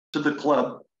to the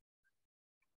club.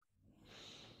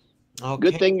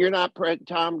 Okay. Good thing you're not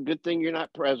Tom. Good thing you're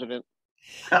not president.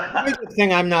 Good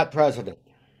thing I'm not president.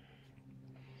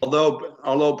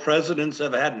 Although presidents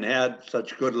hadn't had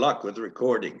such good luck with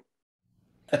recording.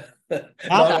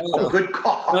 Not all, Good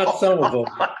call. not some of them,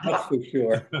 that's for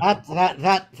sure.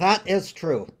 That is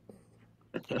true.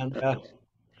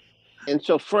 And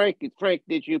so, Frank,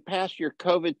 did you pass your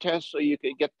COVID test so you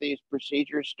could get these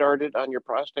procedures started on your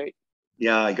prostate?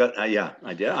 Yeah, I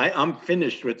did. I'm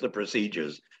finished with the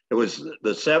procedures. It was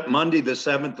Monday the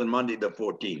 7th and Monday the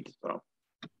 14th. So.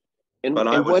 And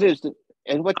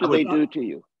what do they do to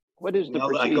you? What is the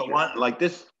procedure? Like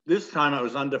this time I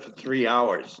was under for 3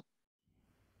 hours.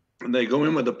 And they go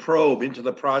in with a probe into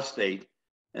the prostate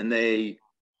and they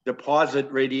deposit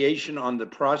radiation on the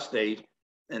prostate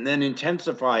and then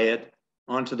intensify it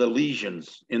onto the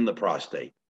lesions in the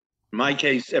prostate. In my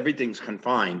case, everything's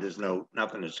confined. There's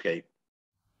nothing escape.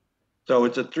 So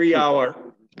it's a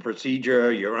 3-hour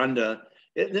procedure.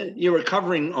 You're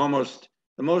recovering almost,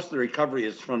 the most of the recovery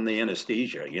is from the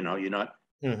anesthesia.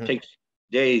 It takes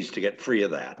days to get free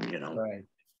of that, Right.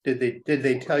 Did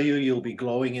they tell you you'll be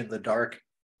glowing in the dark?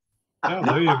 Oh,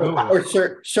 there you go. Or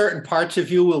certain parts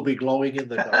of you will be glowing in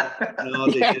the dark? No,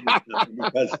 they didn't,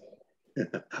 because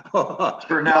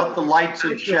Turn out the lights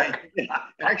and check.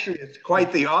 Actually, it's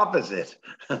quite the opposite.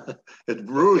 It's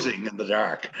bruising in the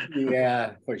dark.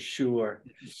 Yeah, for sure.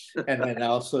 And then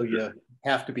also you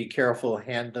have to be careful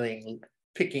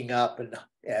picking up and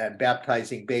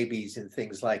baptizing babies and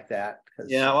things like that.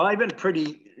 Yeah, well, I've been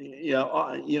pretty,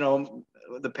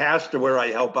 the pastor where I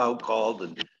help out called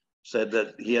and said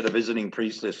that he had a visiting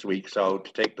priest this week, so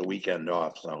to take the weekend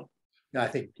off. So I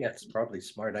think that's probably a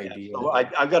smart idea. So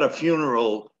I've got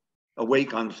a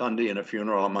wake on Sunday and a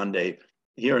funeral on Monday.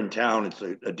 Here in town, it's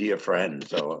a dear friend,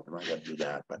 so I got to do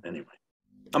that. But anyway,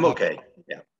 I'm okay.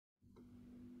 Yeah.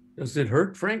 Does it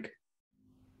hurt, Frank?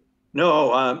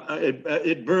 No,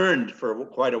 it burned for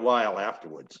quite a while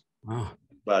afterwards. Oh.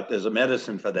 But there's a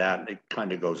medicine for that, and it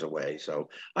kind of goes away. So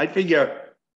I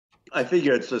figure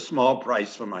it's a small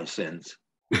price for my sins.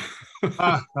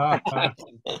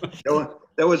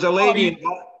 There was a lady,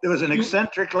 there was an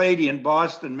eccentric lady in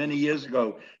Boston many years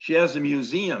ago. She has a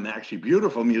museum, actually,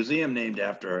 beautiful museum named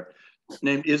after her,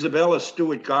 named Isabella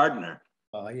Stewart Gardner.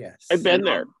 Oh, yes. I've been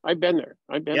there.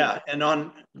 Yeah, and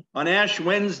on Ash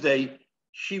Wednesday,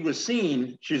 she was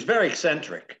very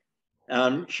eccentric.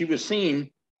 She was seen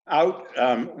out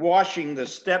washing the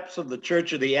steps of the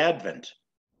Church of the Advent.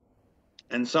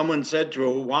 And someone said to her,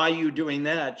 "Why are you doing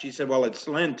that?" She said, "Well, it's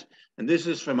Lent, and this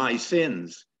is for my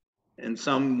sins." And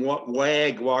some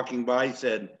wag walking by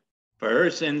said, for her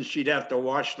sins, she'd have to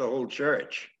wash the whole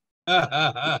church.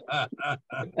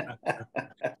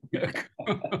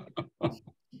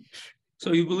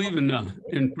 So you believe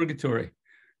in purgatory?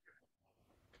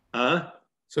 Huh?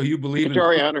 So you believe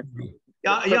Purgatory in honor.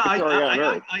 Yeah,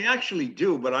 I actually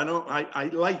do, but I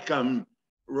like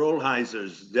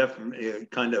Rolheiser's definitely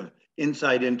kind of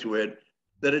insight into it,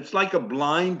 that it's like a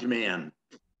blind man.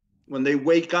 When they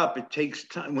wake up, it takes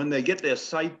time. When they get their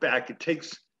sight back, it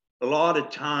takes a lot of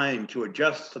time to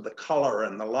adjust to the color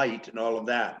and the light and all of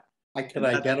that. I can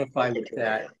identify with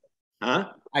that.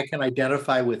 Huh? I can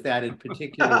identify with that in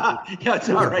particular. Yeah, it's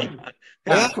all right.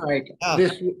 That's right.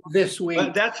 This week.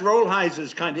 But that's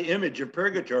Rolheiser's kind of image of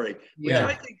purgatory,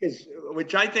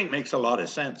 which I think makes a lot of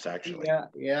sense, actually.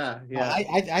 Yeah.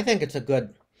 I think it's a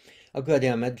good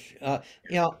image.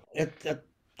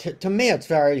 To me, it's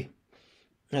very,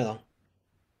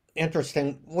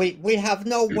 interesting. We have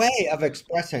no way of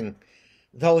expressing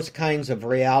those kinds of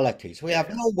realities. We have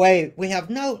no way. We have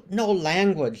no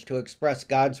language to express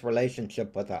God's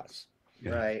relationship with us.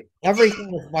 Right.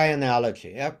 Everything is by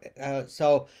analogy.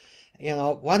 So,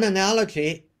 one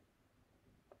analogy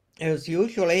is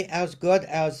usually as good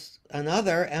as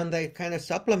another, and they kind of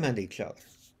supplement each other.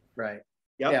 Right.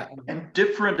 Yep. Yeah. And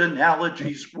different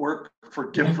analogies work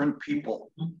for different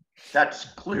people. That's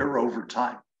clear over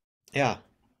time. Yeah.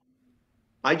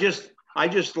 I just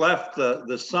left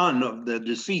the son of the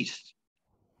deceased,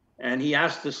 and he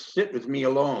asked to sit with me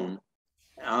alone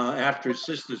after his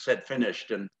sisters had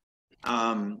finished, and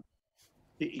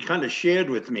he kind of shared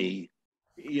with me,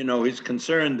 his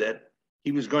concern that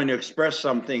he was going to express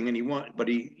something, and but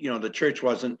the church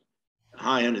wasn't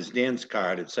high on his dance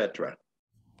card, etc.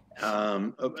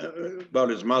 About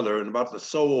his mother and about the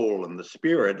soul and the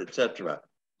spirit, etc.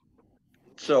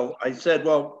 So I said,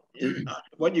 well,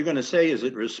 what you're going to say, is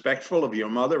it respectful of your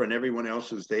mother and everyone else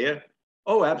who's there?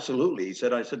 Oh, absolutely. He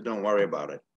said, I said, don't worry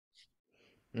about it.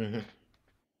 Mm-hmm.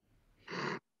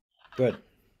 Good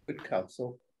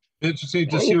counsel. Interesting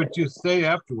to see what you say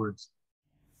afterwards.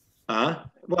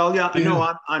 Well, yeah,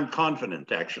 no, I'm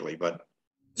confident actually, but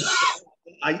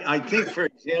I think, for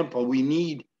example, we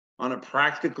need on a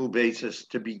practical basis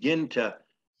to begin to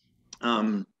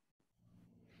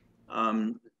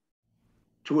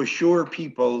assure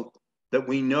people that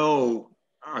we know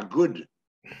are good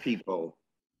people,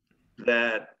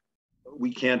 that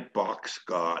we can't box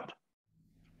God.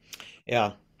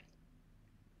 Yeah.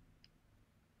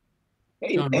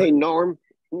 Hey, John, hey, Norm,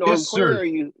 Yes, where sir. are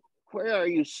you? Where are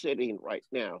you sitting right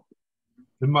now?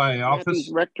 In my Matthews office.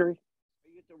 Rectory? Are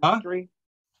you at the Huh? rectory?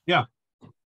 Is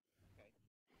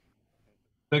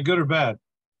that good or bad?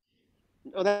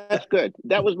 No, that's good.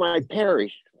 That was my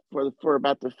parish for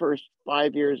about the first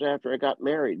 5 years after I got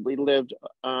married. We lived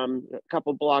a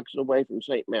couple blocks away from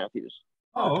St. Matthews.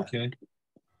 Oh, okay.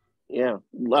 Yeah,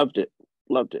 loved it.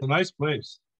 Loved it. It's a nice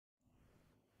place.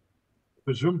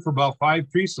 There's room for about 5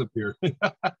 priests up here.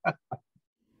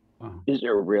 wow. Is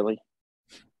there really?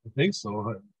 I think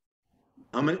so.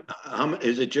 How many,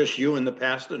 is it just you and the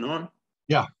pastor, Norm?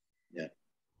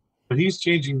 But he's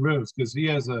changing rooms because he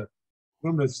has a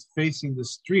room that's facing the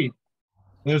street.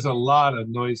 There's a lot of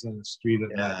noise on the street at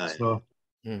Yeah. night. So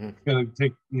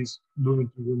Mhm. he's moving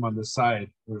to a room on the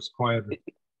side where it's quieter.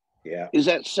 Yeah. Is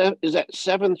that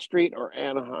 7th Street or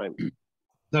Anaheim?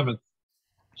 7th.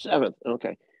 7th.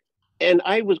 Okay. And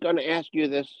I was going to ask you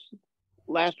this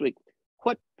last week.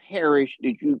 What parish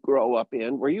did you grow up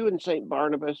in? Were you in St.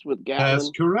 Barnabas with Gatlin?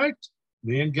 That's correct.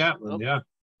 Me and Gatlin, Okay. yeah.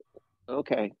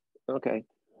 Okay. Okay.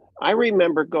 I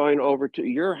remember going over to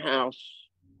your house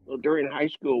during high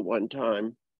school one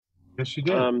time. Yes, you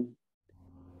did.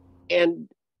 And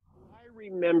I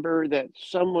remember that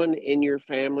someone in your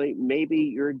family, maybe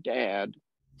your dad,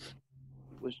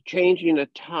 was changing a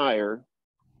tire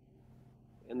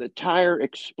and the tire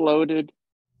exploded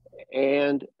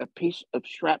and a piece of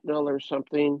shrapnel or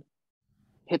something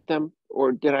hit them,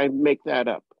 or did I make that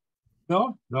up?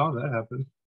 No, that happened.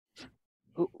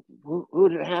 Who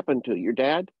did it happen to? Your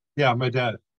dad? Yeah, my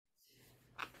dad.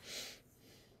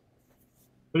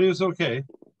 But he was okay.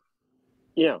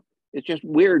 Yeah. It's just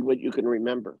weird what you can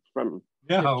remember from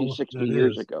Yeah, 50, 60 that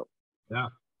years is. ago. Yeah.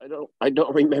 I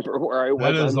don't remember where I was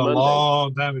That is on a Monday.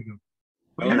 long time ago.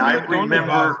 But And you I lived only remember-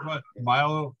 about, what, a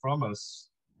mile from us.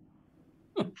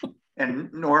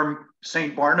 And Norm,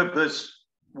 St. Barnabas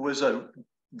was a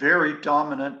very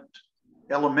dominant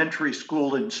elementary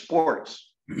school in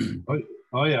sports.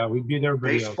 Oh yeah, we beat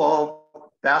everybody else.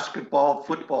 Baseball, basketball,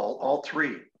 football, all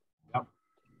three.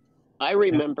 I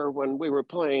remember when we were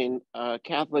playing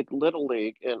Catholic Little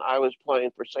League and I was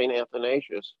playing for St.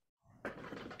 Athanasius,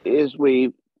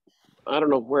 I don't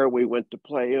know where we went to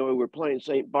play. We were playing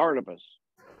St. Barnabas,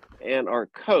 and our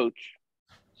coach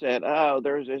said, "Oh,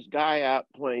 there's this guy out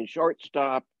playing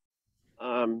shortstop. A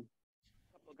couple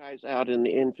guys out in the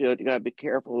infield. You got to be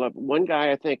careful of." One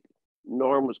guy, I think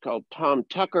Norm, was called Tom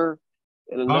Tucker,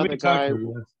 and Tommy Tucker,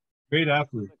 yes. Great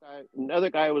athlete. another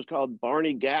guy was called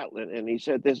Barney Gatlin, and he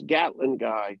said this Gatlin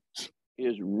guy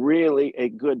is really a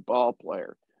good ball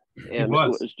player, and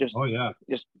was. it was just Oh yeah.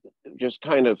 just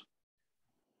kind of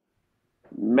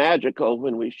magical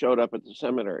when we showed up at the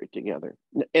seminary together.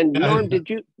 And Yeah. Norm, did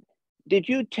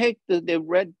you take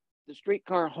the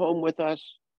streetcar home with us?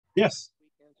 Yes.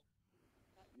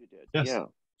 You did. Yes. Yeah.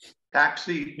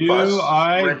 Taxi, You, bus,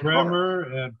 I, red car. Bremer,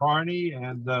 and Barney,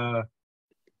 and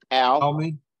Al.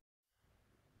 Almy.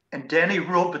 And Danny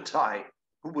Robitaille,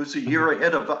 who was a year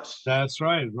ahead of us. That's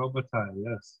right, Robitaille,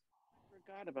 yes.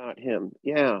 Forgot about him.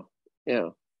 Yeah. Jeez.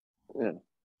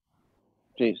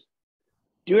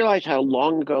 Do you realize how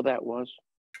long ago that was?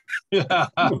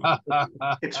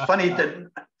 It's funny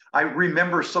that I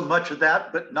remember so much of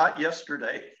that, but not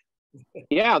yesterday.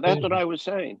 Yeah, that's what I was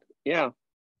saying. Yeah.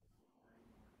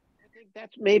 I think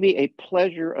that's maybe a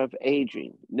pleasure of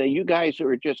aging. Now, you guys who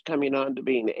are just coming on to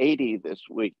being 80 this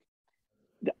week,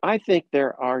 I think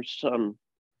there are some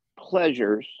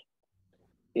pleasures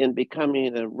in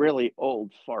becoming a really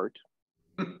old fart.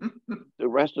 The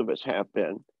rest of us have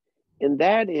been. And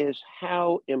that is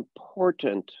how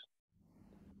important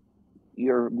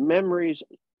your memories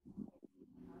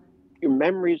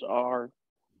are of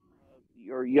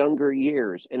your younger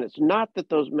years. And it's not that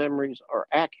those memories are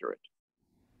accurate.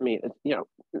 I mean, it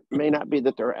may not be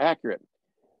that they're accurate,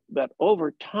 but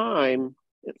over time,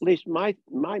 at least my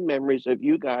memories of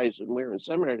you guys when we were in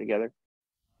seminary together,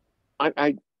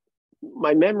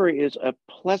 my memory is of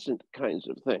pleasant kinds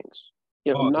of things,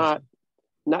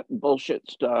 not bullshit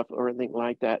stuff or anything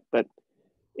like that. But,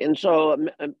 and so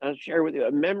I'll share with you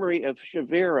a memory of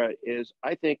Shavira is,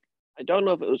 I don't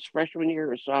know if it was freshman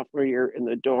year or sophomore year in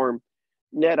the dorm.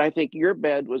 Ned, I think your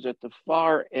bed was at the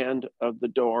far end of the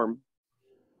dorm,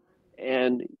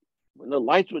 and when the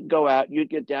lights would go out, you'd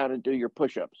get down and do your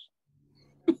push-ups.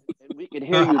 And we could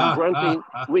hear you grunting.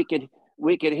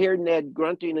 We could hear Ned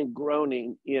grunting and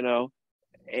groaning, you know.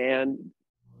 And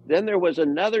then there was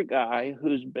another guy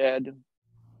whose bed,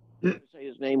 say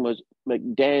his name was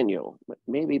McDaniel,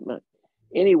 maybe.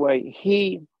 Anyway,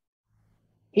 he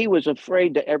was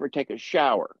afraid to ever take a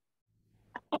shower.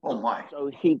 Oh my. So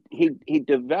he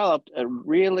developed a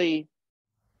really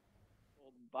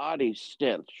body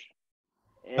stench.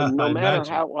 And no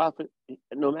matter how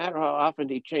often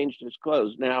he changed his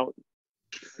clothes. Now,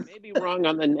 I may be wrong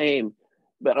on the name,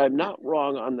 but I'm not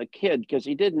wrong on the kid, because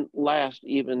he didn't last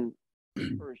even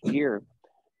the first year.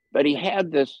 But he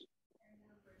had this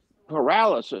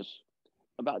paralysis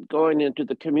about going into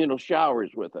the communal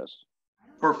showers with us.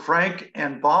 For Frank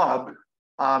and Bob,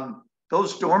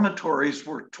 those dormitories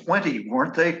were 20,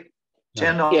 weren't they?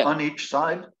 10 Yeah. on each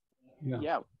side? Yeah.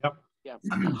 Yep. Yeah.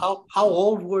 How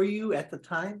old were you at the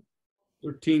time?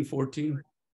 13, 14.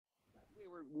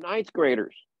 We were ninth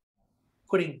graders.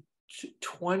 Putting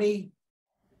 20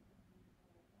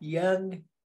 young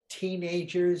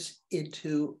teenagers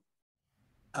into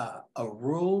a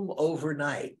room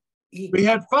overnight. We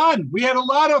had fun. We had a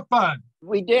lot of fun.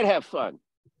 We did have fun.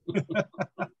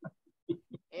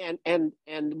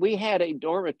 and we had a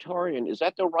dormitorian. Is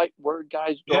that the right word,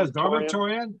 guys? Yes,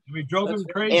 dormitorian. We drove him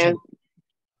crazy.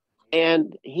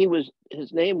 And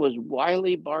his name was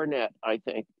Wiley Barnett, I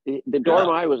think. The dorm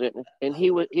I was in, and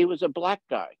he was a black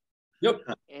guy. Yep.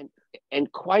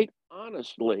 And quite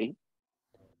honestly,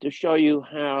 to show you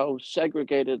how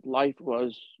segregated life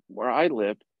was where I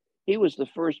lived, he was the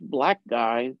first black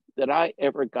guy that I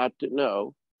ever got to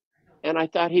know, and I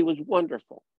thought he was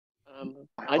wonderful.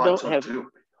 I thought don't so have.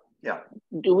 too. Yeah.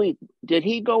 Did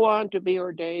he go on to be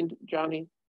ordained, Johnny?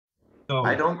 No,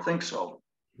 I don't think so.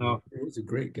 no. He was a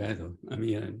great guy, though. I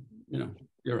mean, you know,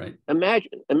 you're right.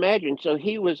 Imagine. So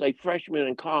he was a freshman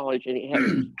in college, and he had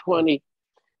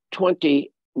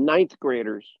 20 ninth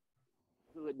graders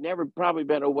who had never probably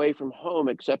been away from home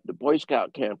except the Boy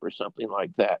Scout camp or something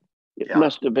like that. It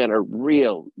must have been a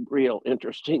real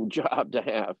interesting job to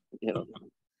have, you know.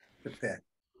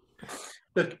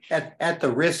 Look, at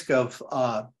the risk of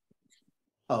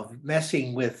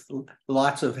messing with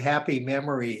lots of happy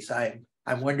memories,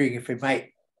 I'm wondering if it might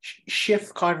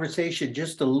shift conversation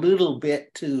just a little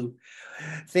bit to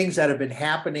things that have been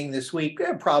happening this week.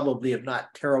 They're probably of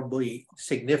not terribly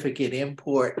significant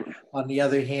import. On the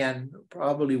other hand,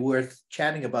 probably worth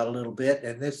chatting about a little bit.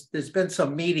 And there's been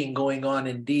some meeting going on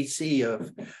in DC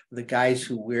of the guys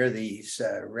who wear these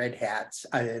red hats.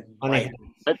 I think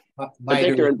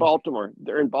they're in Baltimore.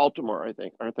 They're in Baltimore, I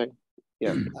think, aren't they?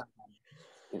 Yeah.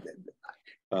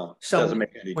 Doesn't make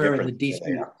any somewhere in the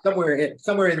difference. DC,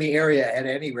 somewhere in the area at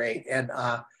any rate. And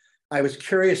I was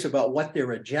curious about what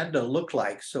their agenda looked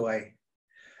like. So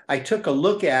I took a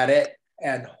look at it,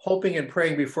 and hoping and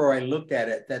praying before I looked at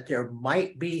it that there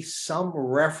might be some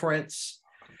reference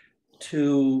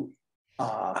to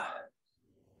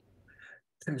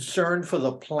concern for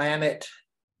the planet,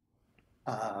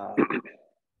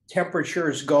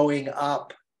 temperatures going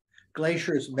up,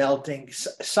 glaciers melting,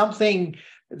 something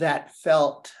that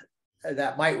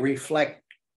might reflect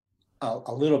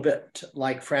a little bit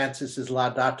like Francis's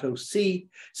Laudato Si,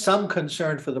 some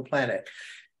concern for the planet.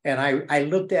 And I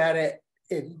looked at it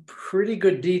in pretty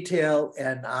good detail,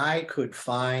 and I could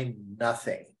find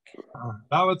nothing.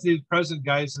 Not with the present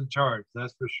guys in charge,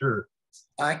 that's for sure.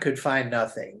 I could find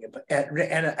nothing. And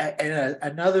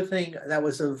another thing that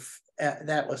was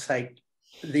like,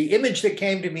 the image that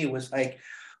came to me was like,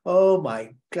 oh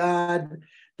my God,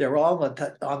 they're all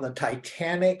on the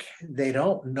Titanic. They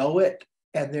don't know it,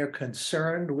 and they're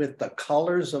concerned with the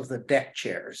colors of the deck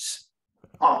chairs.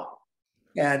 Oh.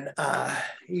 And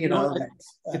you know,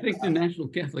 I think the National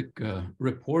Catholic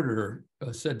Reporter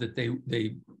said that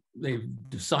they've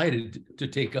decided to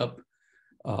take up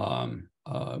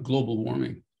global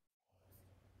warming.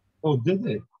 Oh, did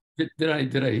they? Did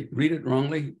I read it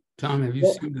wrongly, Tom? Have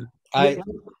you seen the? I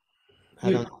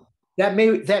don't know.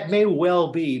 that may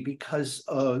well be, because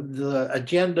the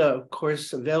agenda, of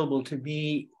course, available to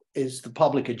me is the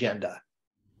public agenda.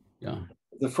 Yeah.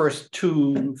 The first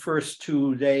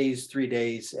two days, 3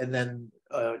 days, and then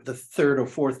the third or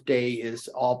fourth day is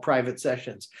all private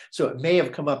sessions. So it may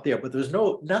have come up there, but there's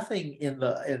nothing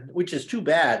which is too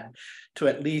bad, to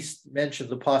at least mention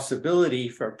the possibility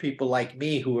for people like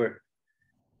me who are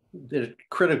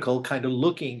critical, kind of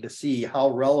looking to see how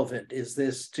relevant is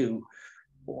this to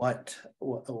what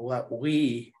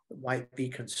we might be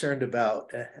concerned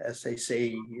about, as they say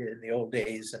in the old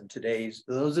days and today's,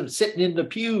 those of sitting in the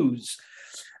pews,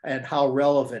 and how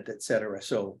relevant, et cetera.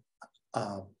 So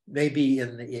maybe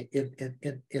in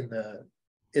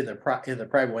the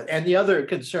private one. And the other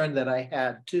concern that I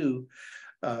had too,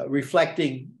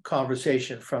 reflecting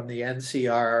conversation from the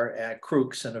NCR at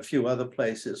Crooks and a few other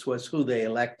places, was who they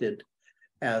elected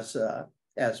as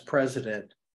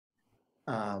president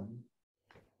of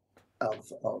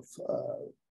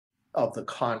the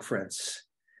conference.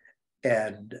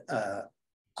 And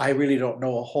I really don't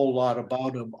know a whole lot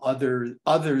about him other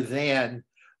than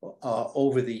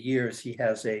over the years he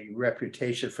has a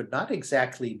reputation for not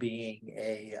exactly being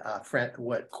a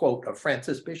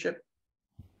Francis Bishop.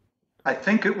 I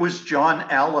think it was John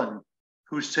Allen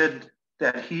who said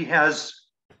that he has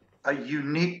a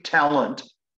unique talent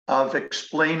of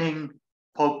explaining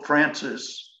Pope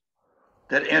Francis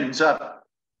that ends up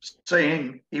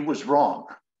saying he was wrong.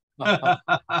 Yeah.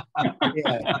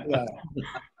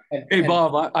 Hey,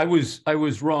 Bob, I was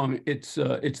wrong. It's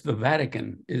the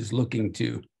Vatican is looking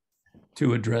to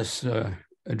address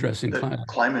addressing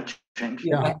climate change.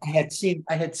 Yeah, I had seen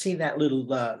that little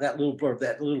blurb,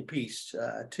 that little piece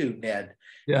too, Ned.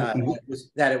 Yeah,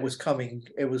 that it was coming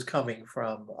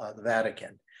from the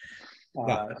Vatican.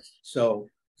 So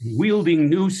wielding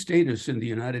new status in the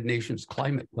United Nations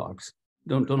climate talks.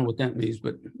 Don't know what that means,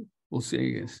 but we'll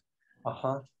see. Yes.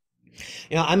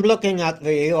 You know, I'm looking at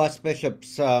the U.S.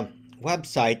 Bishop's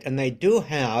website, and they do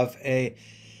have a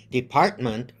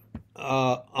department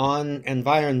on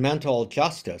environmental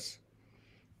justice,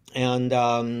 and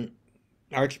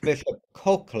Archbishop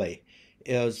Coakley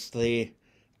is the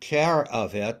chair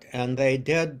of it, and they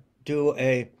did do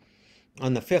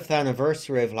on the 5th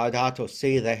anniversary of Laudato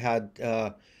Si, they had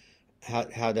a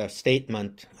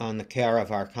statement on the care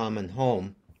of our common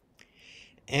home,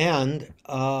 and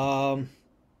I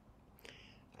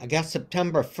guess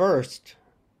September 1st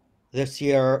this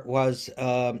year was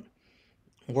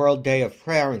World Day of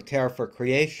Prayer and Care for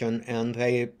Creation, and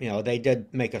they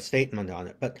did make a statement on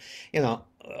it. But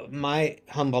my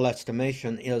humble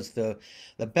estimation is the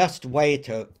best way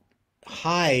to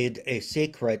hide a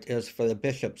secret is for the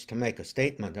bishops to make a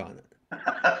statement on it.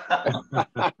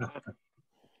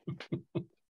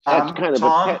 That's kind of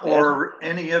Tom, or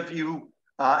any of you,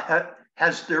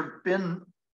 has there been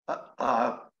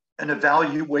an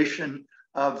evaluation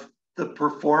of the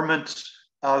performance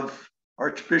of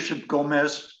Archbishop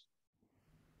Gomez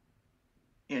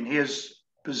in his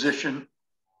position?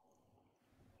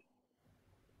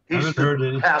 He's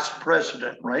the past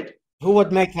president, right? Who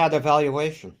would make that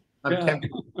evaluation? I'm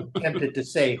tempted to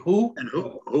say who? And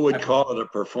who would call it a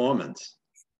performance?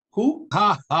 Who?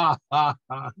 Who's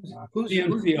the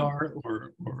NCR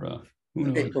or who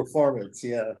knows? A performance,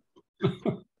 yeah.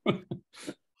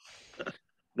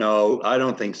 No, I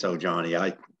don't think so, Johnny.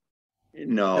 I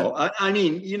mean,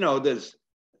 there's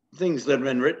things that have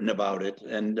been written about it,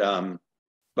 and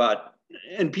but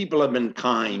people have been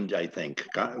kind, I think,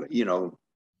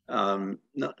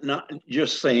 not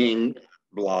just saying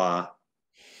blah.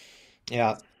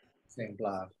 Yeah. Saying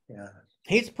blah, yeah.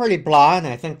 He's pretty blah, and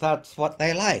I think that's what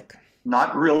they like.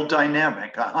 Not real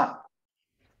dynamic, huh?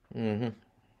 Mm-hmm.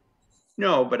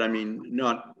 No, but I mean,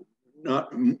 not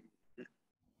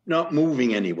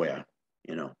moving anywhere,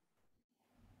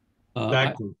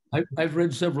 Exactly. I've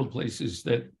read several places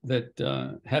that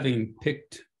having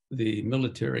picked the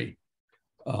military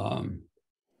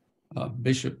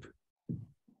bishop,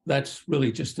 that's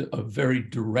really just a very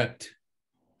direct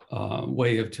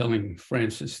way of telling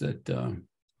Francis that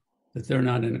they're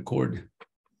not in accord.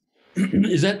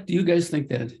 Do you guys think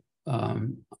that?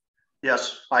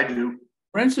 Yes, I do.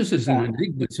 Francis is an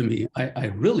enigma to me. I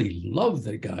really love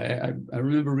that guy. I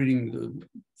remember reading the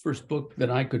first book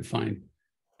that I could find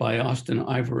by Austin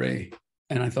Ivory,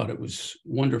 and I thought it was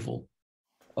wonderful.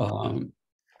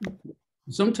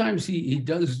 Sometimes he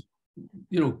does,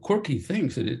 quirky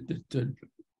things that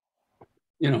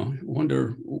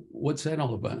wonder what's that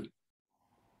all about.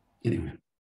 Anyway.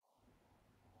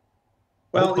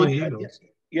 Well,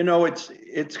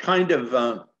 it's kind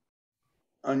of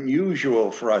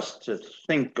unusual for us to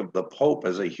think of the Pope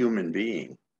as a human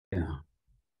being. Yeah.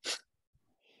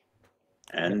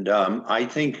 And I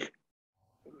think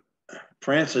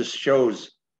Francis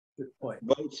shows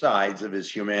both sides of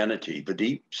his humanity, the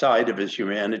deep side of his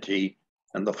humanity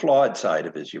and the flawed side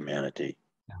of his humanity.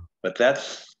 Yeah. But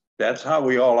that's how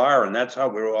we all are, and that's how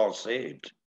we're all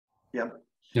saved. Yep.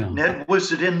 Yeah. Ned,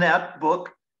 was it in that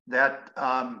book that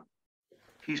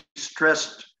he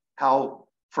stressed how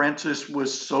Francis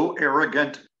was so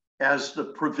arrogant as the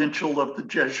provincial of the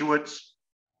Jesuits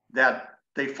that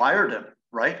they fired him,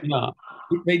 right? Yeah,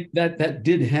 that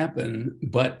did happen,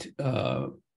 but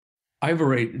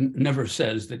Ivory never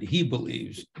says that he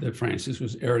believes that Francis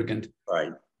was arrogant.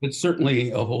 Right. but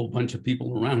certainly a whole bunch of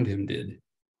people around him did.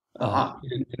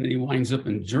 And he winds up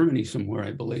in Germany somewhere,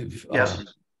 I believe, Yes.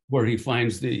 where he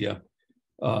finds the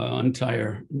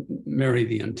Mary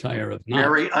the Untier of Knots.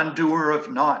 Mary Undoer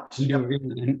of Knots. Yep.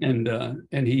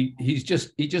 And he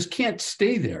just can't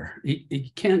stay there.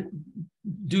 He can't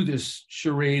do this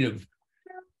charade of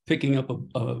picking up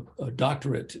a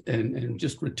doctorate and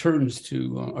just returns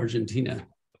to Argentina,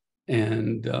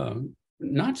 and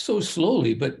not so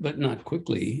slowly, but not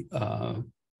quickly,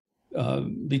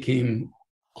 became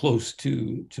close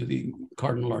to the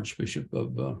Cardinal Archbishop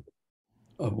of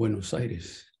Buenos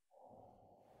Aires.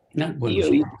 Not Buenos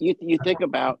Aires. You think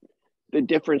about the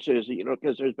differences,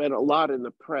 because there's been a lot in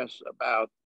the press about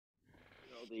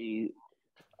the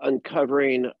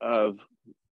uncovering of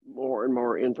more and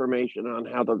more information on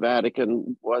how the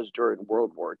Vatican was during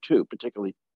World War II,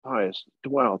 particularly Pius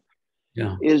XII.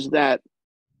 Yeah. Is that,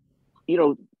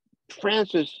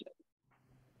 Francis,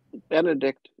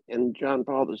 Benedict, and John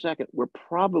Paul II were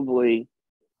probably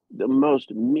the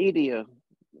media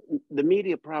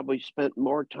probably spent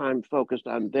more time focused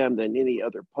on them than any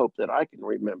other pope that I can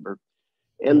remember.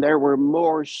 And there were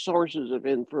more sources of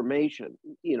information.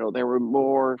 There were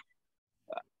more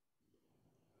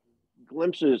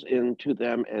glimpses into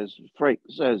them, as Frank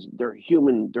says, their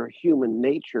human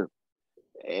nature.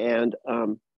 And,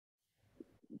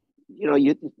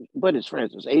 what is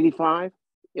Francis, 85?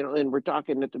 And we're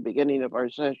talking at the beginning of our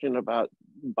session about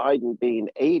Biden being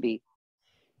 80.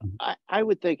 I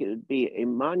would think it would be a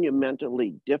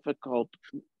monumentally difficult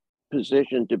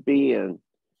position to be in,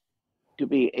 to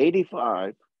be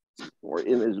 85 or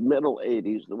in his middle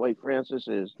 80s, the way Francis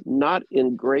is, not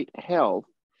in great health,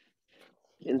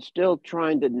 and still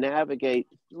trying to navigate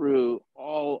through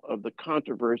all of the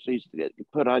controversies that you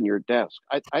put on your desk.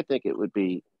 I think it would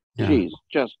be,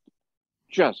 just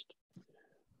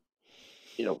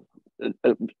an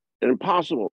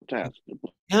impossible task.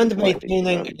 And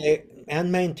maintaining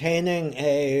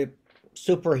a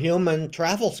superhuman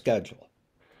travel schedule.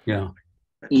 Yeah.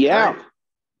 Yeah.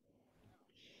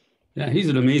 Yeah, he's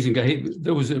an amazing guy.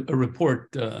 There was a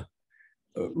report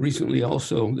recently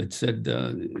also that said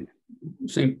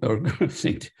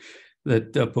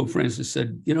that Pope Francis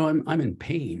said, I'm in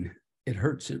pain. It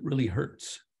hurts. It really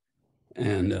hurts.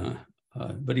 And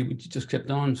but he just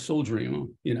kept on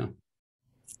soldiering on.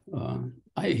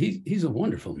 He's a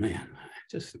wonderful man.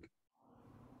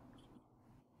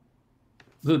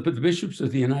 But the bishops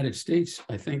of the United States,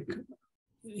 I think,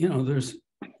 there's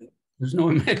no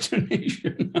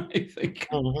imagination, I think.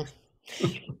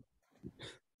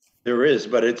 There is,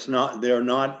 but they're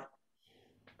not.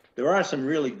 There are some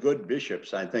really good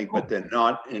bishops, I think, but they're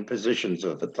not in positions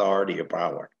of authority or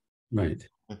power. Right.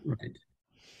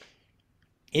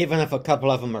 Even if a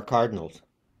couple of them are cardinals.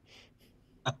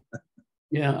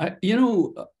 Yeah,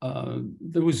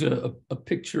 there was a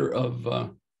picture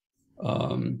of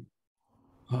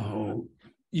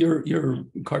your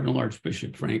Cardinal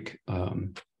Archbishop Frank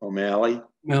O'Malley.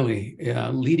 Yeah,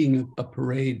 leading a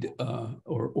parade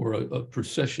or a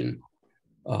procession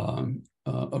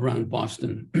around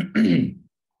Boston.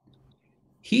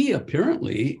 He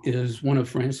apparently is one of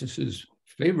Francis's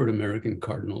favorite American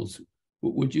cardinals.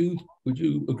 Would you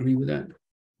agree with that?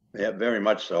 Yeah, very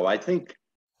much so. I think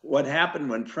what happened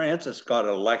when Francis got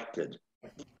elected,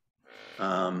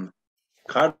 Cardinal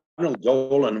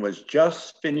Dolan was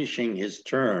just finishing his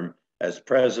term as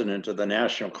president of the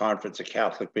National Conference of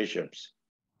Catholic Bishops.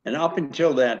 And up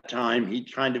until that time,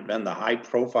 he'd kind of been the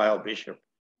high-profile bishop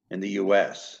in the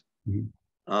US.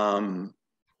 Mm-hmm.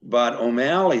 But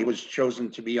O'Malley was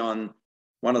chosen to be on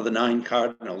one of the 9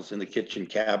 cardinals in the kitchen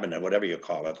cabinet, whatever you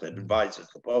call it, that advises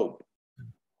the Pope.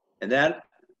 And that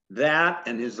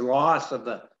and his loss of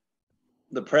the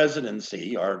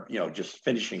presidency, or just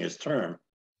finishing his term,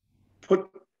 put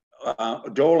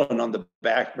Dolan on the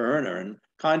back burner and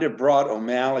kind of brought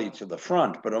O'Malley to the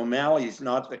front. But O'Malley's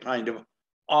not the kind of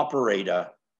operator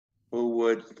who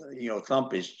would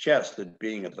thump his chest at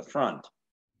being at the front.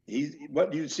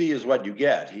 What you see is what you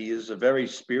get. He is a very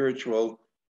spiritual,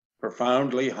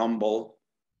 profoundly humble,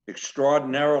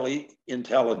 extraordinarily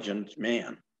intelligent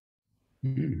man.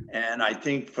 Mm-hmm. And I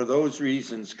think for those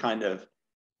reasons I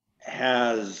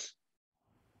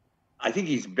think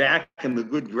he's back in the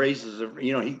good graces of,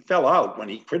 he fell out when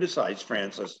he criticized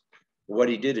Francis for what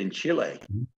he did in Chile.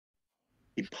 Mm-hmm.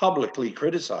 He publicly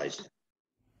criticized him.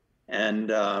 And,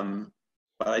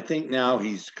 but I think now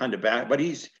he's kind of back, but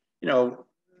he's,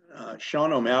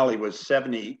 Sean O'Malley was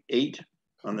 78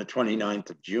 on the 29th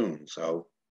of June. So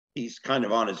he's kind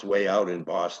of on his way out in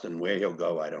Boston. Where he'll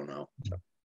go, I don't know. So.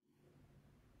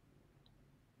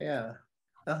 Yeah.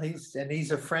 Well,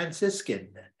 he's a Franciscan,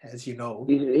 as you know.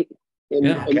 And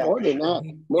Yeah. more than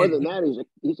that,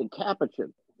 he's a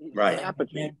Capuchin. Right.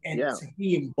 Capuchin. And Yeah.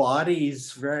 he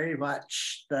embodies very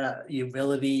much the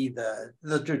humility, the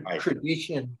Right.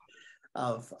 tradition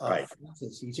of Right.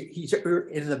 Francis. He's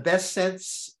in the best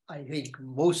sense, I think,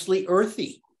 mostly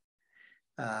earthy.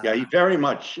 Yeah, he very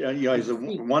much, he's a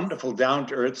wonderful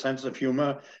down-to-earth sense of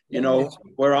humor. You know,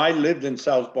 where I lived in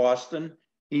South Boston,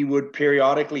 he would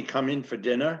periodically come in for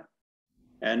dinner.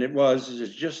 And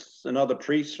it's just another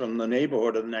priest from the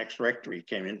neighborhood of the next rectory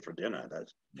came in for dinner.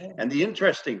 And the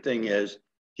interesting thing is,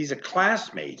 he's a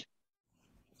classmate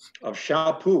of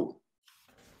Shapu.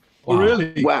 Oh,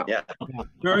 really? Wow. Yeah,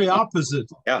 Very opposite.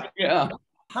 Yeah.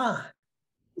 Huh.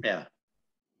 yeah.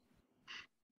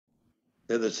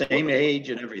 They're the same age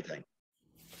and everything.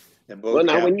 They're both Well,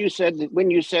 now Catholic. when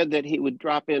you said that he would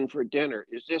drop in for dinner,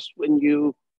 is this when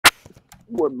you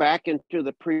were back into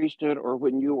the priesthood or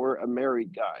when you were a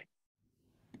married guy?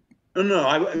 No,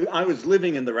 I was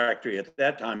living in the rectory at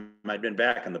that time. I'd been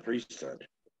back in the priesthood.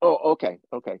 Oh, okay.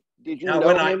 Did you Now,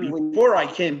 know him before I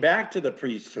came back to the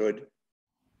priesthood,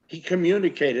 he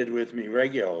communicated with me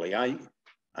regularly.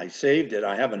 I saved it.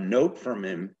 I have a note from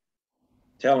him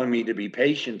telling me to be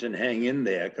patient and hang in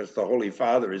there because the Holy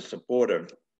Father is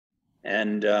supportive,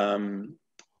 and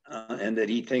that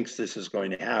he thinks this is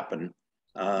going to happen.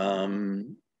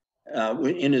 In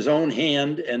his own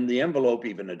hand, and the envelope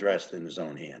even addressed in his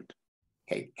own hand.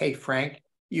 Hey, Frank,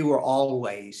 you were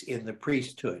always in the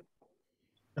priesthood.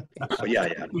 Oh,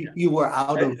 yeah. You were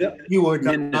you were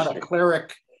not a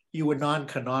cleric. You were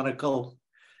non-canonical.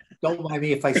 Don't mind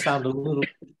me if I sound a little.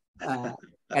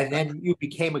 And then you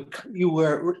became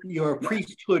your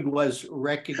priesthood was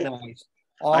recognized.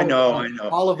 I know.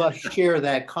 All of us share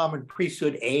that common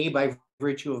priesthood, A, by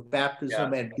virtue of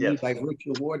baptism, and B, by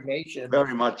virtue of ordination.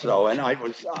 Very much so. And I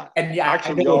was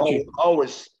actually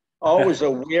always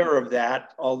aware of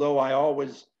that, although I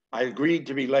agreed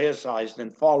to be laicized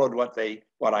and followed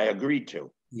what I agreed to.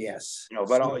 Yes.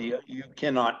 But you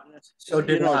cannot. So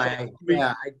did I.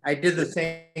 Yeah, I did the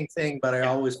same thing, but I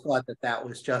always thought that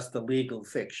was just a legal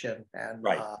fiction. And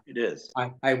right, it is.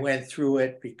 I went through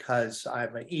it because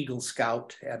I'm an Eagle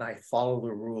Scout and I follow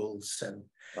the rules and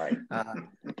right.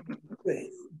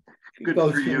 Good go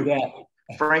for through you. that.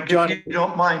 Frank, John, if you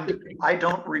don't mind, I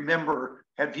don't remember.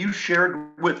 Have you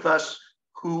shared with us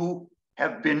who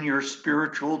have been your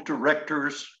spiritual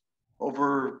directors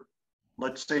over,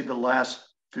 let's say, the last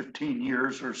 15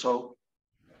 years or so?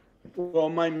 Well,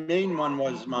 my main one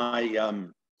was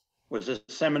was a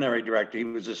seminary director. He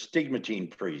was a stigmatine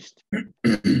priest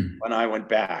when I went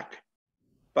back.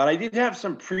 But I did have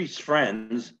some priest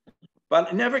friends,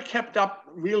 but I never kept up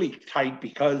really tight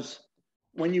because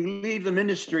when you leave the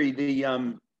ministry,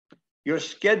 your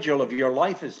schedule of your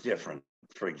life is different.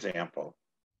 For example,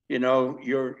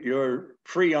 you're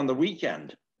free on the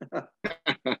weekend,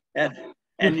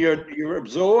 and you're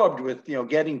absorbed with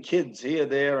getting kids here,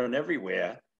 there, and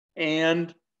everywhere,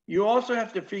 and you also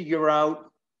have to figure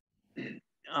out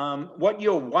what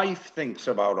your wife thinks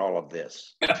about all of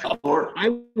this. I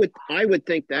would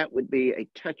think that would be a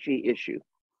touchy issue.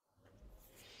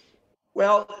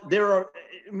 Well, there are.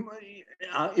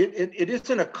 It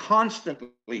isn't a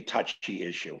constantly touchy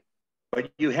issue,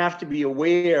 but you have to be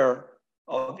aware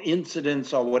of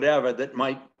incidents or whatever that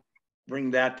might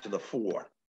bring that to the fore.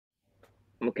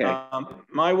 Okay.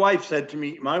 My wife said to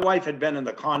me, my wife had been in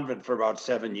the convent for about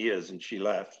 7 years and she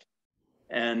left.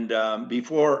 And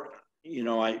before,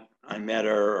 I met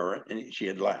her and she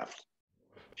had left.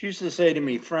 She used to say to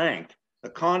me, Frank, the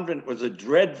convent was a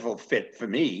dreadful fit for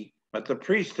me, but the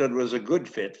priesthood was a good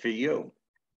fit for you.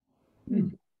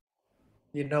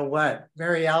 You know what?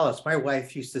 Mary Alice, my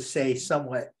wife, used to say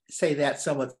that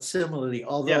somewhat similarly,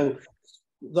 although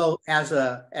as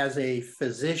a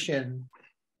physician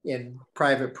in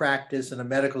private practice and a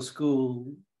medical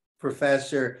school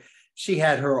professor, she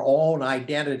had her own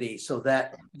identity. So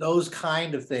that those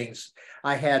kind of things,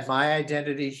 I had my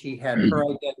identity, she had her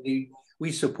identity.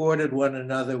 We supported one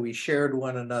another, we shared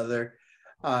one another.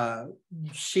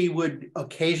 She would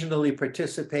occasionally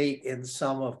participate in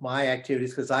some of my activities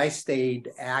because I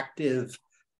stayed active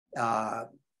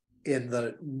in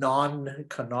the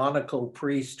non-canonical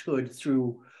priesthood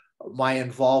through my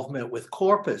involvement with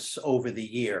Corpus over the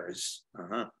years.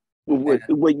 With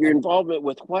your involvement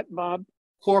with what, Bob?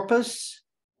 Corpus?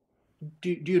 Do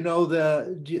you know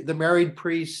the Married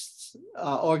Priests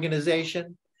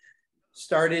organization?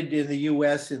 Started in the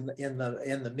U.S. in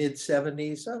the mid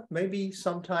 70s. Maybe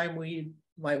sometime we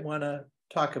might want to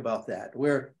talk about that.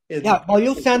 Where Yeah, well,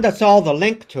 you send us all the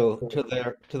link to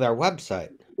their website.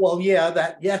 Well,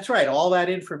 yeah, that's right. All that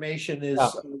information is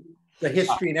the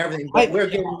history and everything. But we're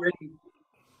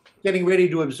getting ready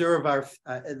to observe our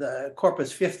the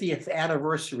Corpus 50th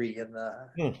anniversary in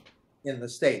the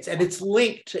States, and it's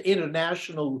linked to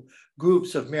international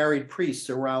groups of married priests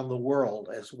around the world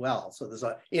as well. So there's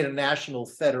an international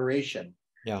federation.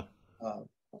 Yeah.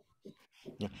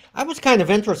 I was kind of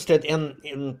interested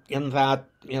in that,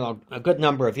 a good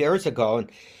number of years ago,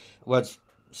 and was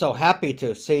so happy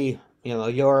to see,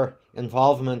 your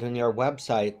involvement in your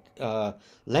website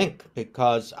link,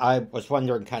 because I was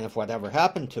wondering kind of whatever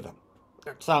happened to them.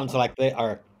 It sounds like they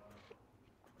are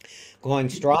going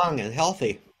strong and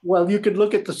healthy. Well, you could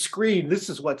look at the screen. This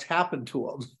is what's happened to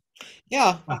them.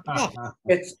 Yeah.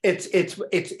 It's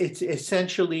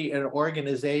essentially an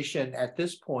organization at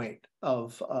this point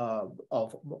of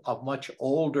much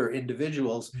older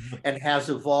individuals, and has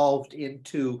evolved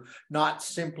into not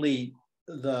simply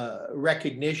the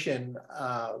recognition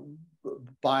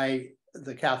by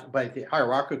the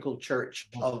hierarchical church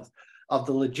of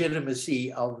the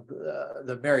legitimacy of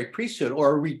the married priesthood,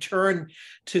 or a return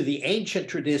to the ancient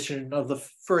tradition of the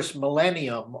first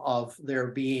millennium of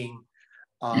there being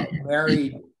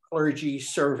married clergy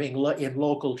serving in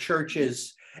local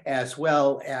churches, as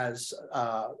well as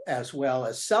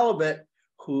celibate,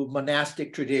 who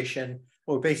monastic tradition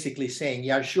were basically saying,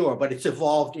 yeah, sure, but it's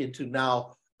evolved into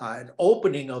now an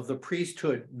opening of the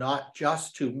priesthood, not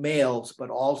just to males, but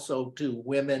also to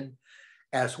women,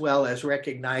 as well as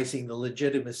recognizing the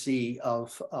legitimacy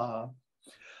of our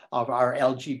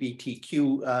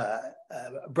LGBTQ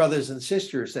brothers and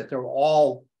sisters, that they're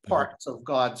all parts of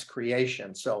God's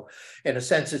creation. So in a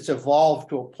sense, it's evolved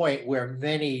to a point where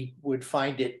many would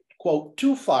find it, quote,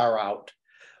 too far out.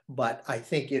 But I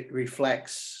think it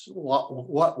reflects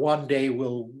what one day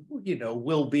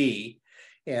will be.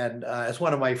 And as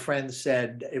one of my friends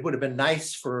said, it would have been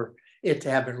nice for it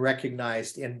to have been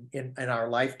recognized in our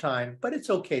lifetime, but it's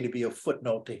okay to be a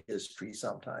footnote to history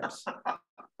sometimes.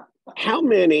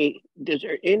 Is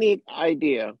there any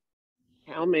idea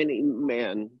how many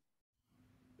men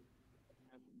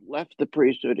have left the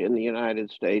priesthood in the United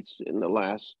States in the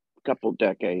last couple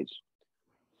decades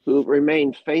who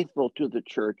remain faithful to the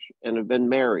church and have been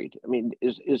married? I mean,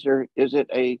 is it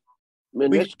a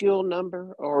minuscule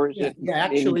number, or is it? Yeah,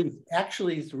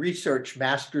 actually, research,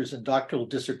 master's and doctoral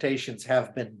dissertations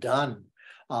have been done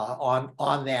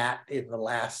on that in the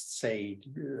last, say,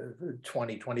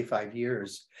 20, 25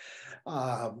 years.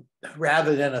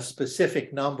 Rather than a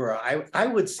specific number, I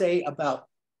would say about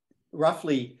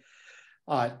roughly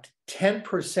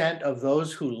 10% of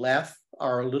those who left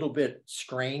are a little bit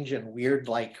strange and weird,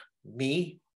 like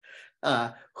me,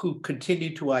 who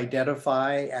continue to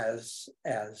identify as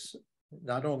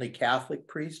not only Catholic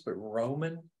priests, but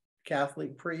Roman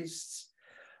Catholic priests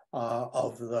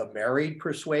of the married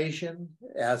persuasion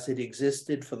as it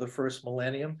existed for the first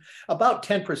millennium. About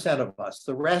 10% of us.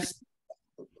 The rest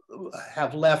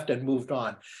have left and moved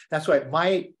on. That's why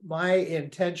my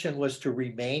intention was to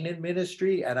remain in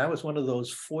ministry, and I was one of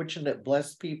those fortunate,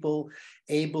 blessed people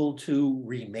able to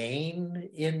remain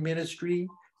in ministry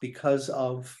because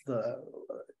of the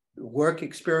work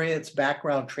experience,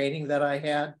 background training that I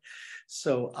had.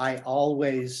 So I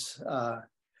always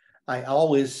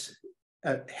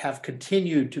have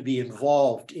continued to be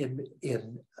involved in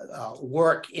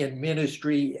work in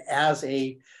ministry as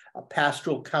a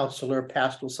pastoral counselor,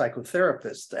 pastoral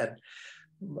psychotherapist,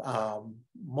 and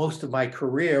most of my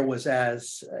career was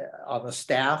as on the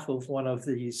staff of one of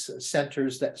these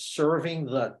centers that serving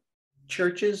the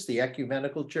churches, the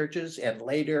ecumenical churches, and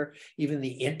later even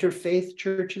the interfaith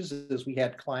churches, as we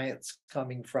had clients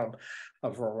coming from a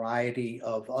variety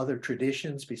of other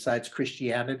traditions besides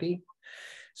Christianity.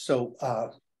 So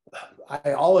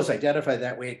I always identify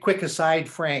that way. A quick aside,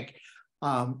 Frank,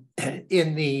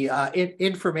 in the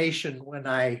information when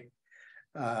I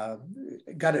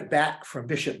got it back from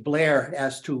Bishop Blair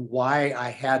as to why I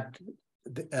had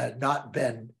not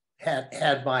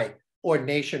had my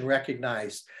ordination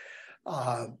recognized,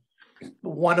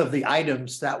 one of the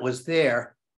items that was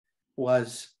there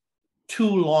was too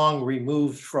long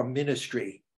removed from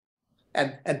ministry.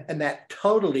 And that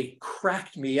totally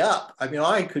cracked me up. I mean,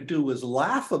 all I could do was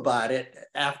laugh about it.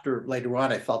 After later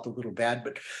on, I felt a little bad,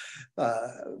 but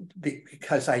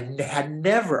because I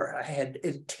had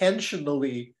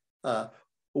intentionally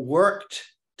worked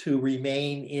to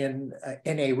remain in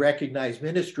a recognized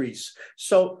ministries.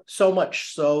 So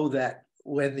much so that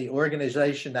when the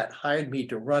organization that hired me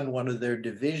to run one of their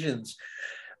divisions,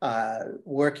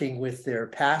 working with their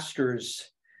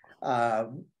pastors,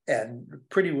 and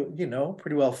pretty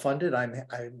well funded.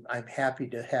 I'm happy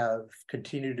to have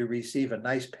continued to receive a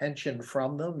nice pension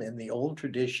from them in the old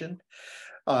tradition.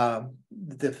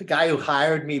 The guy who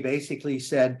hired me basically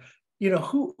said,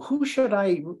 who should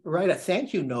I write a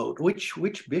thank you note? Which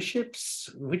bishops,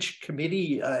 which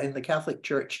committee in the Catholic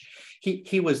Church?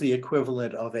 He was the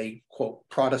equivalent of a quote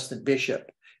Protestant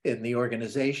bishop in the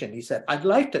organization. He said, I'd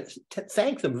like to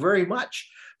thank them very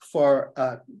much for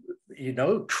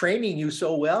training you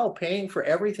so well, paying for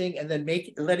everything, and then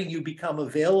letting you become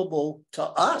available to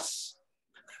us.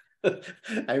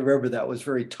 I remember that was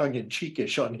very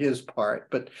tongue-in-cheekish on his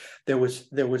part, but there was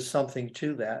something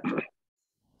to that.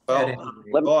 Well,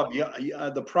 Bob,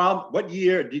 the problem. What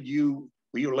year were you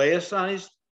laicized?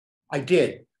 I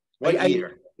did. What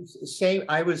year?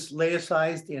 I was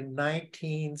laicized in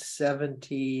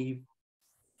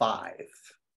 1975.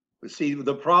 See,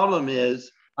 the problem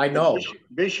is, I know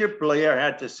Bishop Blair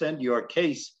had to send your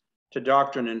case to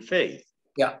Doctrine and Faith.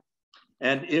 Yeah.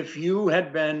 And if you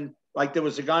had been, like, there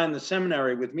was a guy in the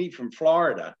seminary with me from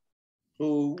Florida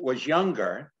who was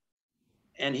younger,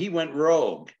 and he went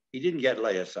rogue. He didn't get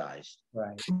laicized.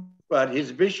 Right. But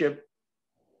his bishop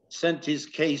sent his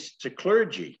case to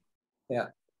clergy. Yeah.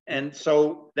 And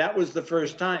so that was the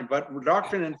first time. But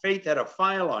Doctrine and Faith had a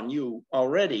file on you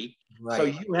already. Right. So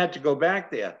you had to go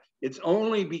back there. It's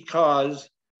only because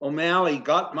O'Malley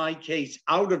got my case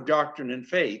out of Doctrine and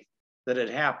Faith that it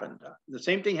happened. The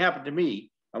same thing happened to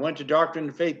me. I went to Doctrine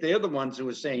and Faith. They're the ones who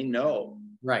were saying no.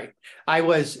 Right. I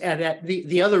was, and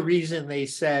the other reason they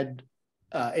said,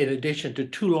 in addition to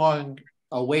too long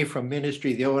away from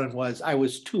ministry, the other one was I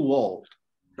was too old.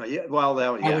 Yeah, well,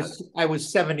 I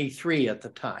was 73 at the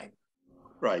time.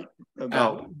 Right.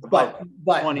 But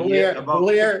Blair and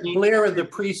the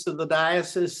priests of the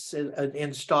diocese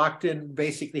in Stockton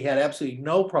basically had absolutely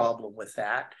no problem with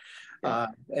that.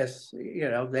 As you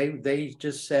know, they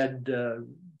just said,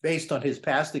 based on his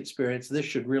past experience, this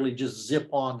should really just zip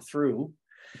on through.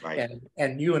 Right.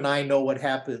 And you and I know what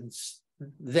happens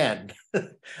then.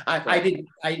 I didn't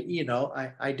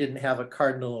have a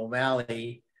Cardinal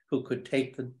O'Malley who could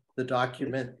take the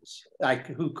documents,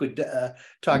 who could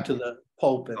talk to the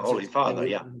Pope and the Holy Father,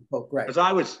 yeah. Pope, right?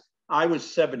 Because I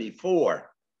was 74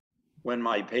 when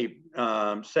my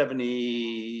paper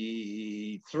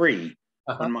 73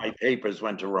 when my papers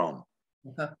went to Rome.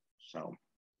 So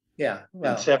yeah,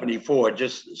 well, and 74,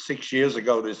 just 6 years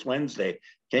ago this Wednesday,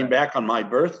 came back on my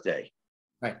birthday.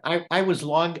 Right. I was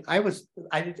in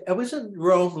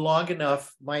Rome long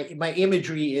enough. My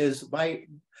imagery is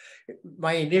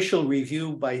my initial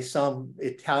review by some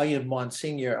Italian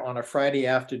Monsignor on a Friday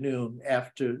afternoon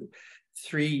after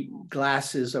 3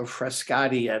 glasses of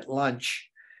Frascati at lunch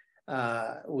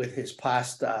with his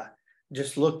pasta,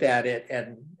 just looked at it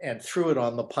and threw it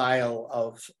on the pile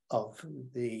of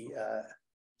the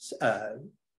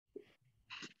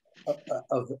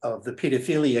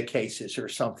pedophilia cases or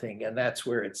something, and that's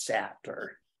where it sat. So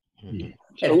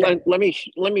let me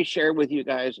share with you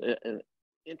guys an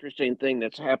interesting thing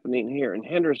that's happening here in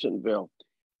Hendersonville.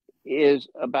 Is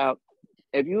about,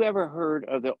 have you ever heard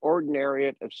of the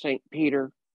Ordinariate of St.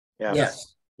 Peter? Yeah.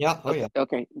 Yes. Yeah. Oh yeah.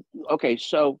 Okay.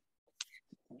 So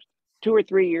 2 or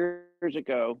 3 years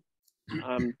ago, some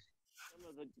of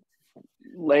the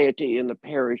laity in the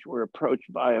parish were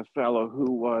approached by a fellow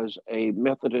who was a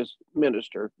Methodist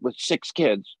minister with 6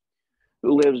 kids,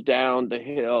 who lives down the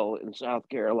hill in South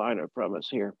Carolina from us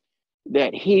here,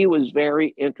 that he was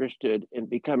very interested in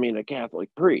becoming a Catholic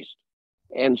priest.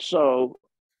 And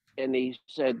he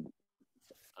said,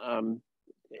 and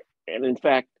in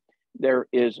fact, the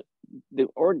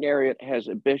Ordinariate has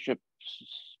a bishop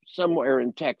somewhere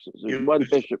in Texas. There's one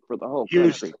bishop for the whole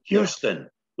country. Houston.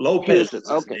 Lopez is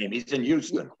his name. He's in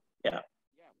Houston. Yeah.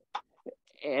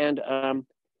 And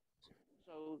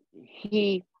so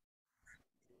his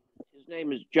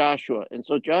name is Joshua. And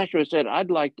so Joshua said,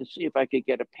 I'd like to see if I could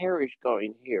get a parish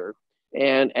going here.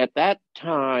 And at that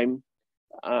time,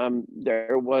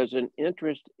 there was an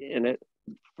interest in it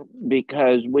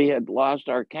because we had lost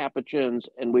our Capuchins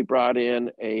and we brought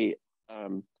in a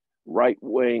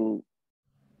right-wing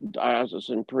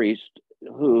diocesan priest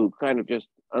who kind of just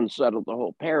unsettled the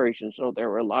whole parish. And so there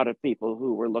were a lot of people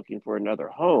who were looking for another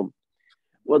home.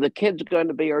 Well, the kid's going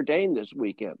to be ordained this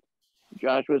weekend.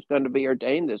 Joshua's going to be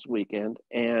ordained this weekend.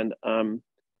 And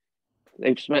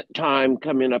they've spent time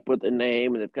coming up with a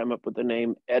name, and they've come up with the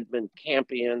name Edmund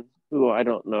Campion, who I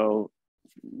don't know,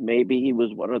 maybe he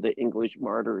was one of the English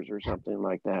martyrs or something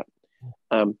like that.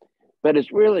 But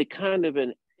it's really kind of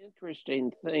an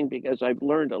interesting thing because I've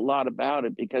learned a lot about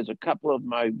it because a couple of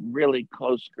my really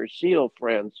close Cursillo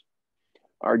friends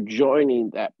are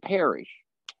joining that parish.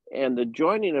 And the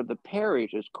joining of the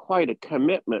parish is quite a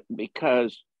commitment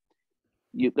because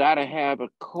you've got to have a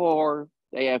core.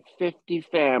 They have 50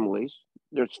 families.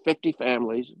 There's 50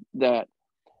 families that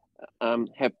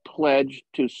have pledged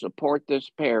to support this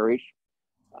parish.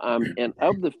 And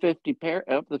of the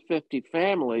 50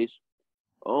 families,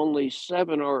 only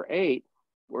 7 or 8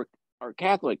 are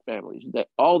Catholic families. That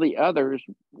all the others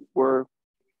were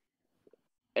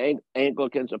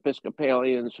Anglicans,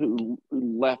 Episcopalians who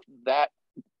left that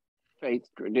faith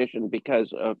tradition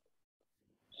because of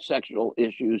sexual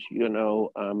issues,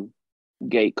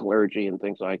 gay clergy and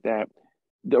things like that.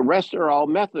 The rest are all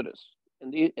Methodists.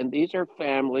 And these are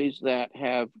families that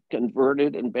have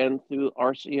converted and been through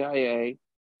RCIA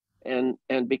and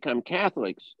become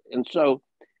Catholics. And so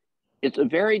it's a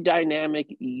very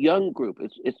dynamic young group.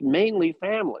 It's mainly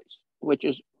families, which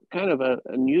is kind of an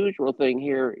unusual thing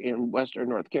here in Western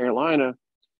North Carolina,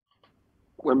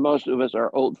 where most of us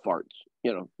are old farts.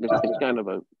 It's kind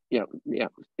of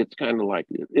it's kind of like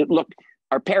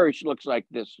our parish looks like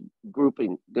this group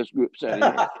setting.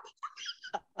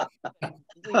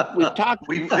 We've talked.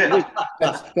 No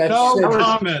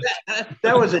comment.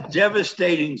 That was a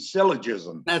devastating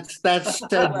syllogism. That's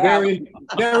said very,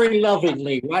 very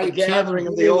lovingly, right? Gathering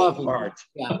of the old parts.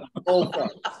 Yeah, old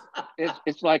parts.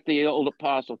 It's like the old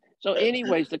apostle. So,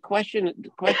 anyways, the questions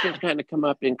kind of come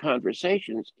up in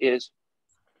conversations is,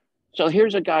 so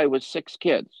here's a guy with 6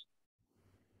 kids,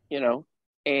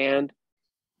 and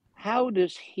how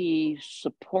does he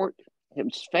support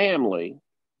his family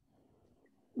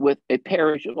with a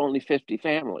parish of only 50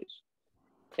 families?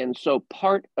 And so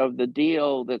part of the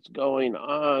deal that's going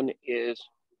on is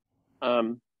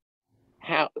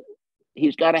how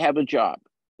he's got to have a job.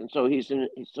 And so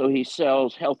he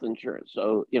sells health insurance.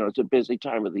 So, it's a busy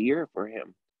time of the year for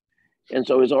him. And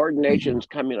so his ordination's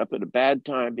coming up at a bad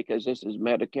time because this is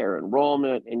Medicare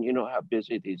enrollment, and you know how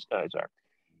busy these guys are.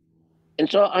 And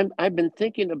so I've been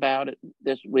thinking about it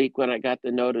this week when I got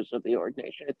the notice of the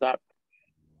ordination. I thought,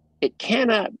 it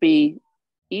cannot be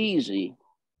easy,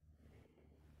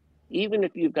 even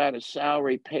if you've got a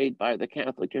salary paid by the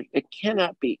Catholic Church, it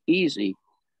cannot be easy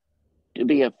to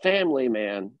be a family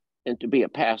man and to be a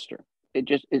pastor. It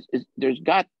just is. There's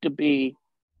got to be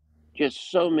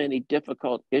just so many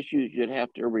difficult issues you'd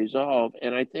have to resolve.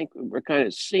 And I think we're kind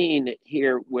of seeing it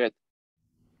here with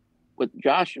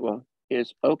Joshua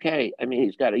is, okay, I mean,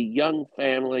 he's got a young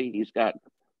family, he's got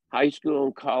high school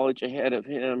and college ahead of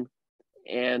him,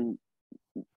 and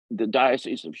the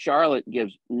Diocese of Charlotte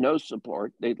gives no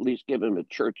support. They at least give him a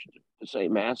church to say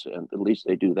Mass in. At least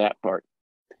they do that part.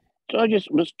 So I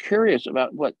just was curious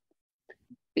about what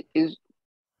it is.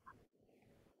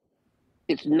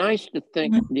 It's nice to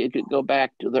think you could go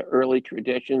back to the early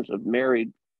traditions of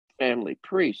married family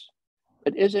priests,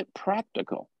 but is it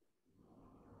practical?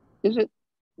 Is it,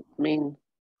 I mean,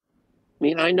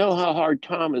 I know how hard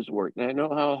Tom has worked, and I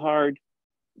know how hard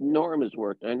Norm has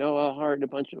worked. I know how hard a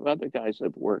bunch of other guys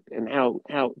have worked, and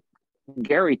how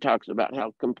Gary talks about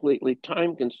how completely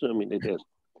time consuming it is.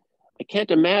 I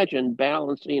can't imagine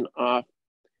balancing off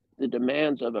the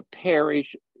demands of a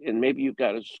parish, and maybe you've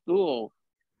got a school,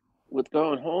 with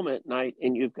going home at night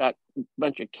and you've got a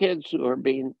bunch of kids who are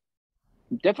being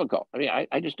difficult. I mean,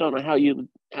 I just don't know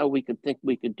how we could think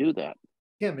we could do that.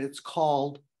 Tim, it's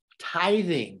called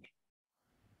tithing.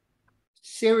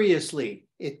 Seriously,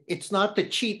 it's not the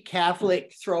cheap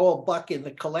Catholic throw a buck in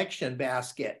the collection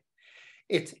basket.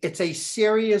 It's a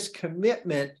serious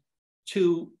commitment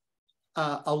to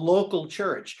a local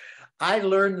church. I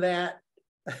learned that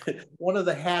one of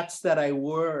the hats that I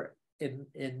wore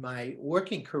in my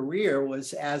working career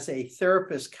was as a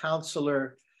therapist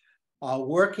counselor,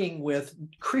 working with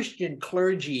Christian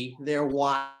clergy, their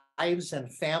wives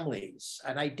and families.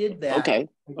 And I did that,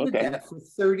 that for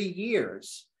 30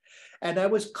 years. And I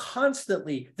was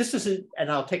constantly,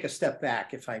 and I'll take a step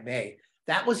back if I may.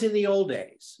 That was in the old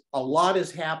days. A lot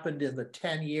has happened in the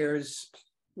 10 years,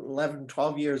 11,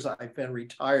 12 years I've been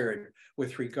retired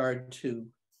with regard to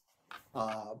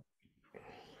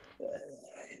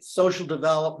social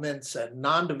developments and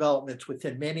non-developments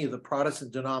within many of the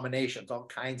Protestant denominations, all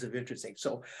kinds of interesting.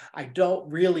 So I don't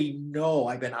really know,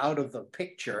 I've been out of the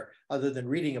picture other than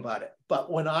reading about it.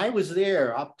 But when I was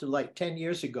there up to like 10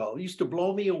 years ago, it used to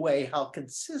blow me away how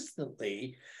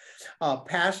consistently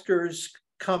pastors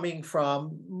coming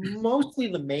from mostly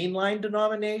the mainline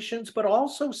denominations, but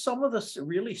also some of the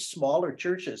really smaller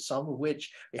churches, some of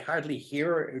which we hardly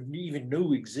hear or even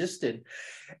knew existed,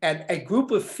 and a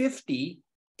group of 50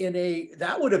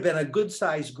 that would have been a good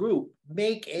sized group,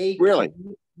 make a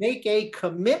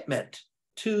commitment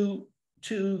to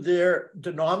their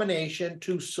denomination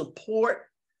to support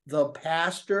the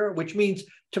pastor, which means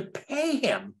to pay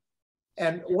him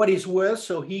and what he's worth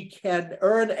so he can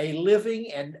earn a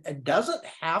living and doesn't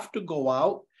have to go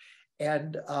out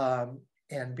and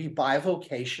be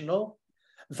bivocational,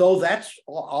 though that's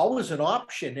always an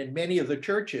option in many of the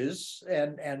churches,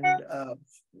 and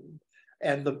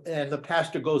the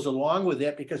pastor goes along with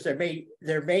it because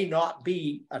there may not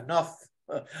be enough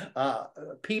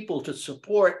people to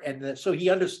support, and so he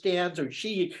understands, or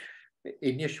she,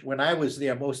 when I was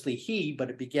there, mostly he,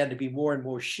 but it began to be more and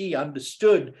more she,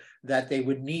 understood that they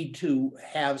would need to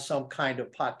have some kind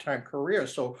of part-time career.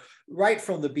 So right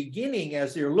from the beginning,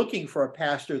 as they're looking for a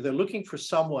pastor, they're looking for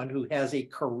someone who has a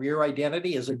career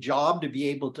identity, as a job to be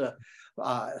able to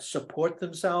support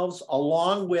themselves,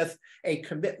 along with a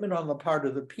commitment on the part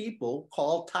of the people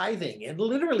called tithing. And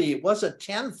literally it was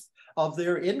 1/10 of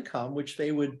their income, which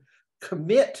they would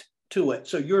commit to it.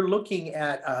 So you're looking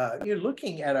at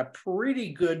a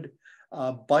pretty good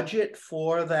budget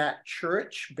for that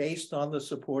church based on the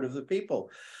support of the people.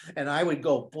 And I would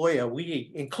go, boy, are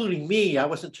we, including me, I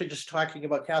wasn't just talking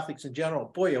about Catholics in general,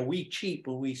 boy, are we cheap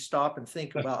when we stop and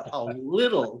think about how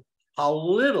little.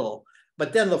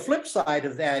 But then the flip side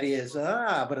of that is,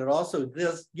 but it also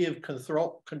does give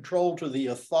control to the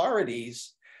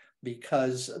authorities,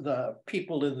 because the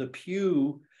people in the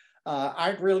pew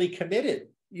aren't really committed.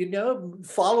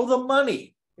 Follow the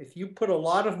money. If you put a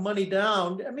lot of money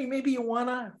down, I mean, maybe you want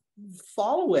to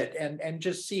follow it and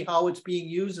just see how it's being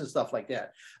used and stuff like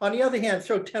that. On the other hand,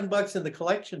 throw $10 in the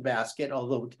collection basket,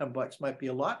 although $10 might be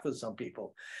a lot for some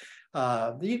people.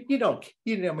 You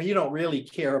don't really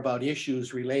care about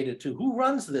issues related to who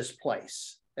runs this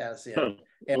place, as in.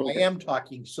 And I am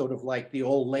talking sort of like the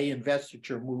old lay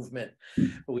investiture movement,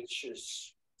 which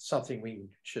is something we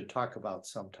should talk about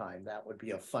sometime. That would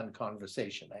be a fun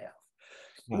conversation to have.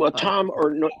 Well, Tom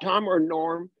or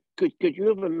Norm, could you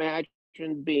have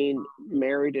imagined being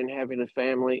married and having a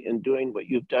family and doing what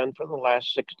you've done for the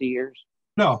last 60 years?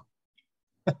 No,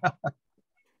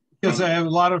 because I have a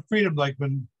lot of freedom, like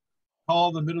when call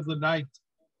in the middle of the night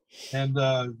and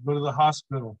go to the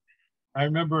hospital. I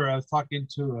remember I was talking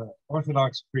to an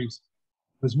Orthodox priest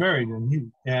who was married, and he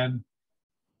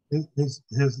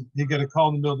got a call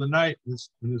in the middle of the night, and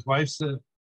his wife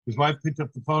picked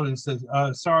up the phone and said,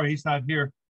 sorry, he's not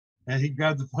here. And he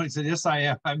grabbed the phone and said, yes, I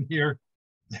am, I'm here.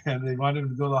 And they wanted him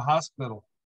to go to the hospital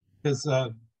because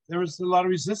there was a lot of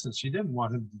resistance. She didn't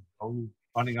want him to go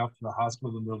running out to the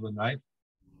hospital in the middle of the night.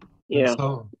 Yeah.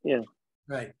 Yeah.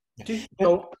 Right.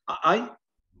 So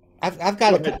I've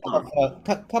got a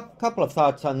couple of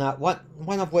thoughts on that.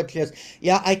 One of which is,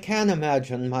 I can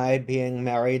imagine my being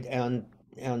married and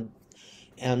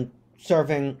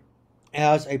serving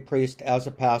as a priest, as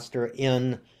a pastor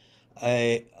in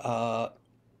a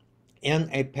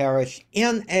parish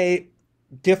in a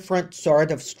different sort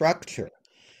of structure,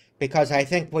 because I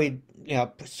think we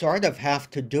sort of have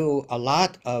to do a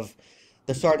lot of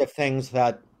the sort of things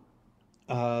that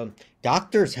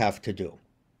doctors have to do,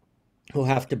 who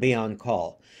have to be on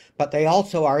call, but they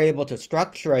also are able to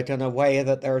structure it in a way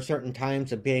that there are certain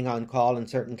times of being on call and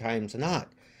certain times not.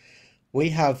 We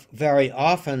have very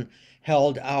often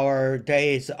held our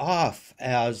days off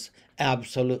as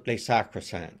absolutely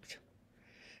sacrosanct,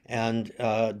 and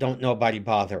don't nobody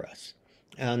bother us.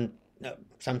 And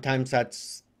sometimes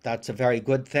that's a very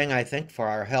good thing, I think, for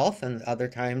our health, and other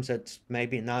times it's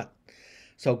maybe not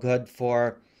so good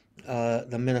for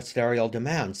the ministerial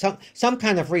demands. Some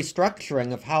kind of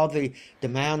restructuring of how the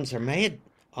demands are made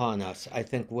on us, I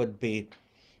think, would be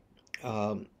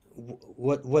a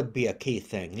key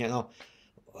thing,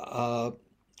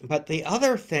 But the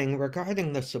other thing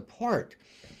regarding the support,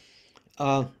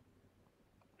 I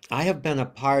have been a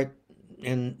part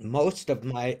in most of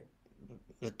the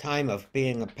time of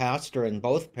being a pastor in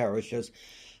both parishes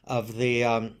of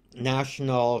the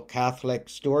National Catholic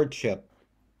Stewardship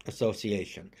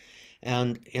Association.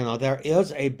 And, there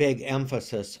is a big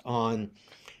emphasis on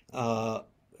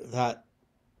that.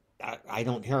 I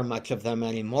don't hear much of them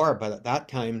anymore, but at that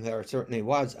time there certainly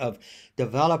was, of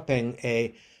developing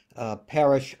a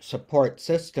parish support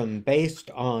system based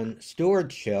on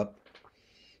stewardship,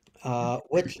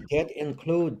 which did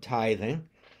include tithing,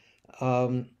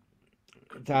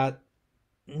 that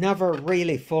never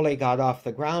really fully got off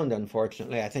the ground,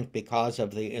 unfortunately, I think because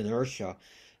of the inertia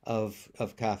of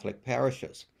Catholic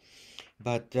parishes.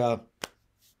 But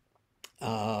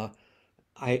I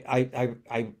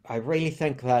really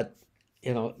think that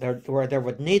there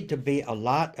would need to be a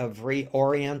lot of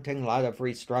reorienting, a lot of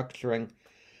restructuring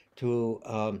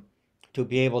to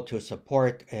be able to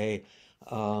support a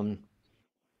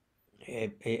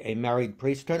married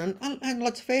priesthood. And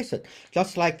let's face it,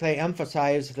 just like they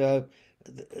emphasize the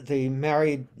the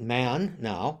married man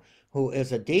now, who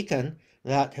is a deacon,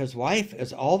 that his wife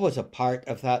is always a part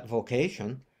of that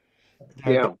vocation.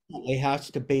 There Yeah. definitely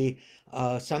has to be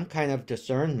some kind of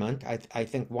discernment. I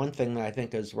think one thing that I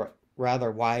think is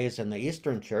rather wise in the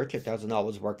Eastern Church, it doesn't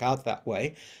always work out that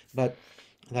way, but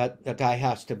that the guy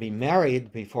has to be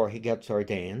married before he gets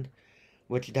ordained,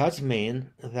 which does mean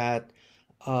that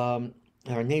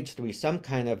there needs to be some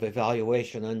kind of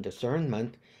evaluation and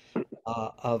discernment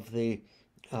of the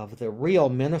real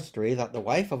ministry that the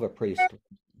wife of a priest would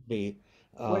be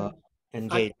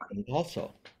engaged in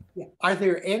also. Are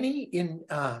there any in,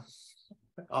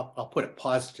 I'll put it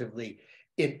positively,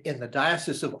 in the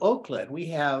Diocese of Oakland, we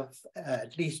have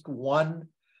at least one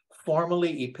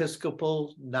formerly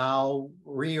Episcopal, now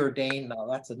reordained. Now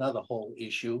that's another whole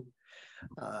issue,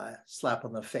 slap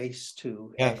on the face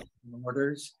to Anglican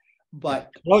orders.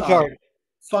 But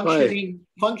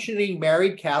functioning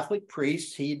married Catholic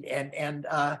priest.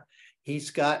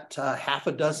 He's got half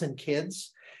a dozen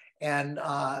kids, and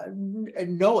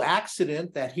no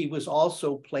accident that he was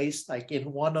also placed like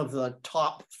in one of the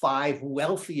top 5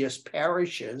 wealthiest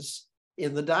parishes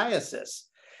in the diocese.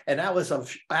 And that was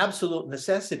of absolute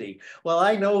necessity. Well,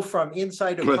 I know from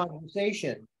insider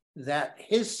conversation that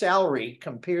his salary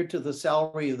compared to the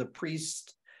salary of the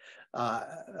priest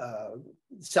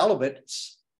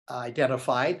celibates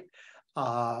identified,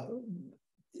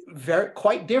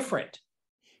 quite different.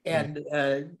 And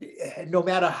no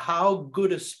matter how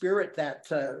good a spirit that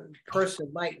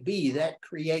person might be, that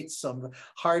creates some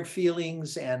hard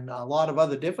feelings and a lot of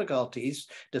other difficulties,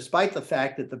 despite the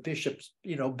fact that the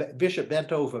bishop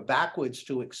bent over backwards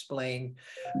to explain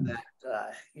that,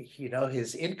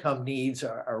 his income needs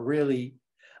are really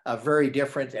very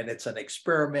different, and it's an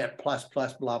experiment plus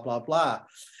blah, blah, blah.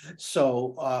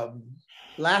 So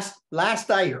last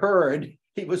I heard,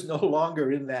 he was no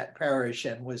longer in that parish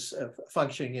and was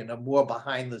functioning in a more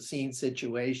behind the scenes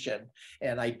situation.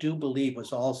 And I do believe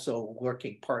was also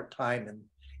working part-time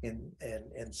in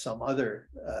some other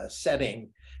setting.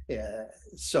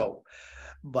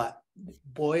 But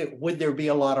boy, would there be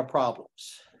a lot of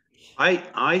problems.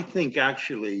 I think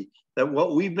actually that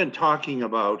what we've been talking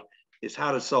about is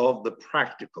how to solve the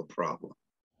practical problem.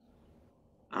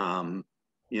 To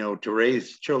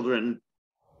raise children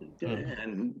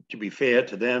and to be fair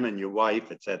to them and your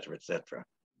wife, et cetera, et cetera.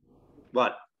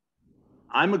 But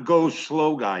I'm a go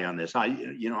slow guy on this.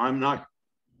 I'm not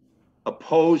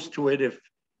opposed to it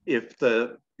if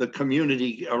the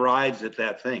community arrives at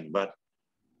that thing. But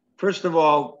first of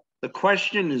all, the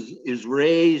question is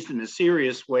raised in a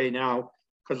serious way now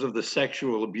because of the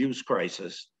sexual abuse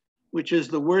crisis, which is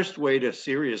the worst way to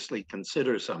seriously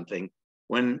consider something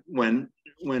when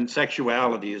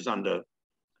sexuality is under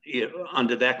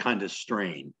that kind of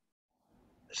strain.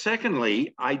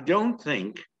 Secondly, I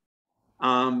think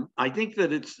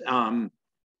that it's,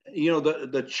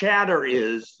 the chatter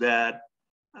is that,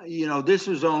 this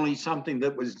was only something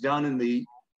that was done in the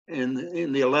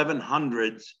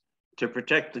 1100s to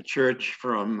protect the church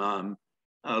from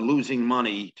losing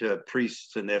money to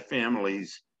priests and their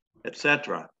families,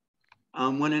 etc.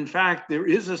 When in fact, there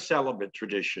is a celibate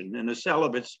tradition and a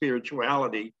celibate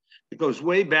spirituality that goes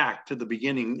way back to the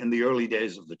beginning in the early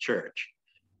days of the church.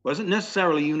 It wasn't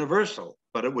necessarily universal,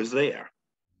 but it was there.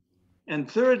 And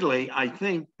thirdly, I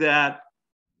think that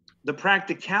the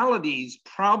practicalities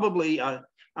probably are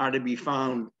to be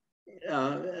found,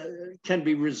 can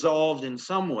be resolved in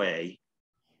some way,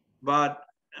 but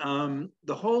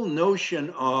the whole notion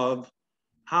of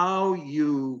how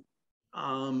you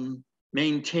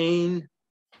maintain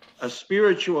a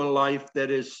spiritual life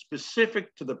that is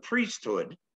specific to the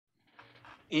priesthood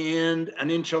and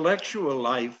an intellectual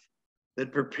life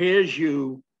that prepares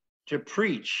you to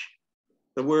preach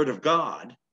the word of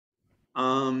God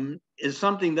is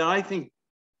something that I think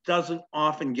doesn't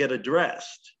often get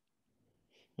addressed.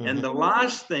 Mm-hmm. And the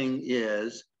last thing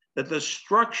is that the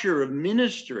structure of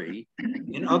ministry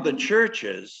in other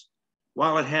churches,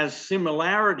 while it has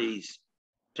similarities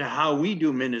to how we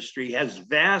do ministry, has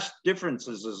vast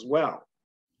differences as well.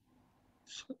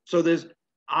 So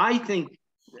I think,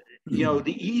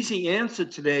 the easy answer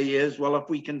today is, well, if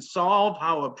we can solve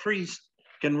how a priest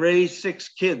can raise 6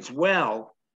 kids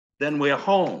well, then we're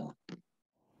home.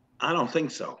 I don't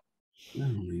think so.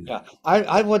 Yeah,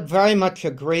 I would very much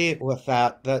agree with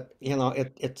that,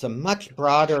 it's a much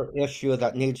broader issue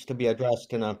that needs to be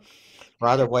addressed in a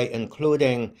broader way,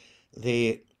 including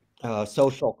the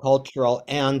social, cultural,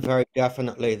 and very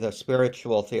definitely the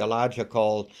spiritual,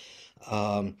 theological,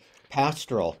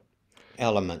 pastoral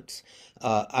elements.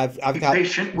 I've got... Be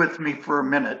patient with me for a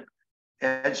minute.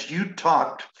 As you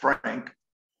talked, Frank,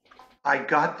 I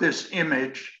got this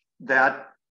image that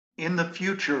in the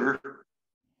future,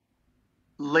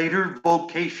 later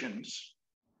vocations,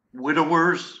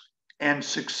 widowers and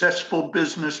successful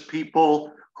business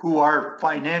people who are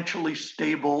financially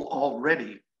stable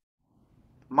already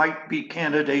might be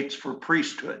candidates for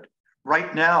priesthood.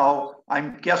 Right now,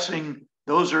 I'm guessing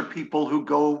those are people who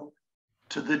go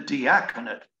to the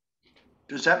diaconate.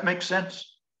 Does that make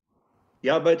sense?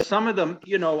 Yeah, but some of them,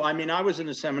 you know, I mean, I was in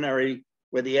a seminary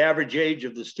where the average age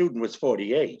of the student was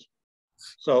 48.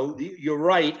 So you're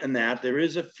right in that there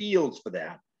is a field for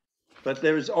that. But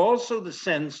there's also the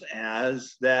sense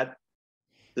as that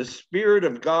the Spirit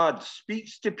of God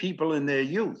speaks to people in their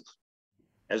youth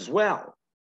as well.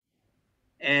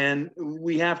 And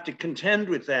we have to contend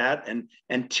with that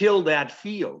and till that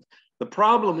field. The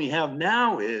problem we have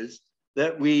now is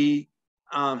that we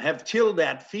have tilled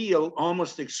that field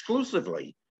almost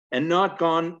exclusively and not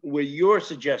gone where you're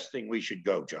suggesting we should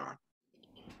go, John.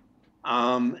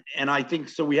 And I think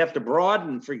so we have to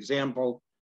broaden, for example,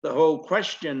 the whole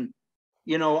question.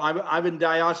 You know, I've been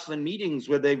diocesan meetings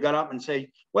where they've got up and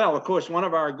say, well, of course, one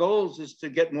of our goals is to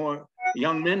get more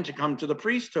young men to come to the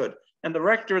priesthood. And the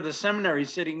rector of the seminary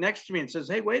is sitting next to me and says,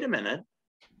 hey, wait a minute.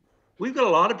 We've got a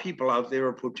lot of people out there who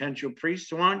are potential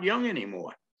priests who aren't young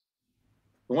anymore,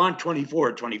 who aren't 24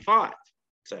 or 25,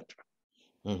 etc.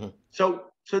 Mm-hmm. So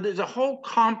there's a whole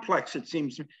complex, it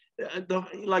seems,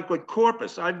 like with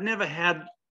Corpus. I've never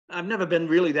been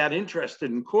really that interested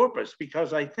in Corpus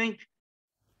because I think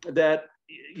that,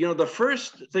 you know, the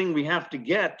first thing we have to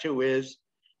get to is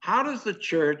how does the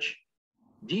church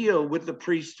deal with the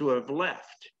priests who have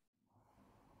left?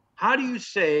 How do you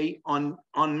say on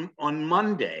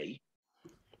Monday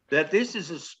that this is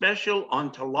a special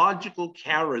ontological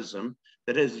charism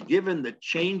that has given that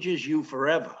changes you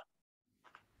forever?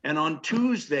 And on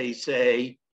Tuesday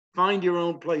say, find your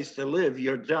own place to live,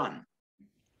 you're done.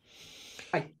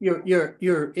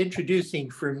 You're introducing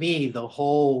for me the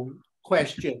whole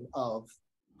question of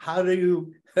how do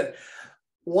you,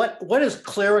 what does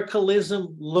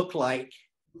clericalism look like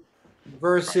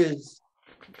versus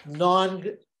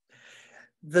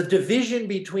the division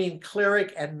between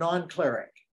cleric and non-cleric.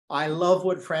 I love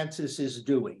what Francis is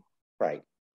doing. Right.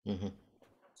 Mm-hmm.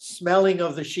 Smelling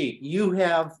of the sheep. You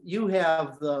have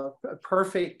the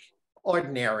perfect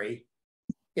ordinary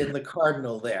in the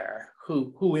cardinal there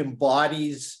who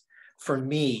embodies for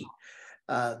me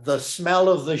the smell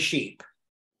of the sheep.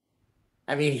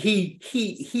 I mean,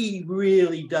 he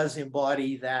really does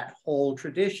embody that whole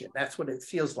tradition. That's what it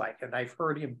feels like. And I've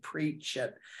heard him preach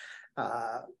and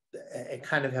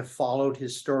kind of have followed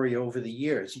his story over the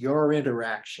years, your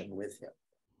interaction with him.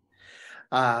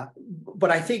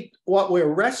 But I think what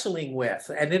we're wrestling with,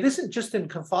 and it isn't just in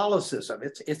Catholicism,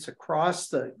 it's across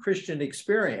the Christian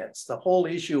experience, the whole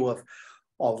issue of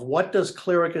what does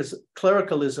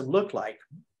clericalism look like?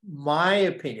 My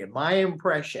opinion, my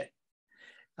impression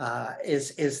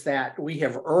is that we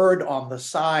have erred on the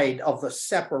side of the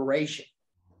separation.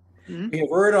 Mm-hmm. We have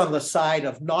erred on the side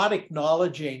of not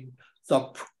acknowledging the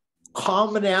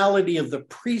commonality of the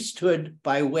priesthood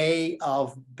by way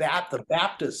of the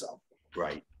baptism.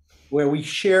 Right. Where we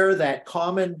share that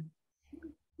common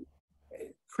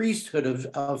priesthood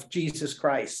of Jesus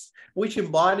Christ, which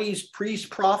embodies priest,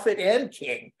 prophet, and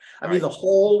king. I mean, the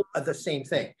whole of the same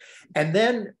thing. And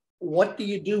then what do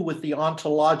you do with the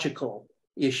ontological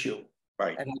issue?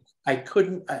 Right. And I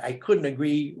couldn't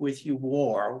agree with you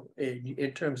more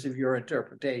in terms of your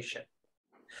interpretation.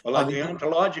 Well, on the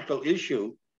ontological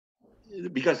issue,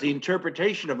 because the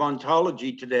interpretation of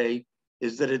ontology today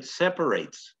is that it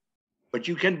separates, but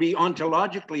you can be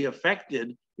ontologically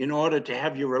affected in order to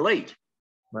have you relate.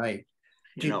 Right.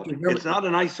 It's not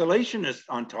an isolationist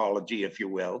ontology, if you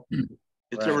will.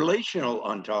 It's a relational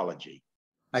ontology.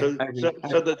 So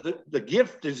that the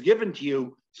gift is given to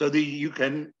you so that you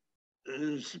can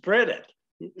spread it.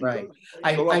 Right.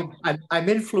 I'm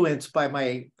influenced by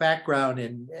my background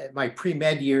in my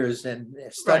pre-med years and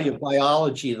study of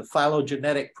biology, the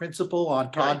phylogenetic principle,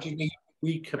 ontogeny,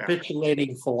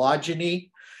 recapitulating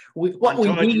phylogeny.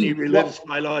 Ontogeny relives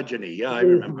phylogeny. Yeah, I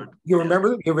remember. You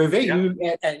remember? You remember?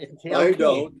 Yeah. I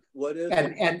don't. What is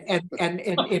and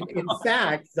in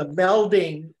fact, the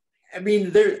melding. I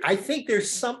mean, I think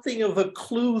there's something of a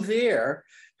clue there.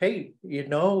 Hey,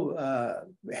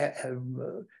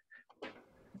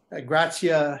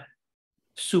 gratia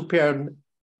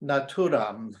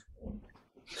supernaturam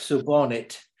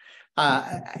subonit.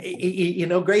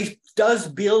 Grace does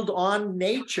build on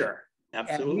nature.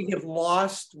 Absolutely. And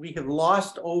we have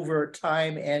lost over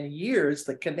time and years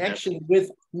the connection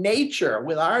with nature,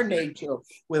 with our nature,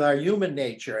 with our human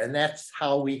nature. And that's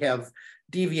how we have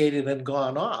deviated and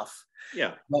gone off.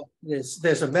 Yeah. Well,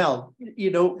 there's a Mel.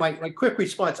 You know, my quick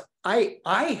response. I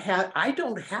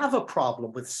don't have a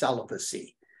problem with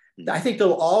celibacy. I think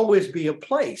there'll always be a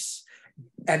place,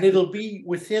 and it'll be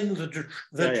within the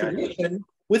tradition.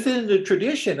 Within the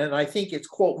tradition, and I think it's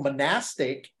quote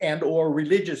monastic and or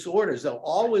religious orders. There'll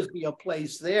always be a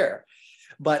place there,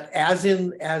 but as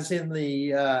in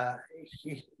the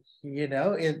you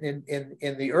know,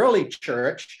 in the early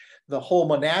church, the whole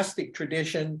monastic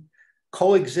tradition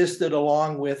coexisted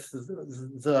along with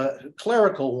the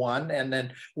clerical one, and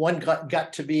then one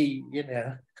got to be, you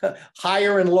know,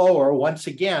 higher and lower. Once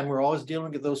again, we're always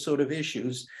dealing with those sort of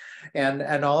issues,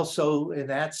 and also in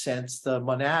that sense, the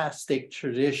monastic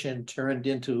tradition turned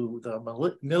into the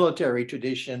military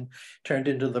tradition, turned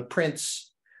into the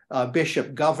prince,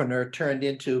 bishop, governor, turned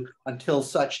into, until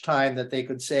such time that they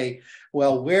could say,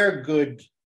 well, we're good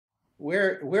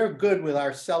with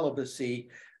our celibacy.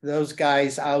 Those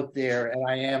guys out there, and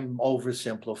I am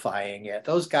oversimplifying it,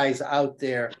 those guys out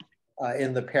there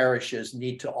in the parishes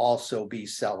need to also be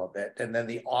celibate. And then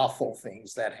the awful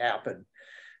things that happen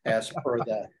as per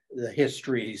the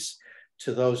histories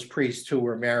to those priests who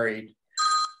were married,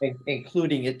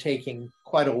 including it taking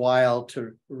quite a while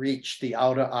to reach the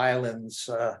outer islands,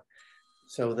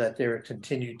 so that there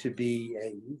continued to be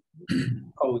a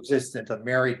coexistent, a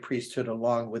married priesthood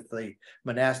along with the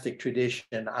monastic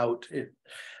tradition out in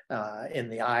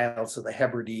the Isles of the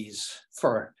Hebrides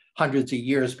for hundreds of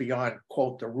years beyond,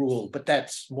 quote, the rule. But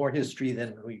that's more history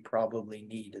than we probably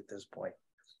need at this point.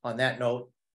 On that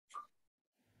note.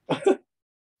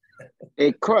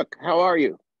 Hey, Crook, how are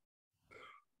you?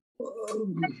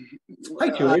 Hi,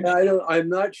 George. I'm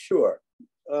not sure.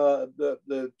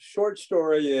 The short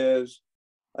story is,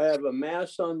 I have a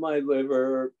mass on my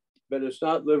liver, but it's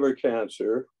not liver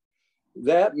cancer.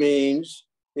 That means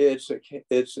it's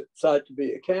thought to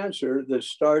be a cancer that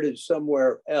started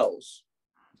somewhere else.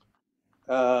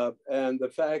 And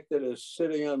the fact that it's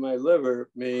sitting on my liver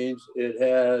means it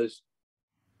has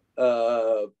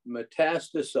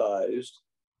metastasized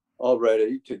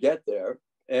already to get there,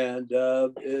 and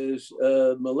is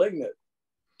malignant.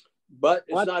 But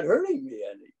it's not hurting me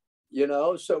any, you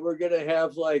know? So we're gonna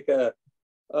have like a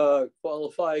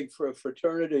qualifying for a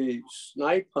fraternity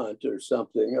snipe hunt or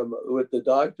something with the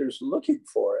doctors looking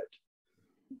for it.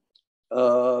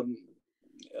 I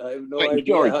have no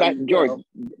idea. George,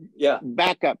 yeah.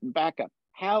 Back up.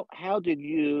 How did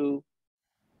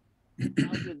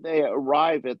they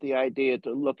arrive at the idea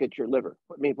to look at your liver?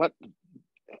 I mean,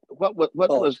 what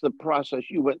was the process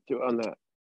you went through on that?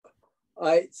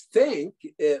 I think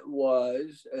it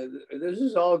was, this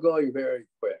is all going very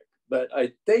quick, but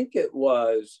I think it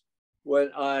was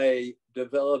when I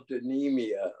developed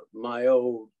anemia,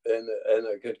 and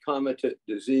a concomitant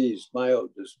disease,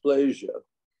 myelodysplasia,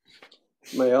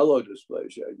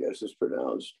 I guess it's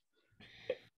pronounced.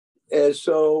 And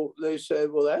so they said,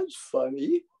 well, that's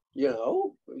funny. You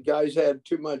know, the guy's had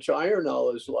too much iron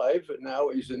all his life, and now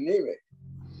he's anemic.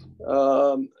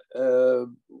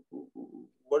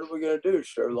 What are we going to do,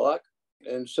 Sherlock?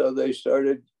 And so they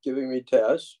started giving me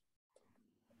tests.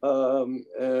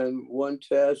 And one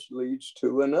test leads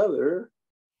to another.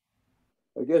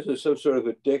 I guess it's some sort of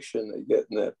addiction they get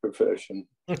in that profession.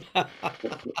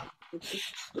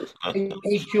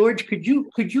 Hey, George, could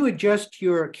you adjust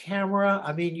your camera?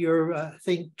 I mean, your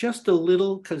thing just a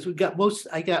little, because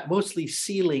I got mostly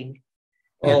ceiling.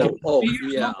 Oh,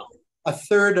 yeah. A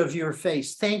third of your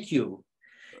face. Thank you.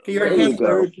 You're a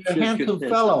handsome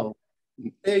fellow.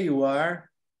 There you are.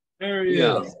 There he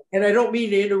is. And I don't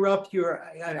mean to interrupt your.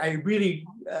 I really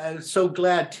so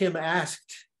glad Tim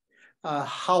asked,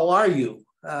 "How are you?"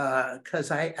 Because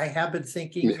I have been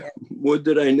thinking. Would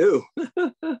that I knew.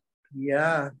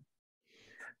 Yeah.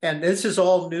 And this is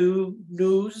all new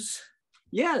news?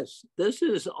 Yes, this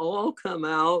has all come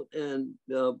out in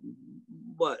the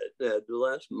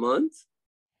last month,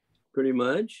 pretty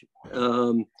much.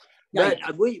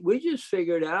 But we just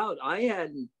figured out, I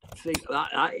hadn't figured,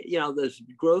 this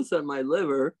growth on my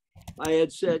liver, I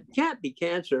had said, can't be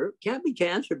cancer,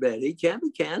 Betty, can't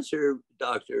be cancer,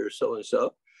 doctor,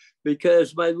 so-and-so,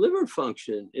 because my liver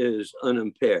function is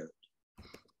unimpaired.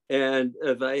 And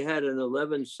if I had an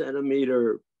 11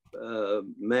 centimeter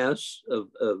mass of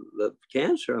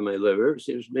cancer on my liver, it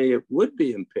seems to me it would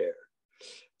be impaired.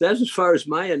 That's as far as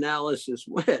my analysis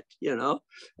went, you know.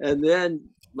 And then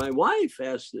my wife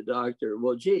asked the doctor,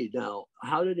 well, gee, now,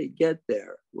 how did it get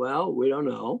there? Well, we don't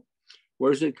know.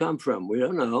 Where does it come from? We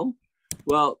don't know.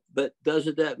 Well, but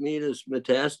doesn't that mean it's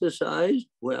metastasized?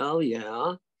 Well,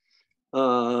 yeah.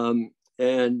 And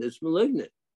it's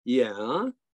malignant. Yeah.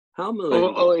 How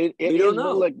malignant? It is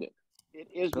malignant. It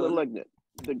is malignant.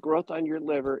 the growth on your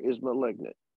liver is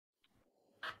malignant?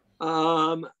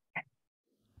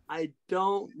 I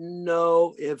don't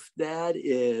know if that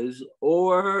is,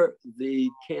 or the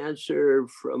cancer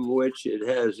from which it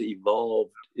has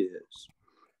evolved is,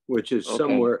 which is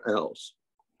somewhere else.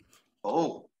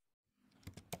 Oh.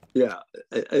 Yeah.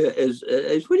 What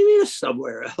do you mean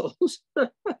somewhere else?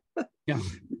 Yeah.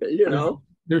 You know?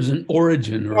 There's an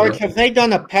origin. George, have they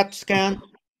done a PET scan?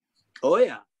 Oh,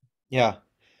 yeah. Yeah.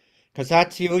 Because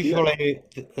that's usually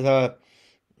the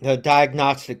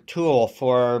diagnostic tool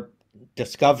for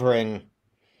discovering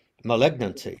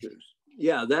malignancy.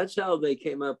 Yeah, that's how they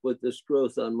came up with this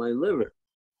growth on my liver.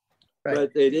 Right.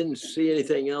 But they didn't see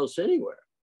anything else anywhere.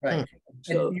 Right.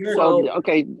 So,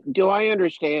 okay, do I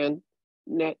understand,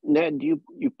 Ned, you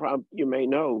may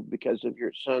know because of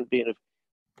your son being a,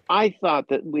 I thought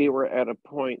that we were at a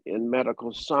point in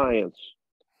medical science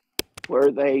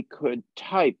where they could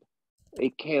type a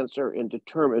cancer and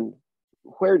determine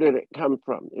where did it come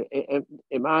from.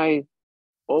 Am I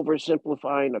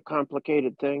oversimplifying a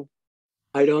complicated thing?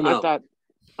 I don't know.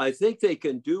 I think they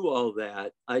can do all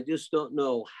that. I just don't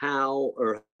know how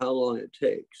or how long it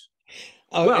takes.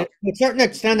 Well, to a certain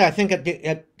extent, I think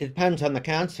it depends on the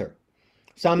cancer.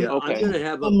 Some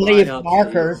leave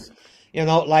markers, you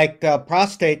know, like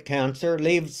prostate cancer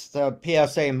leaves the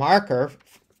PSA marker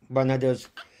when it is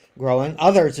growing.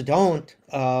 Others don't.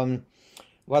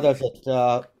 Whether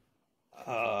it's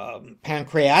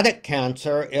pancreatic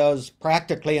cancer is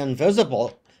practically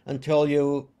invisible until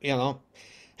you know,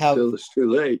 until it's too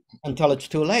late. Until it's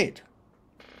too late.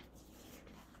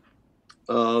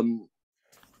 Oh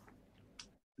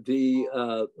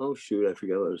shoot, I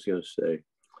forgot what I was going to say.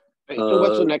 So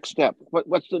what's the next step?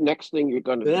 What's the next thing you're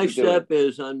going to do? The next step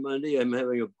is on Monday, I'm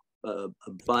having a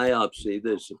biopsy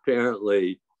that's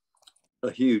apparently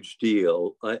a huge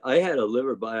deal. I had a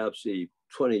liver biopsy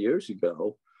 20 years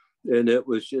ago, and it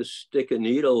was just stick a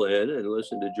needle in and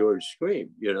listen to George scream,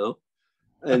 you know?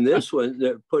 And this one,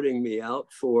 they're putting me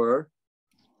out for,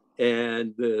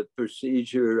 and the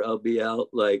procedure, I'll be out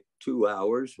like 2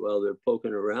 hours while they're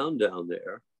poking around down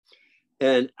there.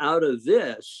 And out of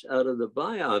the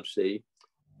biopsy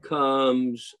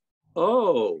comes,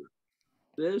 oh,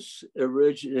 this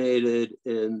originated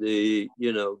in the,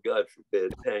 you know, God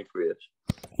forbid, pancreas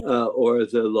or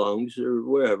the lungs or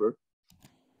wherever.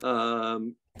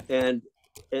 And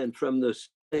from the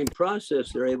same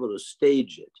process, they're able to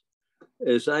stage it.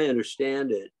 As I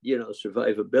understand it, you know,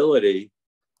 survivability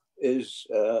is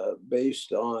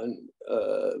based on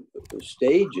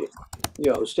staging.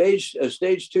 You know, stage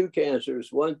 2 cancer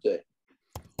is one thing.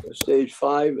 Stage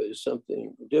 5 is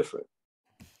something different.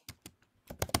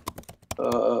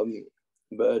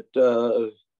 But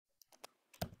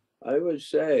I would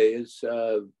say it's,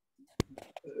 you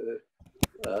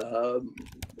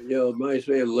know, reminds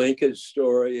me of Lincoln's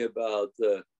story about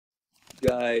the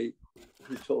guy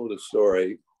who told a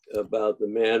story about the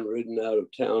man ridden out of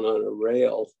town on a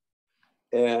rail.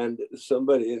 And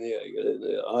somebody in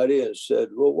the audience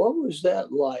said, well, what was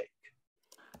that like?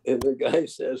 And the guy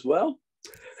says, well,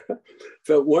 if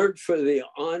it weren't for the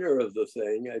honor of the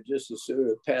thing, I'd just as soon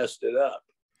have passed it up.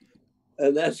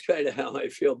 And that's kind of how I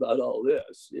feel about all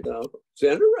this. You know, it's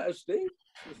interesting.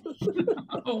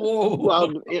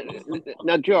 Well,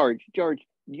 now, George,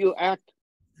 you're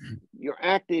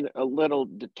acting a little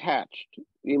detached,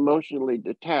 emotionally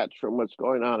detached from what's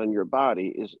going on in your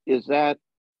body. Is that,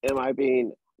 am I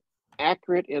being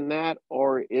accurate in that,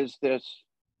 or is this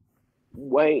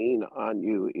weighing on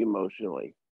you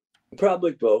emotionally?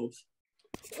 Probably both.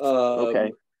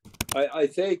 Okay. I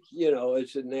think, you know,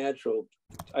 it's a natural,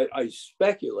 I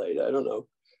speculate, I don't know,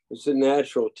 it's a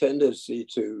natural tendency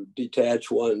to detach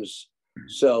one's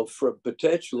self from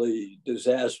potentially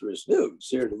disastrous news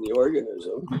here to the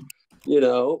organism. You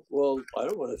know, well, I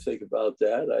don't want to think about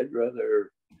that. I'd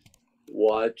rather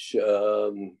watch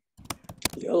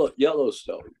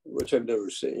Yellowstone, which I've never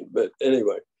seen. But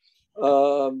anyway,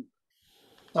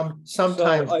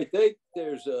 sometimes so I think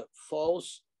there's a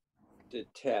false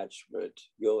detachment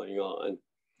going on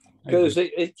because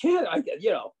it can't.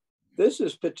 You know, this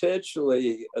is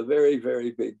potentially a very,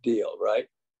 very big deal, right?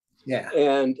 Yeah.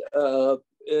 And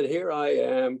here I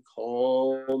am,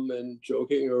 calm and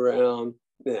joking around.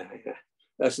 Nah,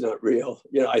 that's not real.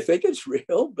 You know, I think it's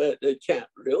real, but it can't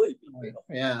really be real.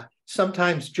 Yeah.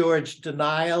 Sometimes, George,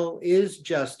 denial is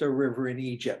just a river in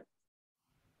Egypt.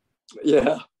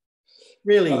 Yeah.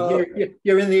 Really,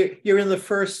 you're in the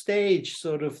first stage,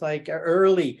 sort of like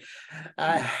early.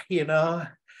 You know,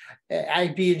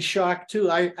 I'd be in shock too.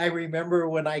 I remember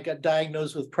when I got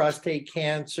diagnosed with prostate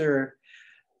cancer,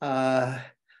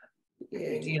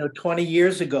 you know, 20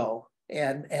 years ago.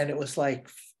 and it was like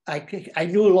I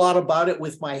knew a lot about it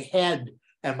with my head,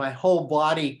 and my whole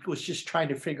body was just trying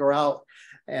to figure out.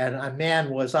 And man,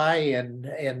 was I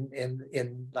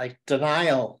in like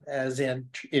denial, as in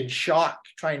shock,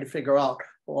 trying to figure out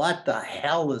what the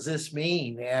hell does this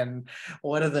mean, and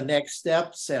what are the next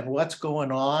steps, and what's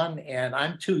going on. And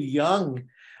I'm too young,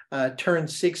 turn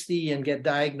 60 and get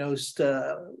diagnosed,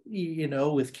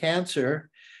 with cancer.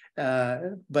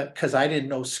 But because I didn't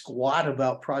know squat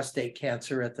about prostate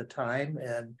cancer at the time,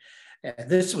 and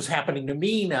this was happening to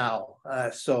me now.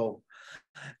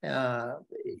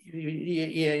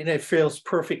 It feels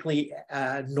perfectly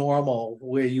normal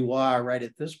where you are right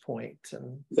at this point.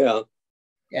 And yeah.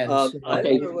 And I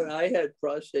remember when I had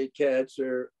prostate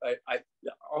cancer,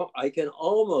 I can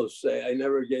almost say I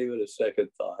never gave it a second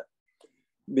thought,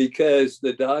 because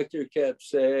the doctor kept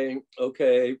saying,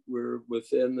 okay, we're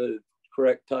within the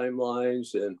correct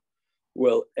timelines and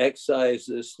we'll excise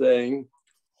this thing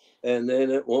and then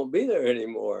it won't be there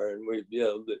anymore. And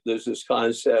there's this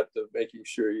concept of making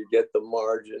sure you get the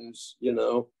margins,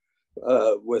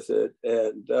 with it.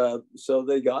 And so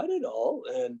they got it all,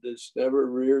 and it's never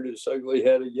reared its ugly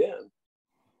head again.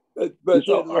 But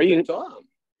so are you, Tom?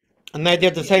 And they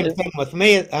did the same thing with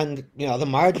me, and the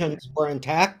margins were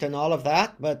intact and all of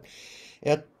that, but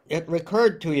it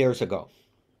recurred 2 years ago.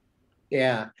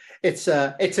 Yeah, it's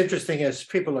interesting as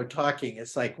people are talking.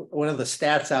 It's like one of the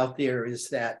stats out there is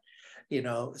that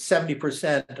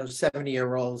 70% of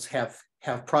 70-year-olds have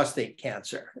prostate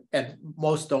cancer, and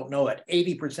most don't know it.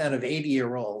 80% of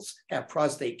 80-year-olds have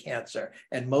prostate cancer,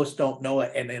 and most don't know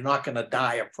it, and they're not going to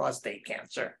die of prostate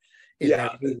cancer.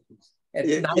 Yeah, and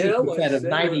 90% of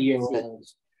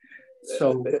 90-year-olds.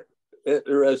 So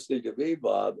interesting to me,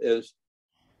 Bob, is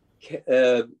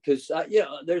because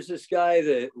there's this guy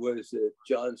that was at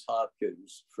Johns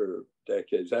Hopkins for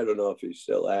decades. I don't know if he's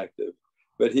still active,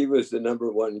 but he was the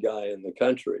 #1 guy in the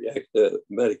country,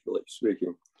 medically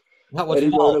speaking. That was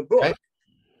and he Walsh, wrote a book. right?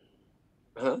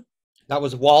 Huh? That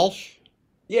was Walsh?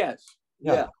 Yes.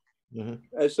 Yeah.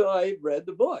 Mm-hmm. And so I read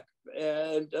the book.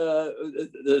 And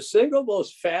the single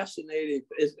most fascinating,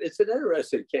 it's an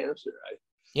interesting cancer.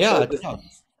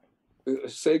 The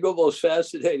single most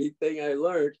fascinating thing I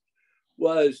learned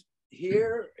was,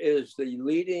 here is the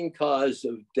leading cause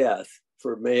of death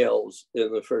for males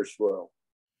in the first world: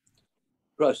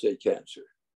 prostate cancer.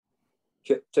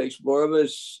 It takes more of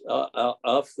us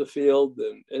off the field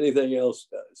than anything else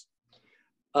does.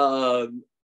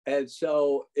 And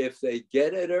so if they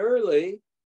get it early,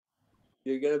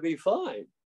 you're going to be fine.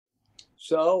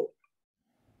 So,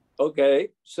 okay.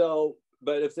 So,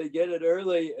 but if they get it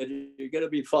early and you're going to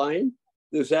be fine,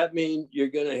 does that mean you're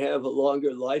going to have a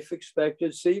longer life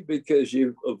expectancy because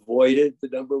you've avoided the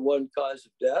 #1 cause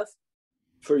of death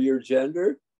for your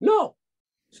gender? No,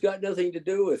 it's got nothing to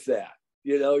do with that.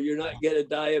 You're not going to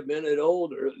die a minute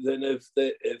older than if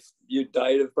you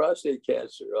died of prostate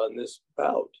cancer on this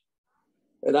bout.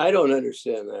 And I don't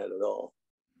understand that at all.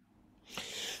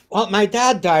 Well, my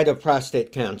dad died of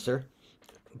prostate cancer,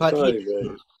 but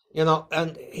it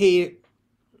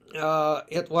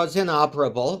was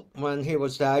inoperable when he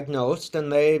was diagnosed,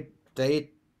 and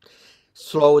they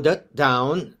slowed it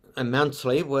down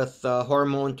immensely with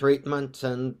hormone treatments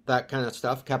and that kind of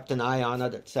stuff, kept an eye on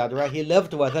it, etc. He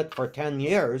lived with it for 10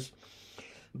 years,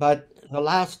 but the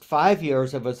last 5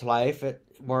 years of his life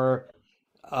were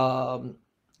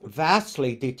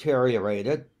vastly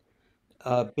deteriorated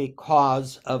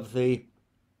because of the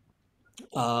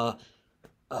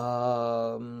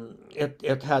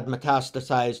it had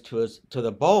metastasized to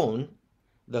the bone,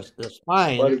 the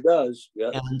spine. What it does,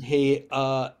 yeah. And he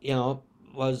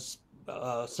was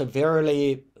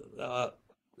severely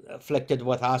afflicted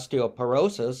with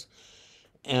osteoporosis,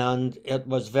 and it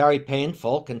was very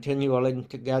painful, continuing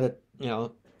to get it,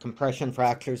 compression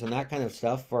fractures and that kind of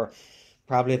stuff for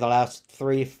probably the last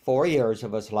 3-4 years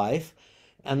of his life.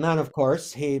 And then, of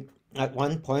course, he at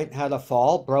one point had a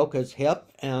fall, broke his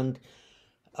hip, and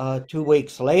 2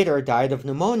 weeks later died of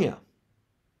pneumonia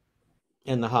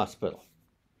in the hospital.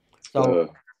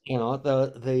 So,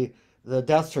 the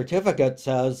death certificate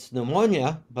says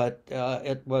pneumonia, but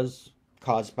it was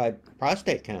caused by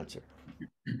prostate cancer.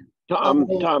 Tom,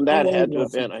 that had to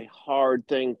have been a hard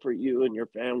thing for you and your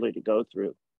family to go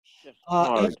through.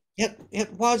 Hard.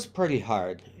 It was pretty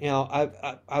hard.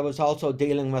 I was also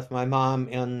dealing with my mom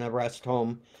in the rest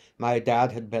home. My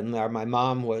dad had been there. My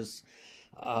mom was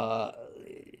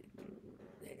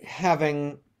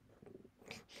having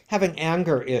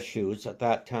anger issues at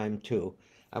that time too.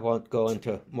 I won't go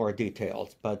into more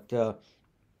details, but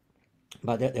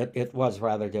it was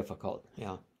rather difficult.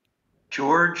 Yeah.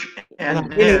 George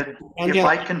and really, Ned, and if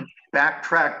I can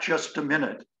backtrack just a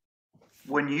minute.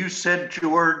 When you said,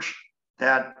 George,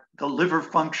 that the liver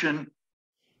function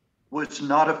was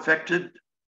not affected,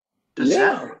 does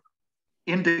that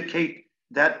indicate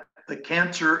that the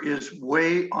cancer is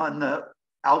way on the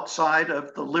outside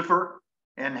of the liver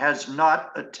and has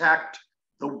not attacked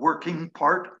the working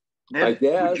part? Ned, I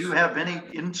guess. would you have any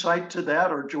insight to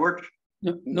that, or George?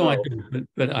 No, I don't.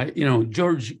 But I,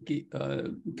 George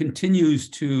continues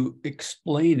to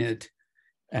explain it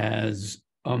as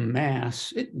a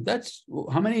mass. That's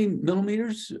how many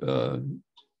millimeters?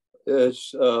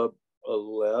 It's 11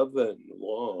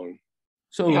 long.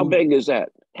 So how big is that?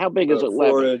 How big is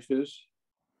 11? 4 inches.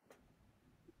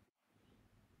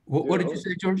 What did you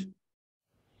say, George?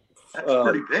 That's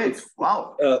pretty big.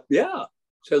 Wow. Yeah.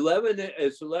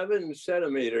 It's 11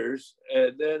 centimeters.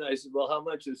 And then I said, well, how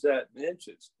much is that in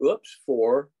inches? Oops,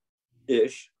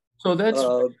 4-ish. So that's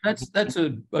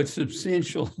a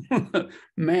substantial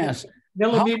mass.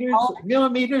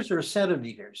 Millimeters or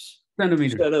centimeters?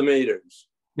 Centimeters.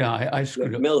 Yeah, I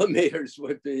screwed up. Millimeters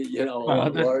would be, a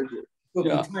lot larger.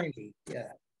 Yeah. Tiny. Yeah.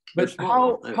 But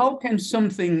how can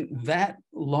something that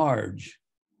large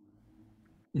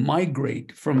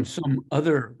migrate from some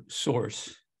other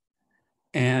source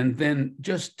and then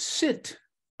just sit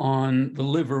on the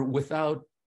liver without,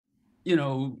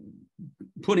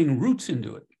 putting roots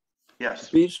into it? Yes.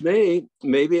 Beats me.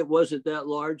 Maybe it wasn't that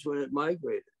large when it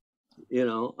migrated.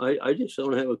 I just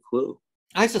don't have a clue.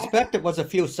 I suspect it was a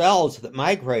few cells that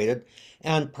migrated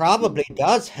and probably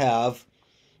does have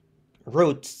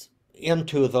roots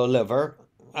into the liver.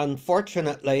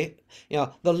 Unfortunately,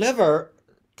 the liver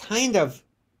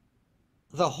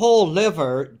the whole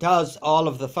liver does all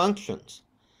of the functions.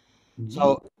 Mm-hmm.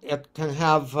 So it can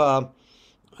have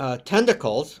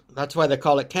tentacles. That's why they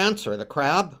call it cancer, the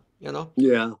crab,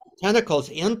 Yeah. Tentacles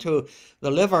into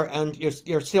the liver, and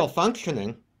you're still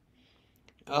functioning.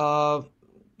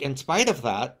 In spite of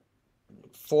that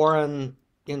foreign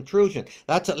intrusion.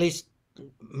 That's at least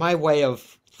my way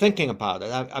of thinking about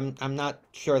it. I'm not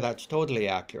sure that's totally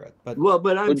accurate, but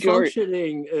I'm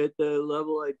functioning at the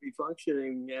level I'd be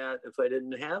functioning at if I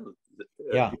didn't have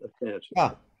a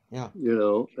cancer. Yeah.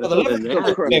 Well, the liver's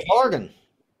a big organ.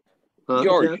 Huh?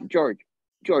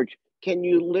 George, can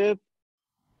you live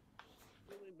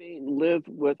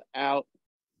without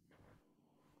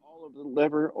all of the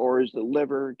liver, or is the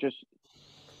liver just a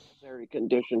necessary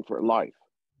condition for life?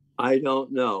 I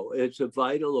don't know. It's a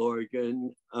vital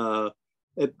organ.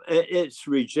 It's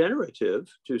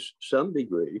regenerative to some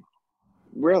degree.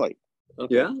 Really?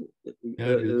 Okay.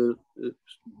 Yeah.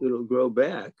 It'll grow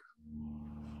back.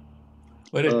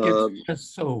 But it gets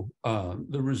just so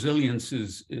the resilience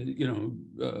is,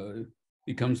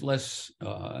 becomes less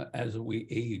as we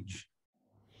age.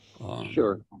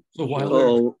 Sure. So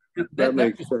while that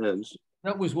makes sense.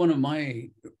 That was one of my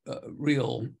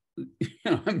real,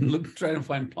 I'm trying to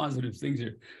find positive things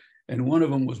here. And one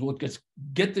of them was, well,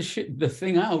 get the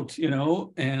thing out,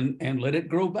 and let it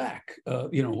grow back,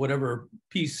 whatever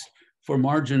piece for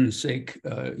margin's sake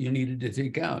you needed to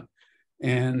take out.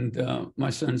 And my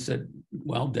son said,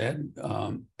 well, Dad,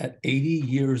 at 80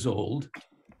 years old,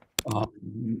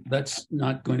 that's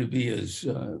not going to be as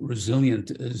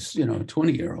resilient as, a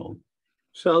 20-year-old.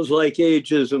 Sounds like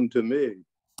ageism to me.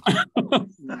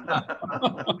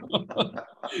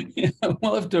 Yeah,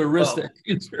 we'll have to arrest that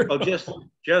cancer. Well,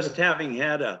 just having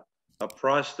had a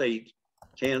prostate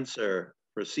cancer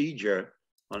procedure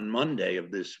on Monday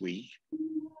of this week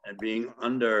and being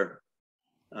under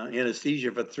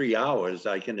anesthesia for 3 hours,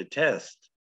 I can attest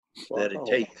that it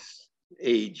takes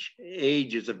age.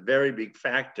 Age is a very big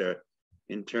factor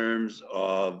in terms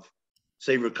of,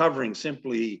 say, recovering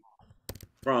simply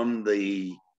from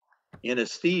the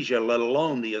anesthesia, let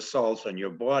alone the assaults on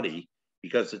your body,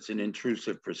 because it's an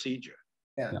intrusive procedure.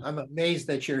 Yeah, I'm amazed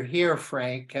that you're here,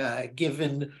 Frank,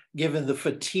 given the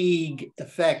fatigue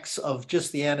effects of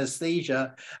just the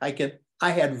anesthesia. I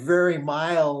had very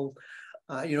mild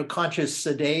conscious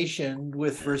sedation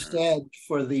with Versed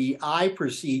for the eye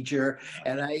procedure,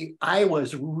 and I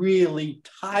was really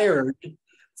tired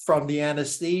from the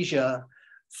anesthesia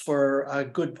for a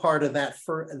good part of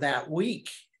that week.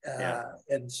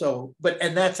 And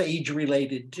that's age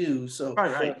related too. So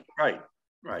Right.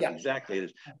 Yeah.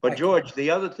 Exactly. But George,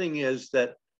 the other thing is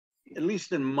that, at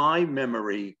least in my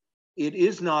memory, it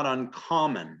is not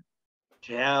uncommon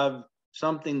to have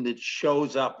something that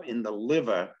shows up in the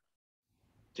liver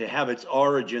to have its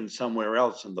origin somewhere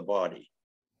else in the body.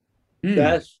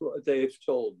 That's what they've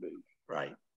told me.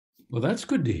 Right. Well, that's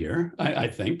good to hear, I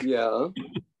think. Yeah.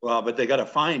 Well, but they got to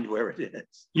find where it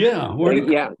is. Yeah.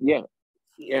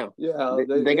 Yeah, Yeah,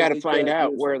 they got to find can't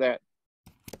out use where it. that,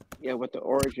 what the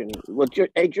origin is. Well,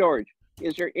 hey, George,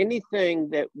 is there anything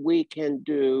that we can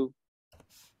do?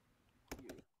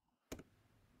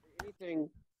 Anything?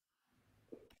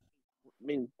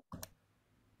 We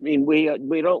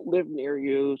don't live near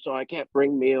you, so I can't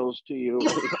bring meals to you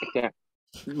like that.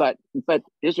 But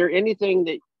is there anything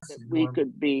that we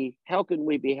could be? How can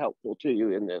we be helpful to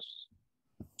you in this?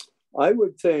 I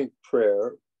would think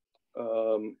prayer.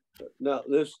 Now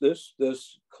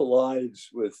this collides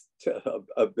with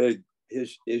a big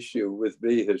issue with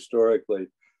me historically.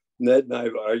 Ned and I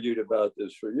have argued about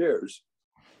this for years,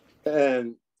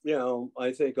 and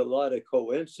I think a lot of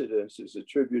coincidence is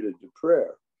attributed to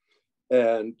prayer,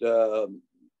 and a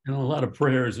lot of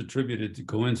prayer is attributed to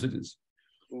coincidence.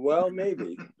 Well,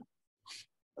 maybe.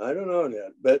 I don't know,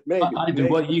 Ned, but maybe. I do.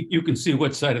 Well, you can see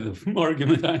what side of the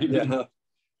argument I'm in. Yeah.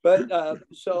 But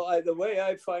the way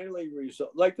I finally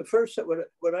resolved, like the first time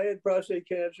when I had prostate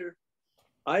cancer,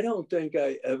 I don't think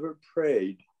I ever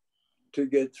prayed to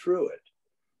get through it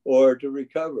or to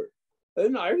recover.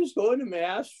 And I was going to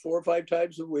mass 4 or 5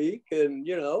 times a week, and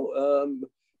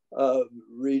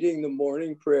reading the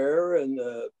morning prayer and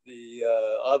the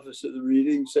office of the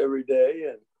readings every day.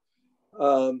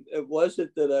 And it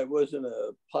wasn't that I wasn't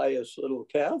a pious little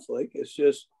Catholic. It's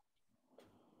just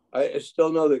I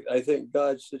still know that I think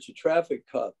God's such a traffic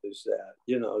cop as that,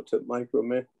 to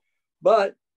micromanage.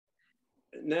 But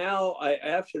now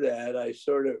after that, I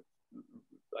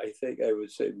think I would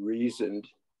say reasoned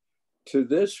to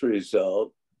this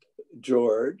result: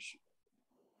 George,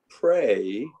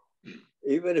 pray,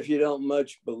 even if you don't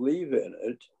much believe in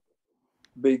it,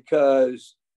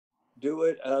 because do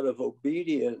it out of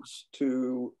obedience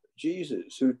to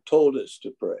Jesus, who told us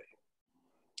to pray.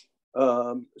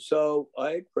 So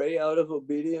I pray out of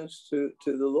obedience to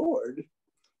the Lord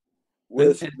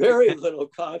with very little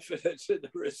confidence in the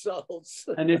results.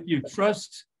 And if you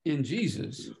trust in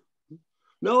Jesus.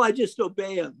 No, I just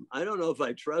obey him. I don't know if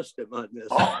I trust him on this.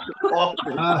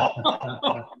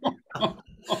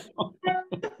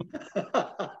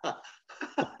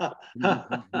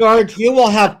 George, you will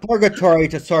have purgatory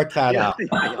to sort that out.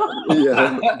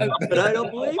 Yeah, but I don't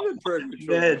believe in purgatory.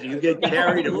 Ned, you get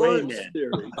carried away, Ned.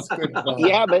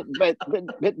 Yeah, but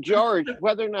George,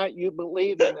 whether or not you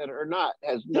believe in it or not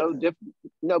has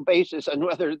no basis on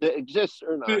whether it exists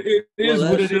or not. It is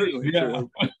what it is. Yeah.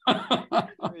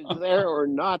 Is there or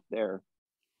not there?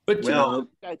 But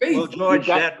George,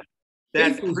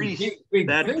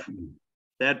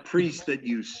 that priest that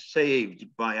you saved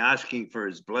by asking for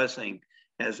his blessing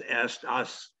has asked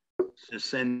us to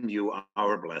send you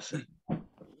our blessing.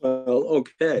 Well,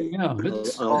 okay. Yeah,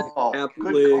 I'll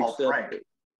happily accept Frank. it.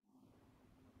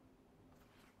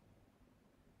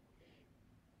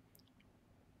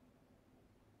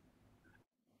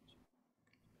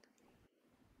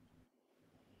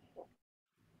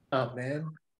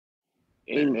 Amen.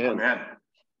 Amen. Amen.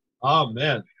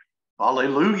 Amen.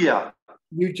 Hallelujah.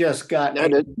 You just got. Now,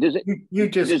 does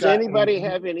got anybody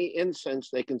have any incense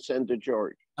they can send to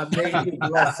George? Amazing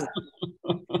blessing.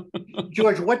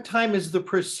 George, what time is the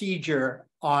procedure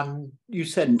on? You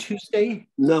said Tuesday?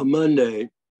 No, Monday.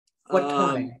 What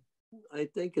time? I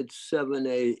think it's 7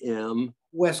 a.m.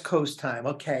 West Coast time.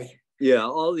 Okay. Yeah,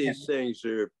 all these things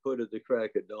are put at the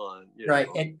crack of dawn. Right.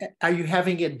 And are you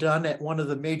having it done at one of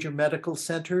the major medical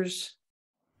centers?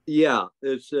 Yeah,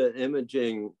 it's an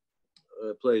imaging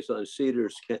place on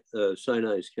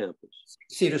Sinai's campus.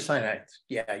 Cedars-Sinai.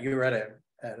 Yeah, you're at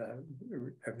a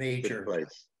major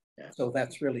place. Yeah. So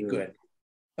that's really good.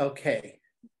 Okay.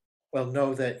 Well,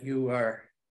 know that you are,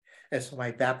 as my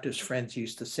Baptist friends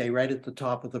used to say, right at the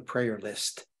top of the prayer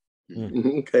list.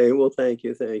 Okay. Well, thank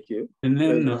you. And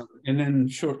then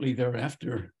shortly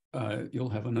thereafter, you'll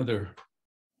have another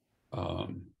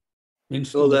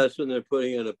install. Oh, that's when they're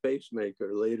putting in a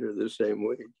pacemaker later the same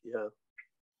week. Yeah.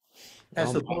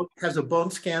 Has a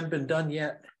bone scan been done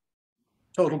yet?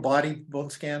 Total body bone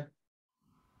scan?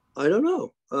 I don't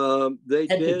know. They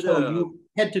did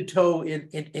head to toe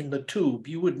in the tube.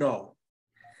 You would know.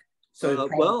 So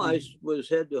well, I was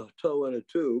head to toe in a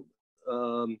tube,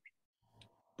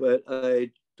 but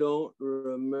I don't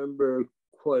remember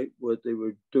quite what they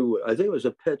were doing. I think it was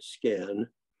a PET scan,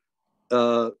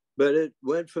 but it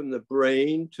went from the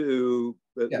brain to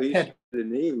at least the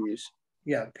knees.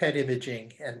 Yeah, PET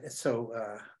imaging, and so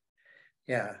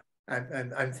yeah,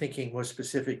 I'm thinking more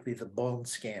specifically the bone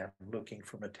scan, looking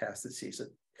for metastases.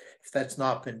 If that's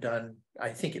not been done, I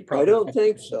think it probably. I don't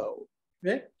think so.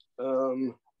 Yeah.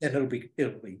 And it'll be,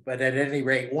 but at any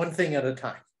rate, one thing at a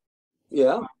time.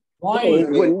 Yeah.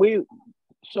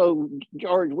 So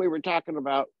George, we were talking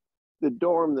about the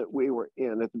dorm that we were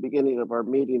in at the beginning of our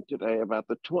meeting today, about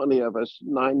the 20 of us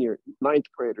ninth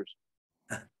graders.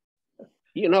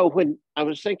 You know, when I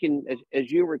was thinking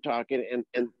as you were talking,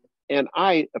 and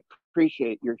I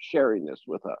appreciate your sharing this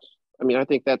with us. I mean, I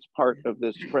think that's part of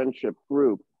this friendship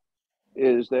group,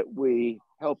 is that we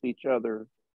help each other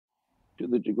to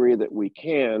the degree that we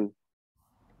can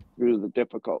through the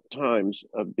difficult times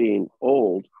of being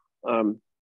old. And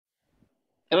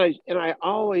I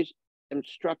always am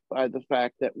struck by the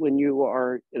fact that when you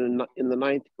are in the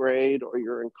ninth grade, or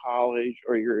you're in college,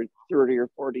 or you're 30 or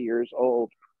 40 years old,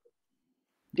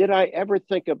 did I ever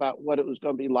think about what it was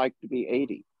going to be like to be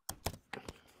 80?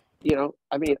 You know,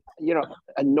 I mean, you know,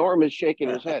 Norm is shaking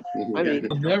his head. I mean,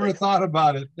 Never thought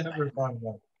about it. Never thought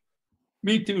about it.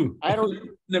 Me too. I don't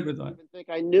never thought. even think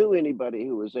I knew anybody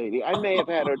who was 80. I may have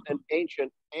had an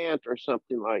ancient aunt or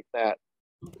something like that,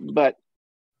 but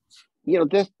you know,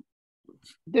 this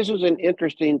is an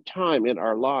interesting time in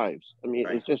our lives. I mean,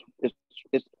 right.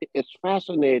 It's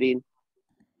fascinating,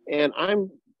 and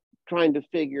I'm trying to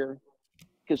figure.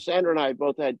 Cassandra and I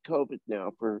both had COVID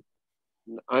now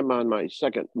I'm on my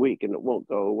second week and it won't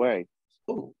go away.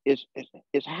 Is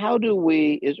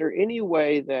there any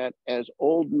way that as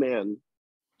old men,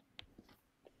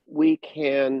 we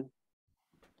can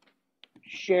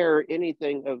share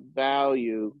anything of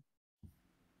value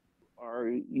our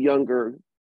younger,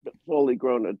 fully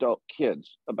grown adult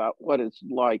kids about what it's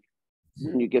like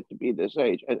when you get to be this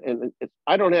age? And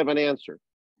I don't have an answer.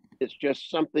 It's just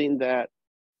something that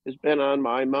has been on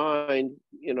my mind,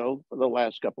 you know, for the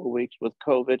last couple of weeks with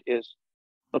COVID. Is,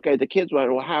 okay, the kids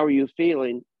went, well, how are you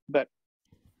feeling? But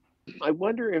I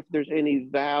wonder if there's any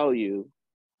value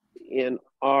in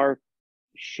our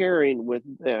sharing with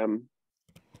them.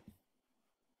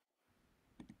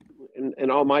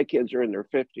 And all my kids are in their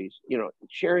 50s, you know,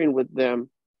 sharing with them,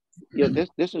 you know,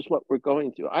 this is what we're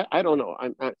going through. I don't know.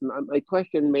 My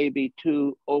question may be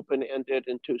too open-ended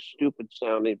and too stupid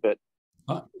sounding, but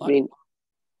I mean,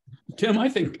 Tim, I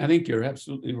think you're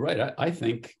absolutely right. I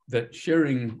think that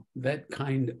sharing that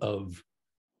kind of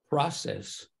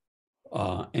process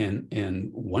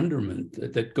and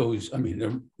wonderment that goes, I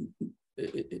mean,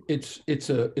 it's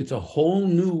a whole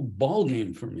new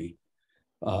ballgame for me.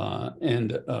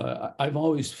 And I've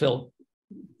always felt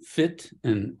fit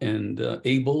and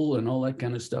able and all that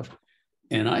kind of stuff.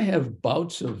 And I have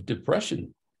bouts of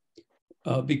depression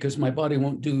because my body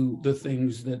won't do the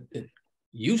things that it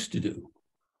used to do.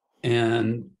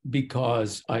 And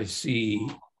because I see,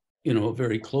 you know, a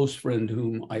very close friend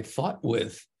whom I fought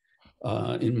with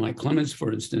in Mike Clemens,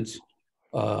 for instance,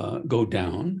 go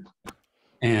down.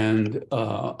 And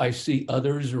I see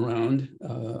others around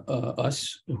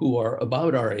us who are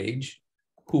about our age,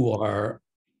 who are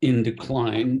in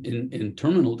decline, in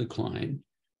terminal decline.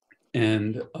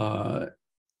 And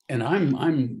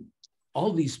I'm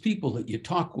all these people that you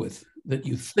talk with, that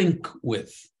you think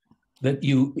with, that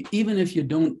you, even if you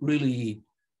don't really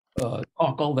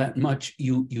talk all that much,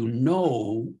 you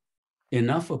know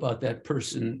enough about that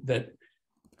person that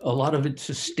a lot of it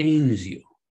sustains you,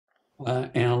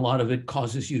 and a lot of it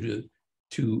causes you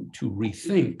to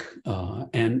rethink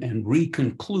and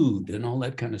reconclude and all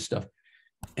that kind of stuff.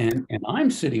 And I'm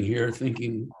sitting here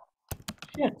thinking,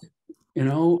 shit, you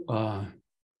know,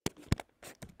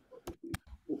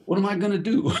 what am I going to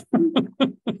do?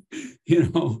 You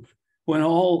know, when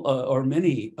all or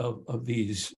many of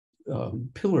these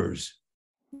pillars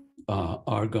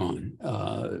are gone.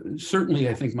 Certainly,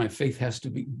 I think my faith has to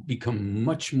become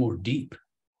much more deep,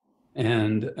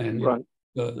 and right.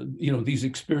 You know, these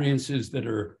experiences that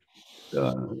are,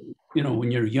 you know,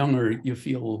 when you're younger, you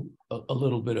feel a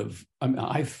little bit of. I mean,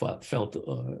 I felt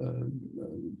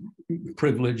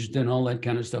privileged and all that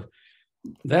kind of stuff.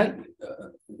 That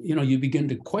you know, you begin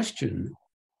to question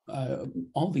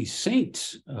all these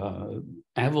saints,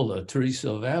 Avila,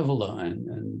 Teresa of Avila,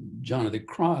 and John of the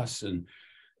Cross, and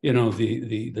you know,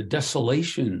 the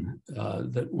desolation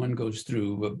that one goes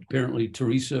through. Apparently,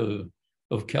 Teresa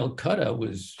of Calcutta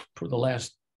was, for the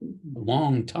last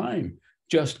long time,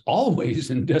 just always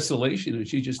in desolation, and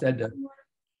she just had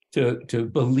to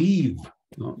believe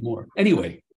more.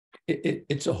 Anyway,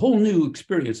 it's a whole new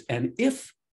experience, and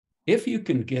if you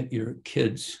can get your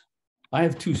kids, I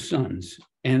have two sons,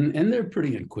 and they're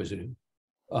pretty inquisitive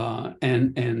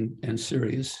and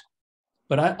serious.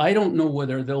 But I don't know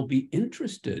whether they'll be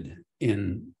interested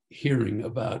in hearing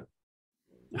about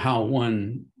how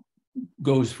one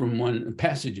goes from one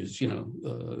passages, you know,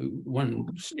 one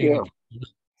stage.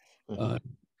 Yeah.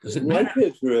 Does it My matter?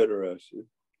 kids are interested.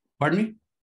 Pardon me?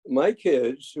 My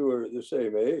kids, who are the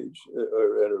same age,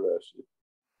 are interested.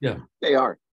 Yeah, they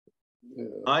are.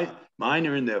 Yeah. Mine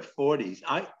are in their 40s.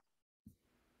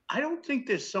 I don't think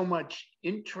there's so much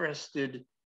interested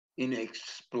in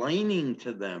explaining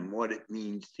to them what it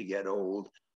means to get old.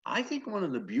 I think one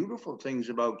of the beautiful things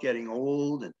about getting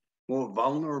old and more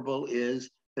vulnerable is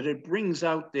that it brings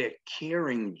out their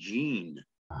caring gene.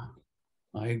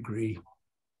 I agree.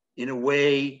 In a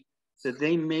way that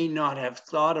they may not have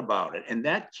thought about it. And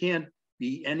that can't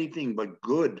be anything but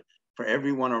good for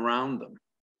everyone around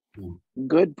them.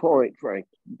 Good point, Frank.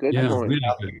 Good point.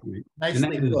 Really good.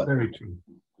 Nicely and that put. is very true.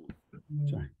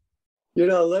 Sorry. You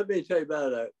know, let me tell you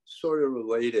about a sort of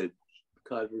related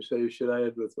conversation I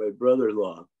had with my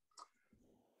brother-in-law.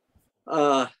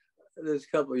 This a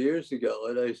couple of years ago,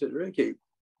 and I said, Ricky,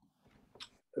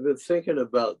 I've been thinking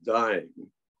about dying,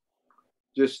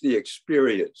 just the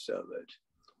experience of it.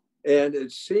 And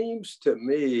it seems to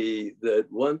me that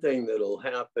one thing that'll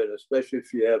happen, especially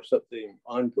if you have something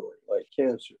ongoing like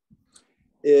cancer,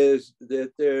 is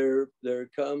that there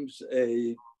comes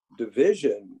a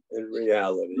division in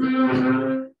reality.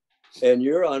 And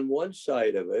you're on one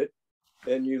side of it,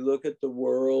 and you look at the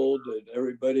world, and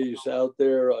everybody's out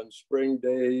there on spring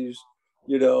days,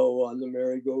 you know, on the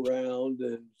merry-go-round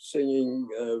and singing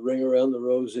Ring Around the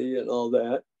Rosie and all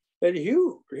that. And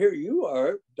here you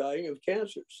are dying of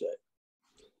cancer, say,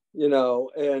 you know,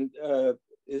 and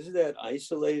isn't that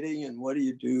isolating? And what do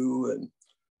you do? And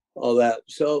all that.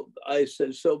 So I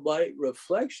said, so my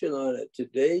reflection on it to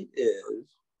date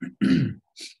is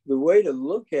the way to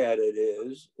look at it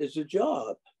is it's a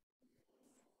job.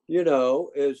 You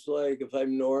know, it's like if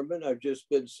I'm Norman, I've just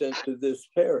been sent to this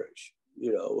parish,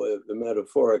 you know,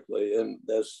 metaphorically, and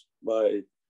that's by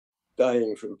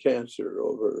dying from cancer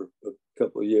over a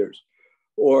couple of years.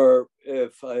 Or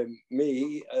if I'm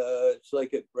me, it's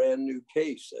like a brand new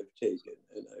case I've taken,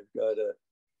 and I've got to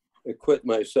acquit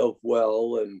myself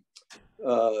well and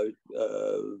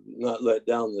not let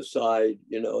down the side,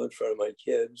 you know, in front of my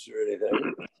kids or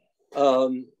anything.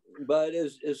 But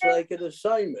it's like an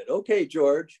assignment. Okay,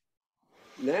 George,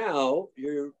 now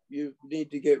you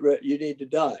need to get ready. You need to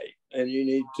die, and you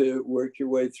need to work your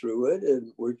way through it,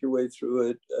 and work your way through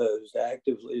it as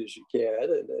actively as you can,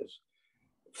 and as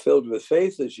filled with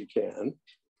faith as you can.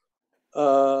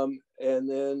 And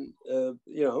then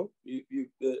you know, you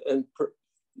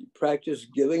practice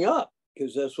giving up,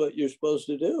 because that's what you're supposed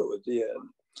to do at the end.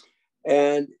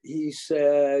 And he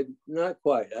said, not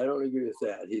quite, I don't agree with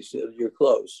that. He said, you're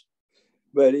close.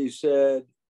 But he said,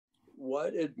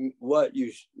 what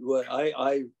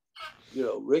I, you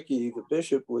know, Ricky, the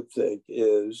bishop, would think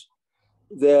is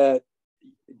that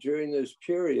during this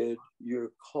period,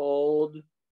 you're called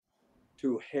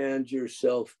to hand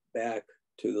yourself back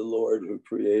to the Lord who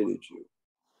created you.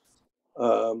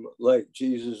 Like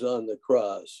Jesus on the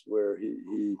cross, where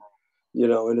he you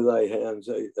know, into thy hands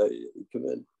I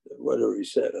commend, whatever he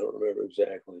said, I don't remember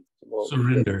exactly.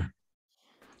 Surrender.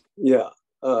 Yeah.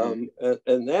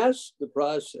 And that's the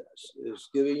process, is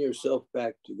giving yourself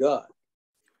back to God.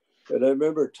 And I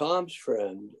remember Tom's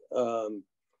friend, well,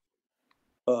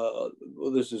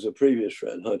 this is a previous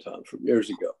friend, Tom, from years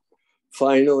ago,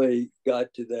 finally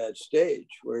got to that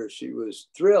stage where she was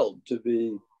thrilled to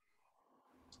be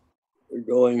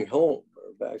going home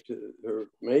or back to her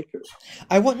maker.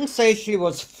 I wouldn't say she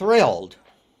was thrilled,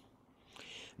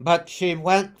 but she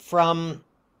went from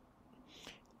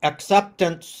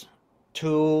acceptance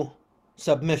to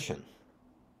submission,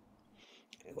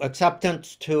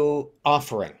 acceptance to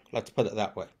offering. Let's put it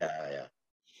that way. Yeah.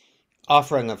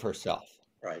 Offering of herself.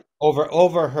 Right.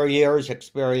 Over her year's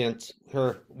experience,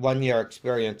 her 1 year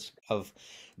experience of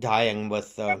dying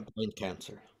with brain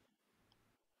cancer.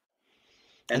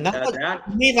 And that was,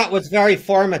 to me, that was very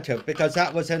formative, because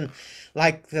that was in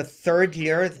like the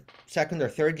second or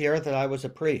third year that I was a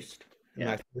priest.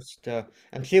 Yeah.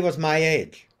 And she was my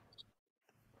age.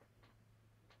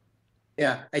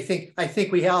 Yeah, I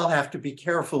think we all have to be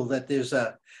careful that there's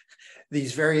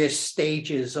these various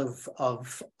stages of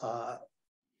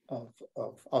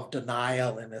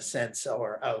denial, in a sense,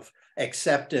 or of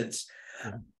acceptance.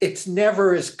 Mm-hmm. It's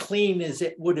never as clean as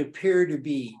it would appear to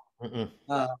be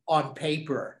on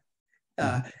paper.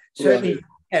 Certainly,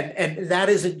 and that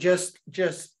isn't just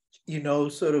you know,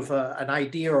 sort of an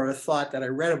idea or a thought that I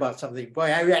read about something.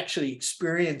 Boy, I actually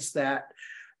experienced that.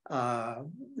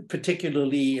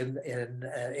 Particularly in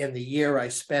the year I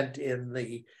spent in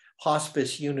the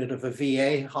hospice unit of a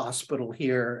VA hospital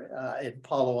here in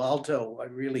Palo Alto, a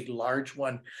really large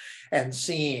one, and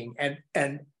seeing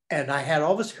and I had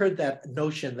always heard that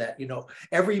notion that, you know,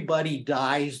 everybody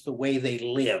dies the way they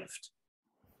lived,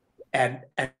 and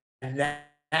that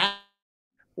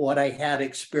what I had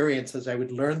experienced as I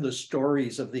would learn the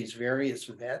stories of these various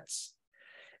vets.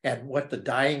 and what the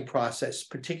dying process,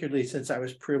 particularly since I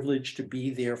was privileged to be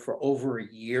there for over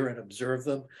a year and observe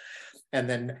them. And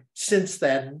then since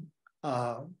then,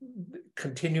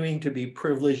 continuing to be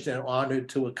privileged and honored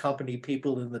to accompany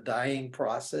people in the dying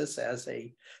process as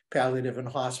a palliative and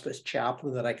hospice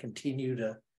chaplain that I continue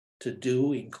to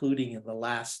do, including in the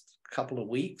last couple of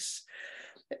weeks.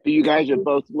 You guys have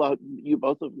both have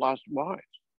lost wives.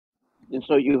 And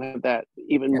so you have that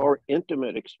even more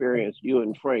intimate experience you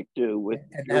and Frank do with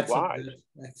your wives.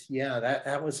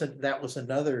 That was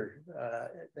another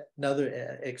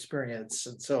experience.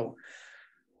 And so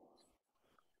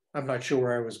I'm not sure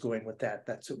where I was going with that.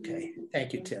 That's okay.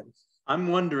 Thank you, Tim. I'm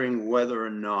wondering whether or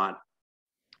not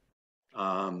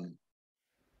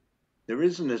there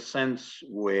isn't a sense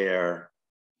where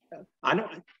I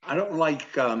don't like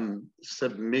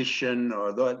submission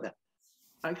or that.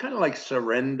 I kind of like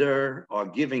surrender or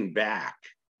giving back.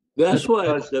 That's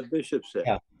what the bishop said.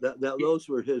 Yeah. Those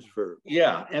were his verbs.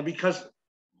 Yeah, and because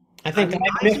I think I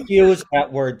misused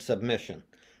that word submission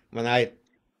when I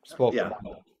spoke about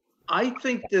it. I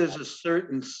think there's a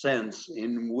certain sense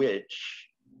in which,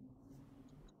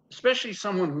 especially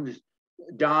someone who's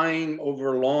dying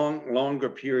over a longer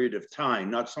period of time,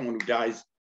 not someone who dies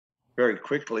very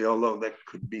quickly, although that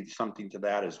could be something to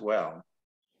that as well,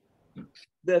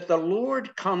 that the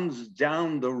Lord comes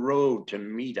down the road to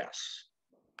meet us.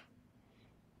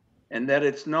 And that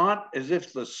it's not as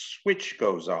if the switch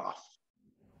goes off.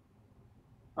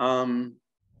 The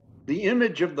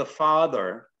image of the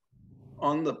father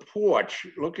on the porch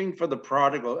looking for the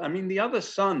prodigal. I mean, the other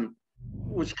son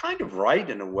was kind of right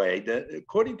in a way that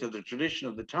according to the tradition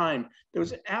of the time, there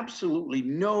was absolutely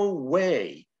no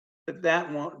way that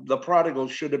the prodigal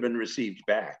should have been received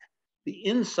back. The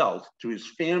insult to his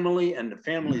family and the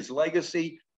family's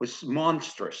legacy was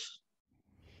monstrous.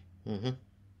 Mm-hmm.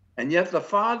 And yet the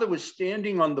father was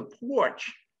standing on the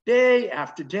porch day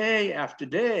after day after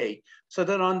day, so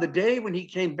that on the day when he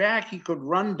came back, he could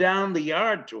run down the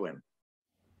yard to him.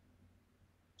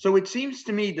 So it seems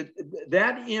to me that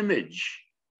that image,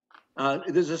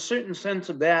 there's a certain sense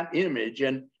of that image,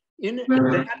 and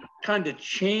that kind of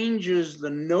changes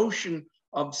the notion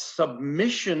of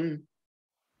submission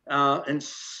and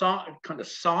kind of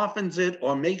softens it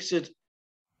or makes it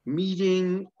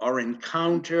meeting or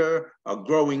encounter or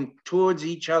growing towards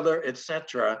each other,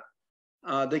 etc.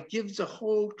 That gives a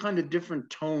whole kind of different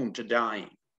tone to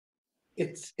dying.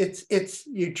 It's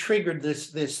you triggered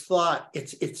this thought.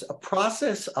 It's a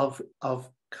process of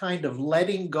kind of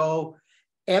letting go,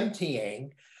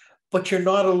 emptying, but you're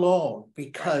not alone,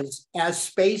 because as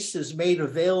space is made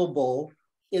available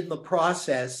in the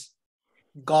process,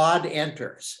 God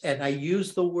enters. And I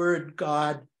use the word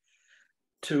God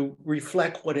to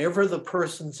reflect whatever the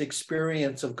person's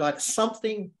experience of God.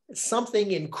 Something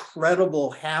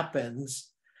incredible happens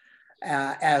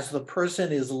as the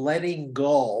person is letting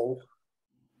go.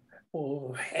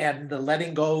 And the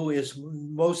letting go is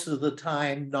most of the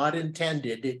time not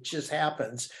intended. It just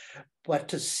happens. But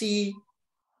to see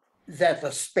that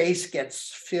the space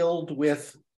gets filled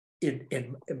with,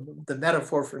 in the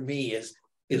metaphor for me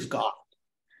is God.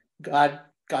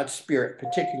 God's spirit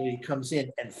particularly comes in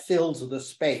and fills the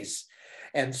space.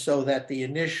 And so that the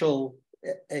initial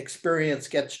experience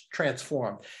gets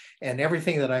transformed. And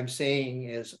everything that I'm saying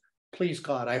is, please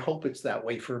God, I hope it's that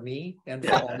way for me and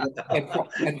for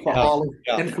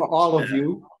all of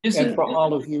you. Isn't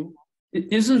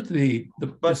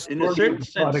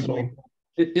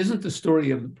the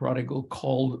story of the prodigal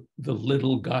called the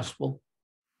little gospel?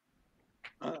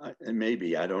 And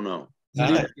maybe, I don't know.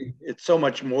 It's so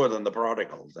much more than the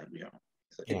prodigal thing,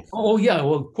 Oh yeah,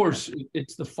 well of course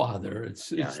it's the father. It's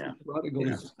the prodigal.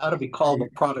 It ought to be called the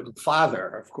prodigal father,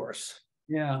 of course.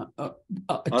 Yeah, it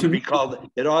ought to be called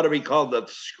the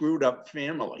screwed up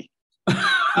family.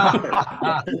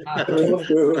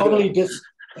 Totally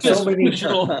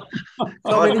God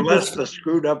bless the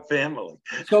screwed up family.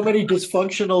 So many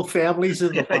dysfunctional families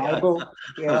in the Bible.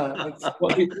 Yeah,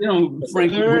 well,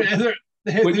 Frank,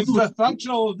 it's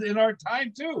dysfunctional in our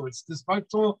time too. It's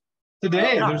dysfunctional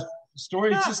today. There's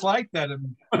stories just like that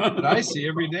that I see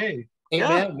every day.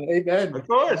 Amen. Of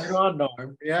course.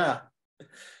 Yeah.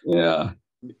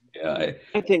 I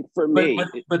think for me,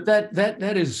 but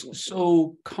that is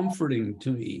so comforting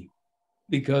to me,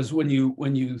 because when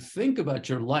you think about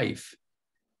your life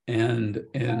and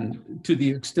to the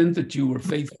extent that you were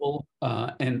faithful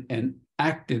and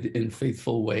acted in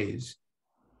faithful ways,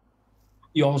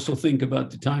 you also think about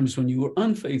the times when you were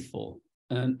unfaithful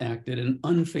and acted in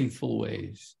unfaithful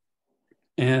ways.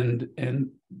 And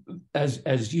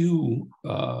as you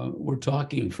were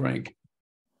talking, Frank,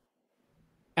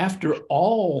 after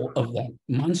all of that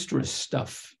monstrous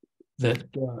stuff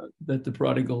that the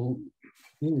prodigal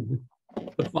did,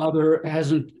 the father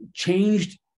hasn't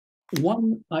changed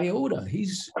one iota.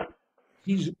 He's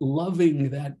loving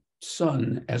that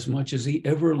son as much as he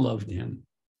ever loved him,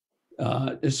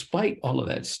 despite all of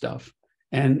that stuff.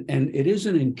 And it is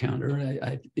an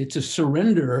encounter. It's a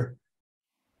surrender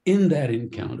in that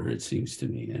encounter, it seems to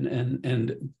me,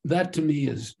 and that to me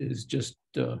is just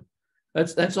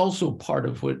that's also part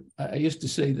of what I used to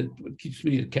say, that what keeps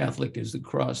me a Catholic is the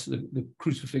cross, the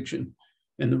crucifixion,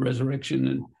 and the resurrection,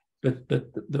 and but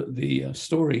the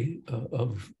story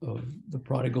of the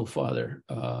prodigal father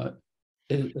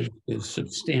is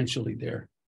substantially there,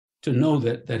 to know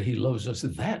that he loves us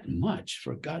that much,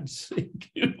 for God's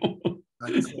sake, you know.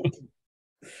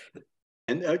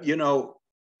 And you know,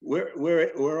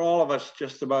 we're all of us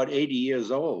just about 80 years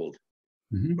old.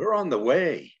 Mm-hmm. We're on the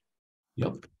way.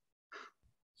 Yep.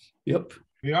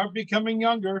 We are becoming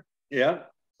younger. Yeah.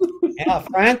 Yeah,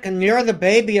 Frank, and you're the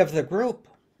baby of the group.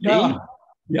 Yeah.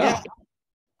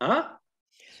 Huh?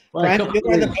 Frank, you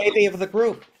are the baby of the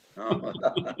group. Oh.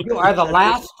 You are the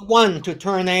last one to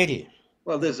turn 80.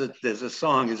 Well, there's a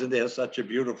song, isn't there? Such a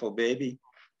beautiful baby.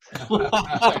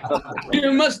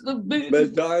 You must have been.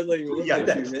 But darling, look Yeah,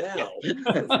 at you now.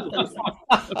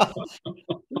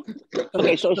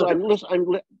 Okay, so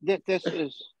this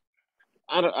is,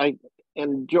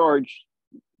 and George,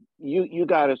 you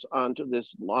got us onto this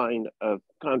line of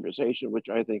conversation, which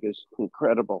I think is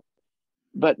incredible.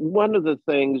 But one of the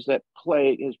things that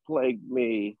has plagued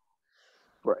me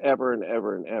forever and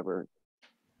ever and ever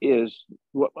is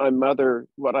what I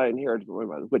inherited from my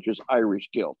mother, which is Irish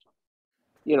guilt.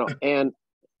 You know, and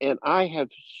I have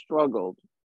struggled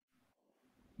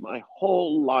my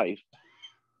whole life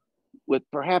with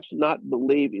perhaps not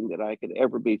believing that I could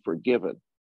ever be forgiven.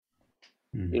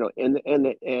 Mm-hmm. You know,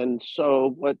 and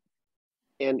so what,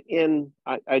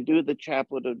 I do the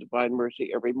Chaplet of Divine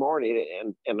Mercy every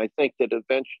morning, and I think that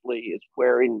eventually it's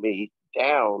wearing me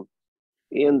down,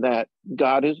 in that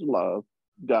God is love,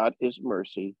 God is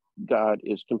mercy, God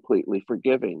is completely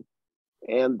forgiving,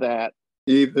 and that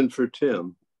even for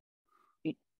Tim.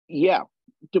 Yeah,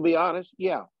 to be honest,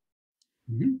 yeah.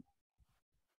 Mm-hmm.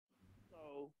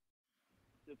 So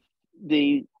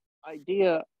the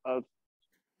idea of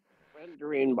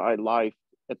rendering my life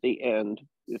at the end,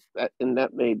 and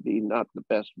that may be not the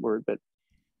best word, but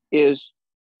is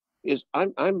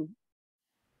I'm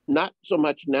not so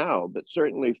much now, but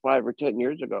certainly 5 or 10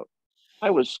 years ago, I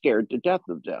was scared to death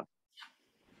of death.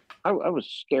 I was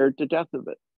scared to death of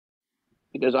it,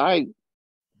 because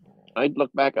I'd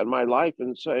look back on my life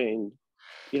and saying,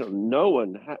 you know, no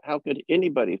one, how could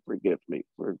anybody forgive me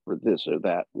for this or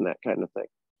that and that kind of thing?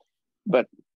 But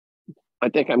I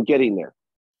think I'm getting there.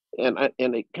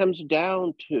 And it comes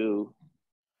down to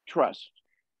trust.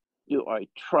 Do I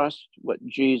trust what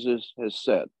Jesus has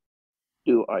said?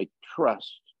 Do I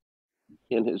trust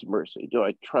in his mercy? Do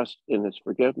I trust in his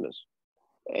forgiveness?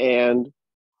 And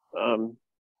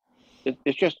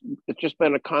it's just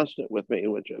been a constant with me,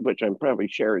 which I'm probably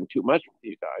sharing too much with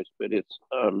you guys, but it's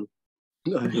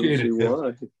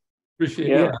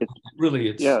appreciate it.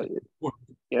 Really,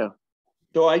 yeah.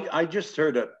 So I just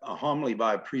heard a homily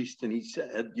by a priest, and he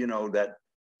said, you know, that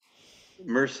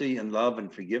mercy and love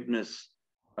and forgiveness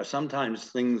are sometimes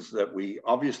things that we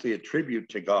obviously attribute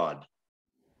to God,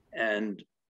 and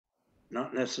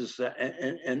not necessarily.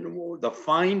 And the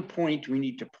fine point we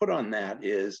need to put on that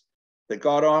is that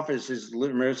God offers his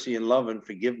mercy and love and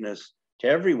forgiveness to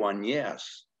everyone,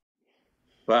 yes.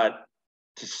 But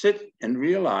to sit and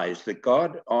realize that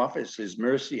God offers his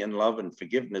mercy and love and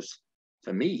forgiveness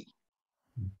for me,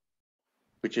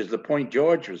 which is the point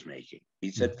George was making.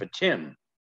 He said for Tim,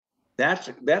 that's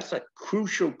a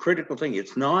crucial, critical thing.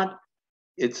 It's not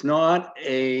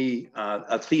a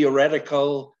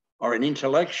theoretical or an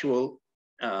intellectual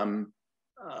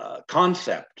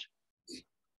concept.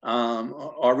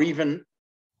 Or even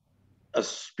a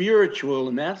spiritual,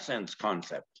 in that sense,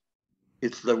 concept.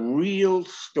 It's the real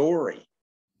story,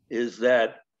 is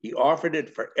that he offered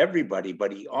it for everybody,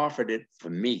 but he offered it for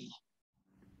me.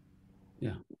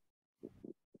 Yeah.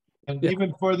 And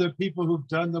even for the people who've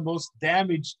done the most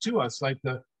damage to us, like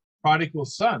the prodigal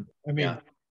son. I mean,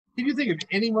 can you think of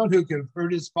anyone who could have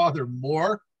hurt his father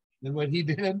more than what he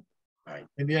did? Right.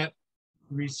 And yet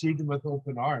he received him with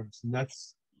open arms. And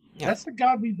that's the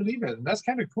God we believe in. And that's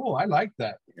kind of cool. I like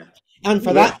that. Yeah. And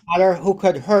for that matter, who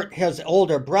could hurt his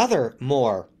older brother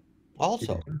more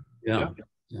also. Yeah.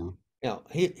 You know,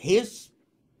 he's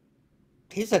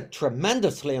a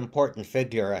tremendously important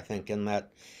figure, I think, in the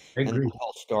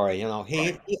whole story. You know,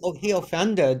 he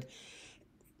offended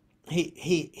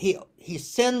he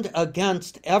sinned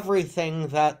against everything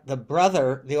that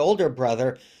the older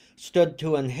brother, stood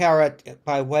to inherit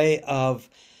by way of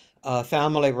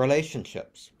family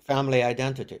relationships, family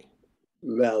identity,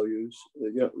 Values.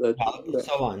 Yeah,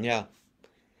 so on. Yeah.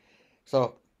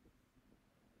 So,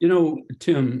 You know,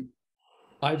 Tim,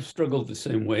 I've struggled the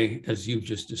same way as you've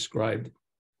just described.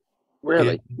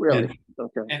 Really? Really?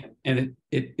 Okay. And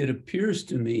it appears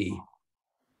to me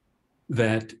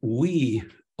that we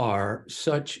are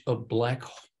such a black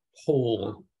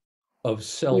hole of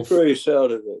self. Keep race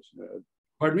out of this, man.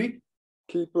 Pardon me?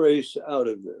 Keep race out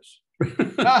of this.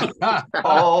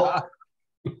 Oh,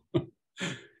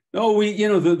 No,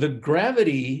 the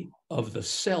gravity of the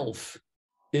self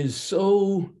is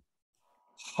so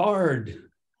hard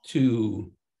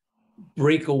to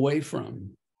break away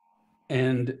from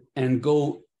and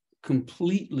go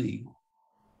completely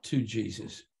to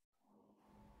Jesus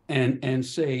and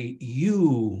say,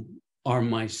 you are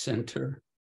my center.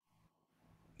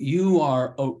 You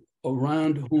are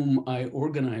around whom I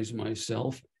organize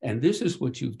myself. And this is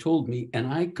what you've told me. And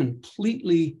I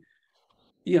completely,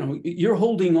 you're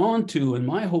holding on to, and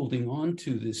my holding on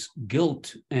to this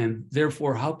guilt, and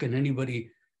therefore, how can anybody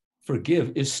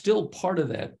forgive, is still part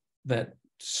of that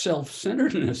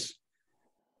self-centeredness.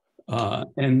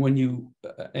 And when you,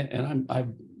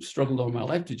 I've struggled all my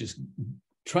life to just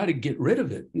try to get rid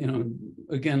of it.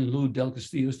 Again, Lou Del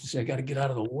Castillo used to say, I got to get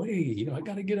out of the way. I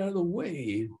got to get out of the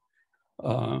way.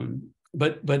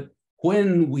 But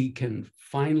when we can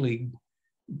finally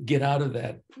get out of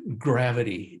that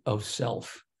gravity of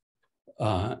self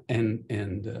and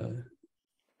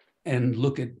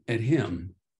look at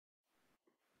him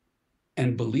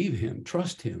and believe him,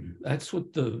 trust him. That's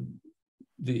what the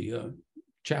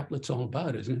chaplet's all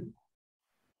about, isn't it?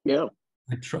 Yeah.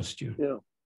 I trust you. Yeah.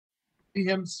 See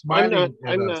him smiling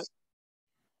at us.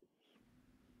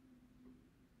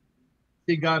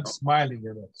 See God smiling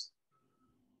at us.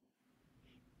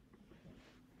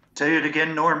 say it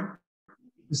again, Norm.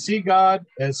 To see God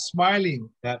as smiling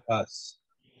at us.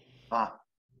 Ah,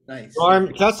 Nice.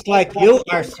 Norm, just like you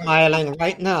are smiling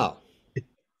right now.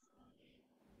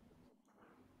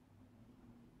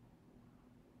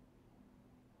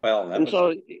 Well, And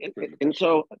so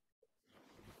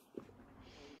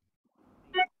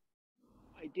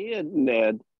idea,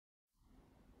 Ned,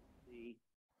 the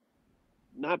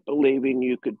not believing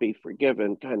you could be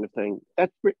forgiven kind of thing.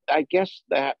 I guess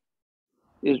that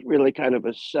is really kind of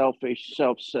a selfish,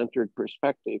 self-centered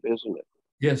perspective, isn't it?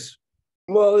 Yes.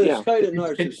 Well, it's Yeah. kind of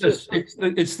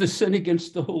narcissistic. It's the sin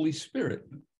against the Holy Spirit.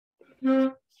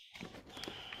 Yeah,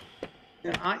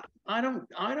 I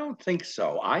don't think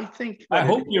so. I think I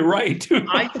hope you're right.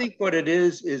 I think what it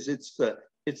is it's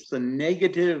the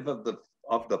negative of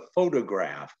the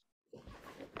photograph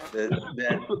that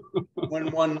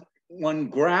when one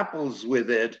grapples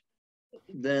with it,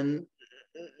 then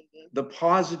the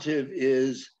positive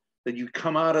is that you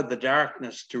come out of the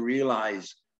darkness to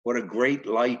realize what a great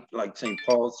light, like St.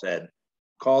 Paul said,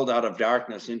 called out of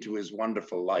darkness into his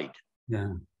wonderful light.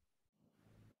 Yeah.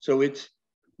 So it's,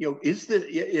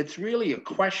 it's really a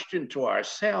question to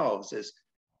ourselves is,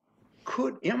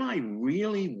 am I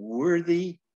really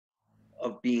worthy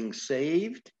of being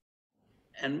saved?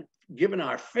 And given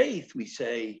our faith, we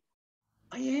say,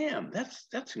 I am.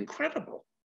 That's incredible.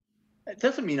 It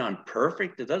doesn't mean I'm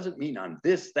perfect. It doesn't mean I'm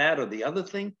this, that, or the other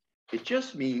thing. It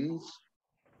just means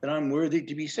that I'm worthy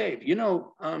to be saved.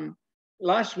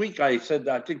 Last week I said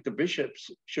that I think the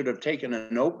bishops should have taken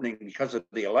an opening because of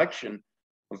the election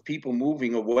of people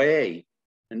moving away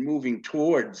and moving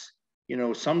towards,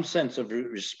 some sense of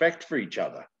respect for each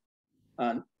other.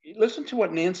 Listen to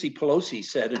what Nancy Pelosi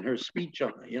said in her speech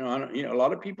on, a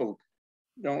lot of people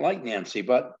don't like Nancy,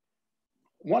 but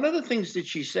one of the things that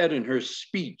she said in her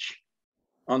speech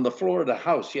on the floor of the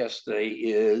House yesterday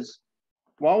is,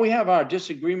 while we have our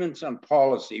disagreements on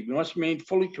policy, we must remain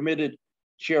fully committed,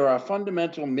 share our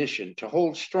fundamental mission to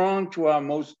hold strong to our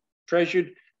most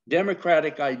treasured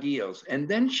democratic ideals. And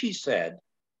then she said,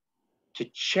 to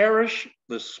cherish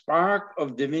the spark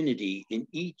of divinity in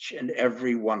each and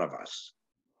every one of us.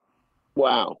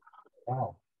 Wow.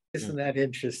 Wow. Isn't that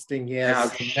interesting? Now,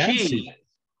 Yes.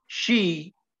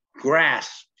 she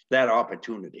grasped that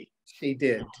opportunity. She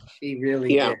did. She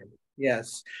really did.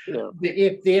 Yes. Yeah.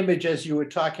 If the image, as you were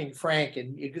talking, Frank,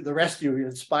 and the rest of you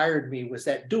inspired me, was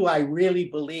that, do I really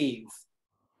believe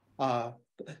the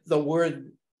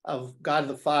word of God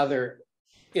the Father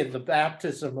in the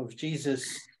baptism of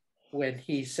Jesus when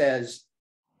he says,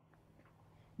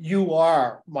 you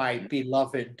are my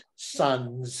beloved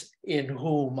sons in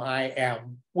whom I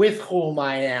am, with whom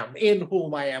I am, in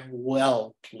whom I am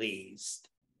well pleased.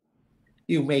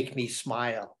 you make me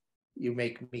smile. You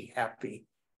make me happy.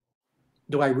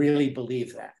 Do I really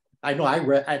believe that? I know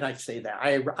and I say that.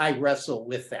 I wrestle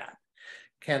with that.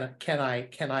 Can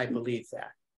I believe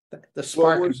that? The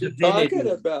spark What of was he divinity.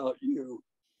 talking about? You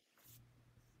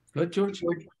What, George?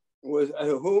 was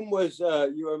whom was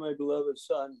you are my beloved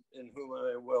son, in whom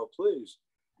I am well pleased.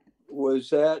 Was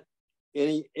that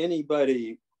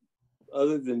anybody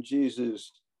other than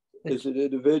Jesus as an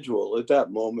individual at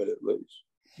that moment, at least?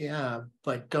 Yeah,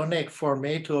 but donec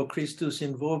formeto Christus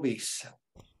in vobis.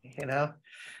 You know,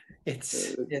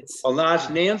 it's Well, that's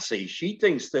Nancy. She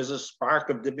thinks there's a spark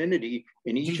of divinity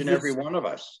in each and every Jesus- one of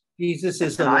us. Jesus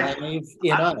is And alive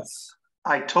in us.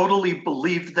 I totally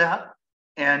believe that.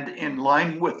 And in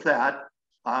line with that,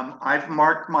 I've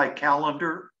marked my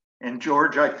calendar, and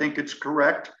George, I think it's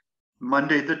correct,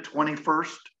 Monday, the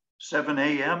 21st, 7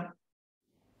 a.m.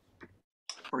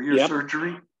 for your Yep.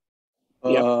 surgery.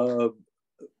 Yeah.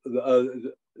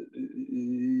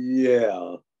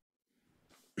 Yeah.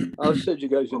 I'll send you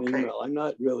guys an Okay. email. I'm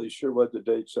not really sure what the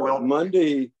dates are. Well-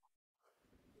 Monday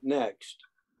next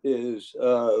is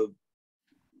the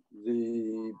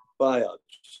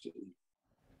biopsy.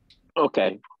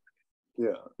 Okay.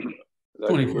 Yeah.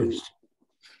 21st.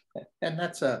 And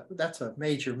that's a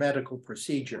major medical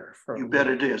procedure for You bet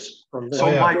it is. for So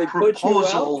Oh, yeah. my They put you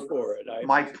out proposal, for it.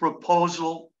 my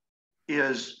proposal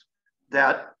is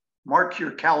that, mark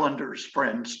your calendars,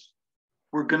 friends.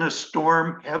 We're going to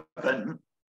storm heaven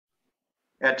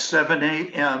at 7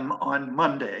 a.m. on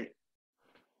Monday.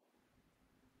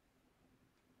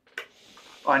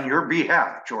 On your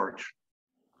behalf, George.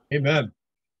 Amen.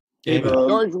 Amen.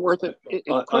 George worth it. Is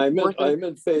Cook I'm worth it?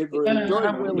 in favor. Is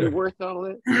George really worth all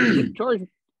that? George,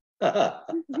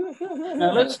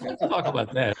 Now let's talk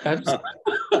about that.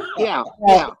 yeah.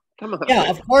 Come on. Yeah,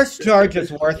 of course George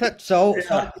is worth it. So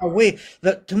are we.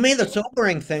 To me, the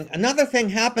sobering thing, another thing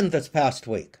happened this past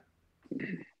week.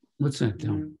 What's that,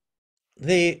 Tom?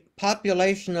 The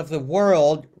population of the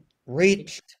world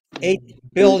reached 8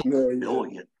 billion.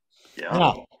 Billion. Yeah.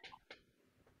 Now,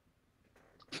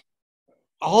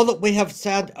 all that we have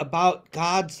said about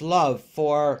God's love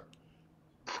for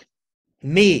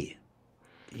me,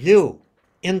 you,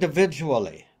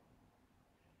 individually,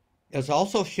 is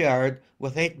also shared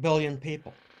with 8 billion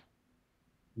people.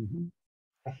 Mhm.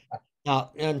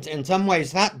 Now, and in some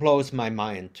ways, that blows my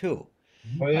mind too.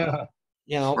 Oh, yeah.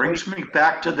 You know, Brings me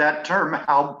back to that term,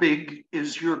 how big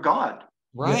is your God?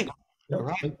 right, Yep.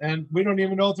 right, And we don't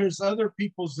even know if there's other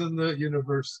peoples in the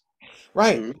universe.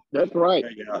 right. That's right.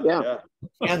 Yeah.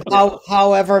 And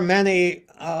however many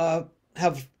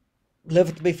have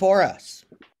lived before us,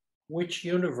 which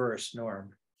universe,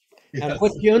 Norm? Yeah. and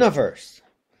which universe.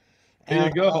 There you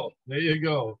And, go. There you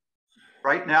go.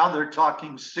 Right now, they're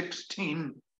talking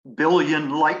 16 billion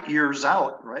light years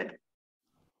out, right?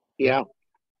 Yeah.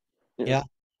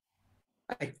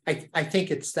 I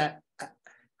think it's that.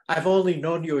 I've only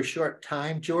known you a short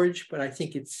time, George, but I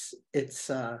think it's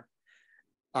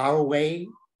our way,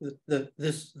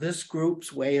 this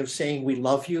group's way of saying we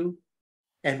love you,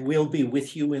 and we'll be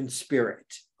with you in spirit.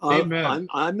 Amen.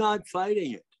 I'm not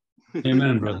fighting it.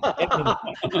 Amen, brother.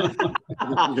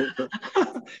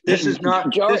 This is not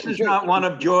George- one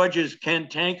of George's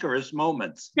cantankerous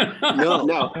moments. No.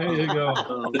 No. There you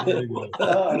go. There you go.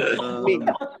 I mean,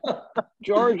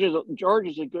 George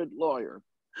is a good lawyer.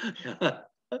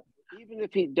 Even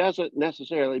if he doesn't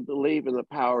necessarily believe in the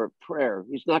power of prayer,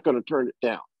 he's not going to turn it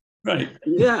down. Right.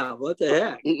 Yeah, what the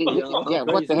heck? Yeah,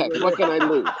 what the heck? What can I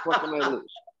lose? What can I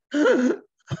lose?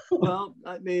 Well,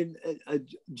 I mean,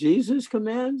 Jesus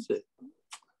commands it.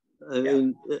 I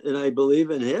mean, and I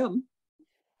believe in him,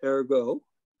 ergo,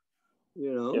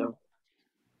 you know.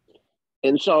 Yeah.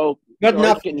 And so, good George,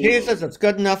 enough for can you- Jesus, it's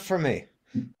good enough for me.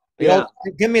 Yeah.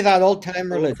 Give me that old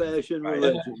time religion. Old-fashioned Right.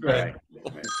 religion. Right.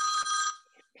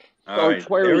 All George, right,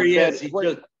 where there is he that- is.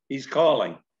 where- He's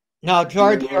calling. Now,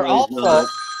 George, No, you're he's also not.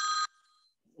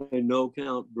 My no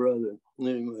count brother.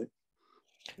 Anyway.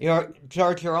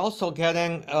 You're also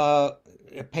getting a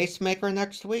pacemaker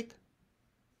next week.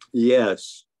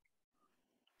 Yes.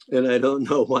 And I don't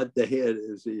know what day it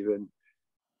is even.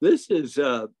 This is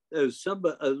as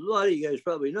somebody, a lot of you guys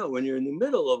probably know, when you're in the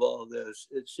middle of all this,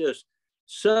 it's just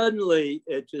suddenly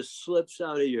it just slips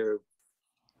out of your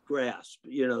grasp,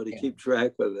 you know, to keep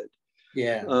track of it.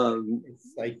 Yeah, Um, it's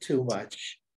like too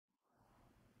much.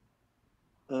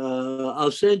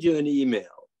 I'll send you an email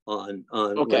on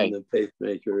Okay. when the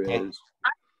pacemaker Okay. is.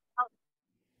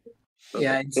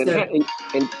 Yeah, and,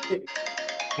 instead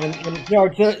And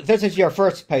George, this is your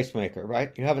first pacemaker,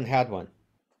 right? You haven't had one.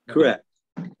 Correct.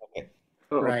 oh, okay.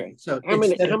 right. So How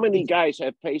many instead of- guys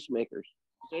have pacemakers?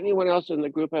 anyone else in the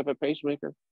group have a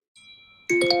pacemaker?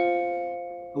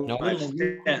 No.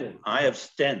 I have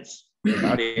stents,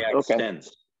 cardiac Okay. stents.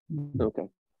 Okay.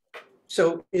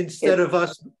 So instead of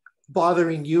us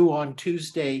bothering you on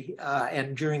Tuesday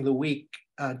and during the week,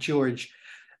 George,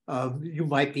 you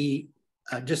might be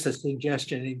just a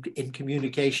suggestion in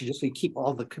communication, just to keep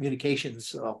all the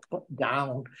communications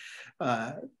down.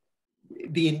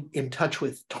 Be in touch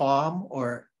with Tom,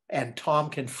 and Tom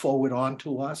can forward on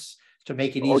to us to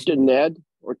make it Or easier. to Ned,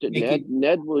 or to Make Ned. it-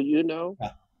 Ned, will you know?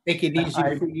 Make it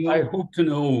easier for you. I hope to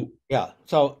know Yeah.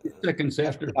 So seconds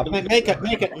after. make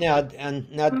it Ned, and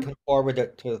Ned can forward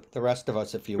it to the rest of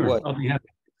us if you Sure, would. I'll be happy.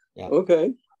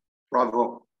 Okay.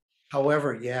 Bravo.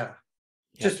 However, yeah,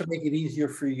 just to make it easier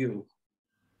for you.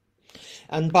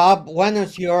 And Bob, when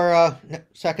is your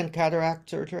second cataract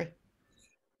surgery?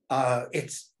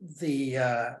 It's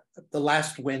the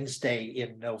last Wednesday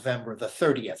in November, the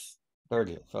 30th.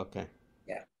 30th. Okay.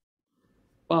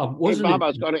 Bob, Hey, wasn't Bob, it? I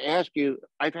was going to ask you,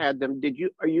 I've had them.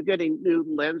 Are you getting new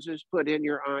lenses put in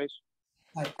your eyes?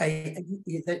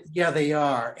 Yeah, they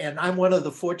are. And I'm one of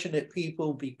the fortunate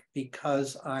people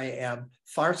because I am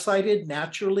farsighted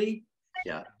naturally.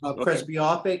 Yeah.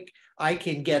 Presbyopic. I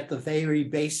can get the very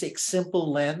basic,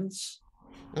 simple lens.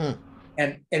 Mm.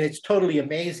 And it's totally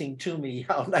amazing to me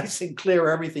how nice and clear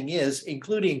everything is,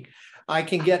 including I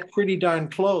can get pretty darn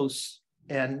close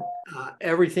and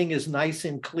everything is nice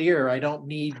and clear. I don't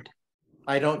need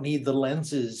the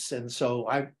lenses. And so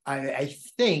I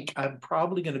think I'm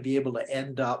probably going to be able to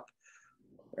end up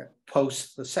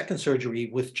post the second surgery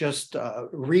with just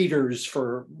readers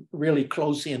for really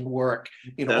close in work,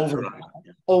 That's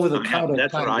over the I have- counter.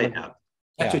 That's what I kind of- have.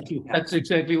 That's what you have. That's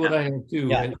exactly what I have too.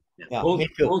 Yeah. Yeah, Both, me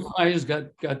too. both eyes got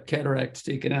cataracts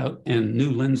taken out and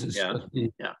new lenses. Yeah, stuck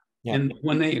in. yeah. Yeah. And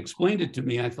when they explained it to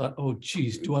me, I thought, oh,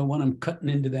 geez, do I want them cutting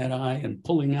into that eye and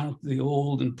pulling out the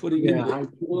old and putting in? Yeah, the- I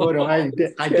Scare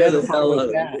the identify hell out with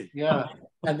of that. me. Yeah.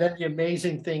 And then the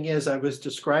amazing thing is, I was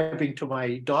describing to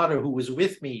my daughter who was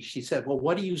with me. She said, "Well,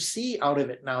 what do you see out of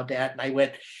it now, Dad?" And I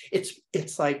went,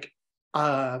 "It's like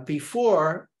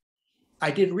before,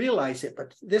 I didn't realize it,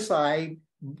 but this eye,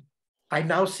 I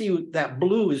now see that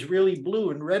blue is really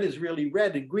blue and red is really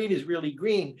red and green is really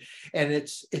green, and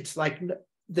it's like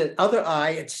the other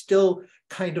eye. It's still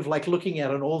kind of like looking at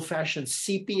an old-fashioned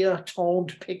sepia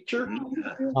toned picture."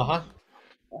 Uh-huh.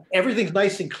 Everything's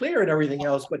nice and clear and everything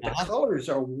else, but the colors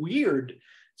are weird.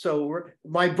 So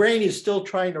my brain is still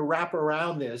trying to wrap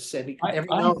around this, and every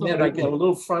now and then I get a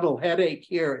little frontal headache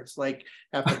here. It's like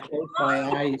I have to close my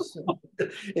eyes.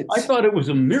 I thought it was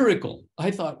a miracle.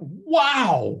 I thought,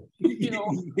 wow,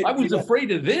 I was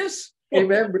afraid of this.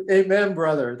 Amen,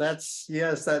 brother. That's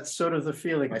sort of the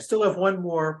feeling. I still have one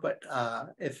more, but I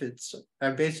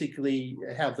basically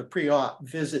have the pre-op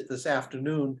visit this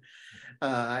afternoon.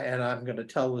 And I'm going to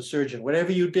tell the surgeon,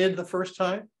 whatever you did the first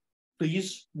time,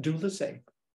 please do the same.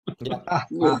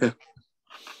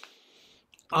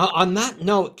 On that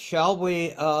note, shall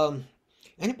we,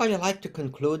 anybody like to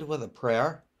conclude with a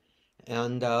prayer?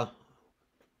 And,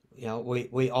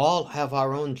 we all have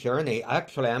our own journey.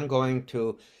 Actually, I'm going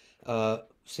to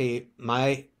see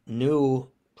my new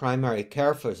primary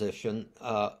care physician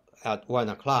at 1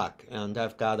 o'clock. And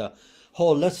I've got a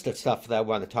whole list of stuff that I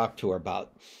want to talk to her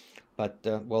about. But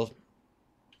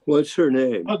What's her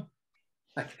name?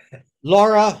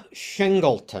 Laura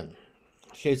Shingleton.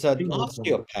 She's an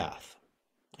osteopath,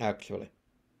 actually.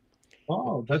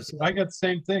 Oh, I got the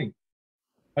same thing.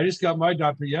 I just got my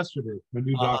doctor yesterday, my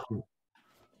new doctor.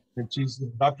 And she's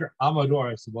Dr. Amador.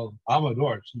 I said, well,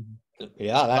 Amador.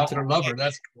 Yeah, that's Dr. Lover.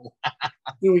 That's cool.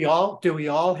 Do we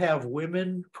all have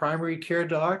women primary care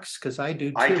docs? Because I do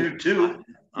too. I do too.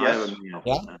 Yes.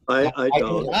 I do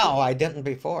don't. now. I didn't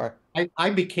before. I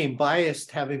became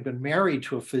biased having been married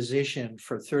to a physician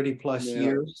for 30 plus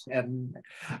years, and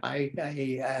I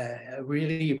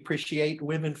really appreciate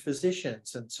women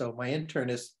physicians. And so my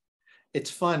internist, it's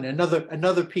fun.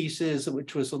 Another piece is,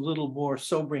 which was a little more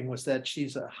sobering, was that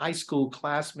she's a high school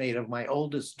classmate of my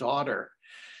oldest daughter.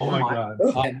 Oh my God.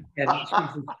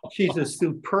 And she's a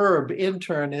superb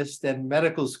internist and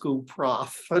medical school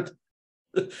prof.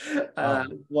 It's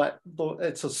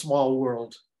a small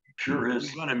world. Sure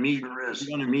is. We're gonna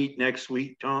meet next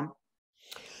week, Tom.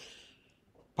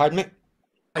 Pardon me?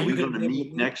 Are we gonna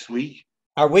meet next week?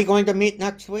 Are we going to meet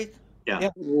next week? Yeah.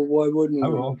 Well, why wouldn't I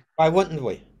we? will. Why wouldn't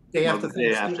we? Day Well, after the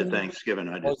day after Thanksgiving. Thanksgiving,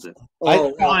 I just did.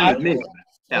 Oh, I- Fine with me.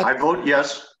 Yeah, I vote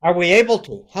yes. Are we able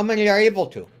to? How many are able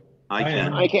to? I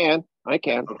can. I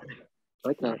can. Okay.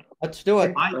 Okay. Let's do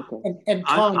it. And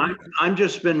Tom, I've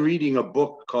just been reading a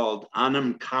book called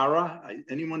Anam Cara.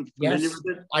 Anyone familiar yes,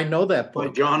 with it? I know that By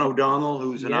book. John O'Donnell,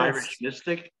 who's an Yes. Irish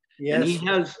mystic. And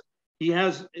Yes. he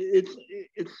has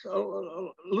it's a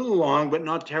little long, but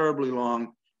not terribly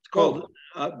long. It's called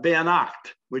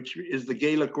Beannacht, which is the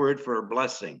Gaelic word for a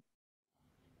blessing.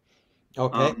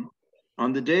 Okay.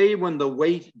 On the day when the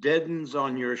weight deadens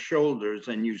on your shoulders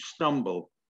and you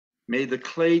stumble, may the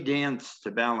clay dance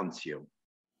to balance you.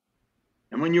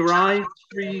 And when your eyes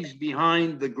freeze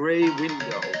behind the gray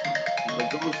window and the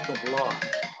ghost of loss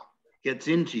gets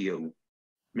into you,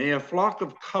 may a flock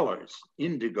of colors,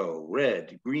 indigo,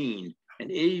 red, green,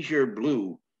 and azure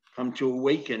blue, come to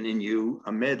awaken in you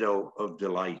a meadow of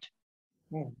delight.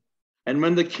 And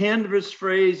when the canvas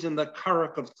frays in the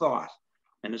currach of thought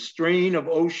and a strain of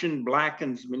ocean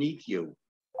blackens beneath you,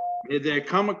 may there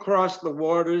come across the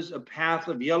waters a path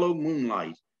of yellow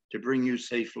moonlight to bring you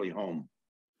safely home.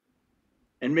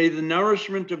 And may the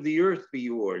nourishment of the earth be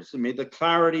yours, and may the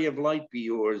clarity of light be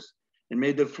yours, and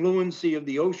may the fluency of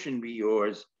the ocean be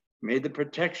yours, may the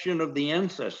protection of the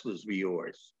ancestors be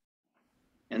yours.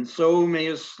 And so may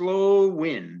a slow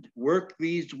wind work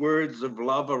these words of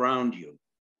love around you,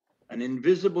 an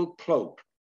invisible cloak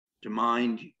to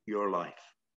mind your life.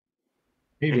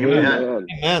 Amen.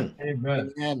 Amen.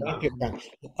 Amen. Thank you, Frank.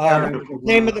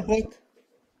 Name of the book?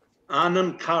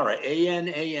 Anam Cara,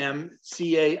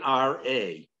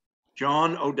 A-N-A-M-C-A-R-A.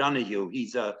 John O'Donoghue.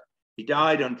 He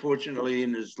died, unfortunately,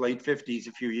 in his late 50s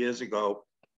a few years ago.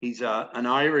 He's an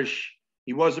Irish,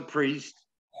 he was a priest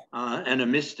and a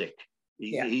mystic.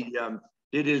 He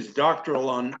did his doctoral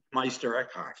on Meister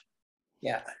Eckhart.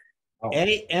 Yeah.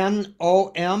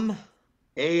 A-N-O-M?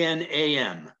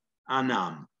 A-N-A-M,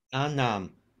 Anam.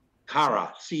 Anam.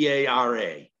 Cara,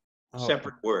 C-A-R-A, Okay.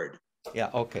 separate word. Yeah,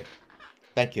 okay.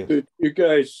 Thank you. Did you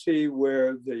guys see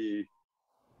where the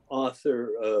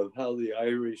author of How the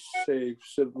Irish Saved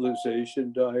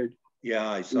Civilization died? Yeah,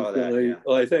 I saw that. Yeah.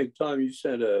 Well, I think, Tom, you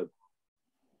sent a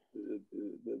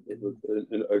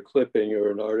clipping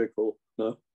or an article,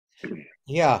 no?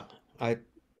 Yeah, I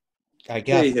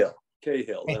guess. Cahill. That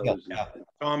Cahill, was yeah.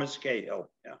 Thomas Cahill.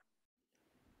 Yeah.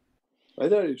 I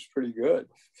thought it was pretty good.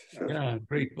 Yeah,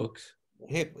 great books.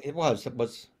 It was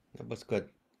good.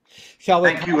 Shall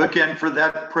we? Thank you again for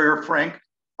that prayer, Frank.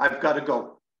 I've got to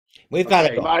go. We've got to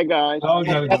Okay. go. Bye, guys. Oh,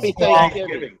 no, no. Happy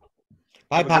Thanksgiving.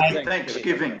 Bye Have a bye. good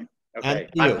Thanksgiving. Okay. And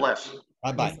you. God bless.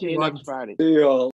 Bye bye. See you next Friday. See you all.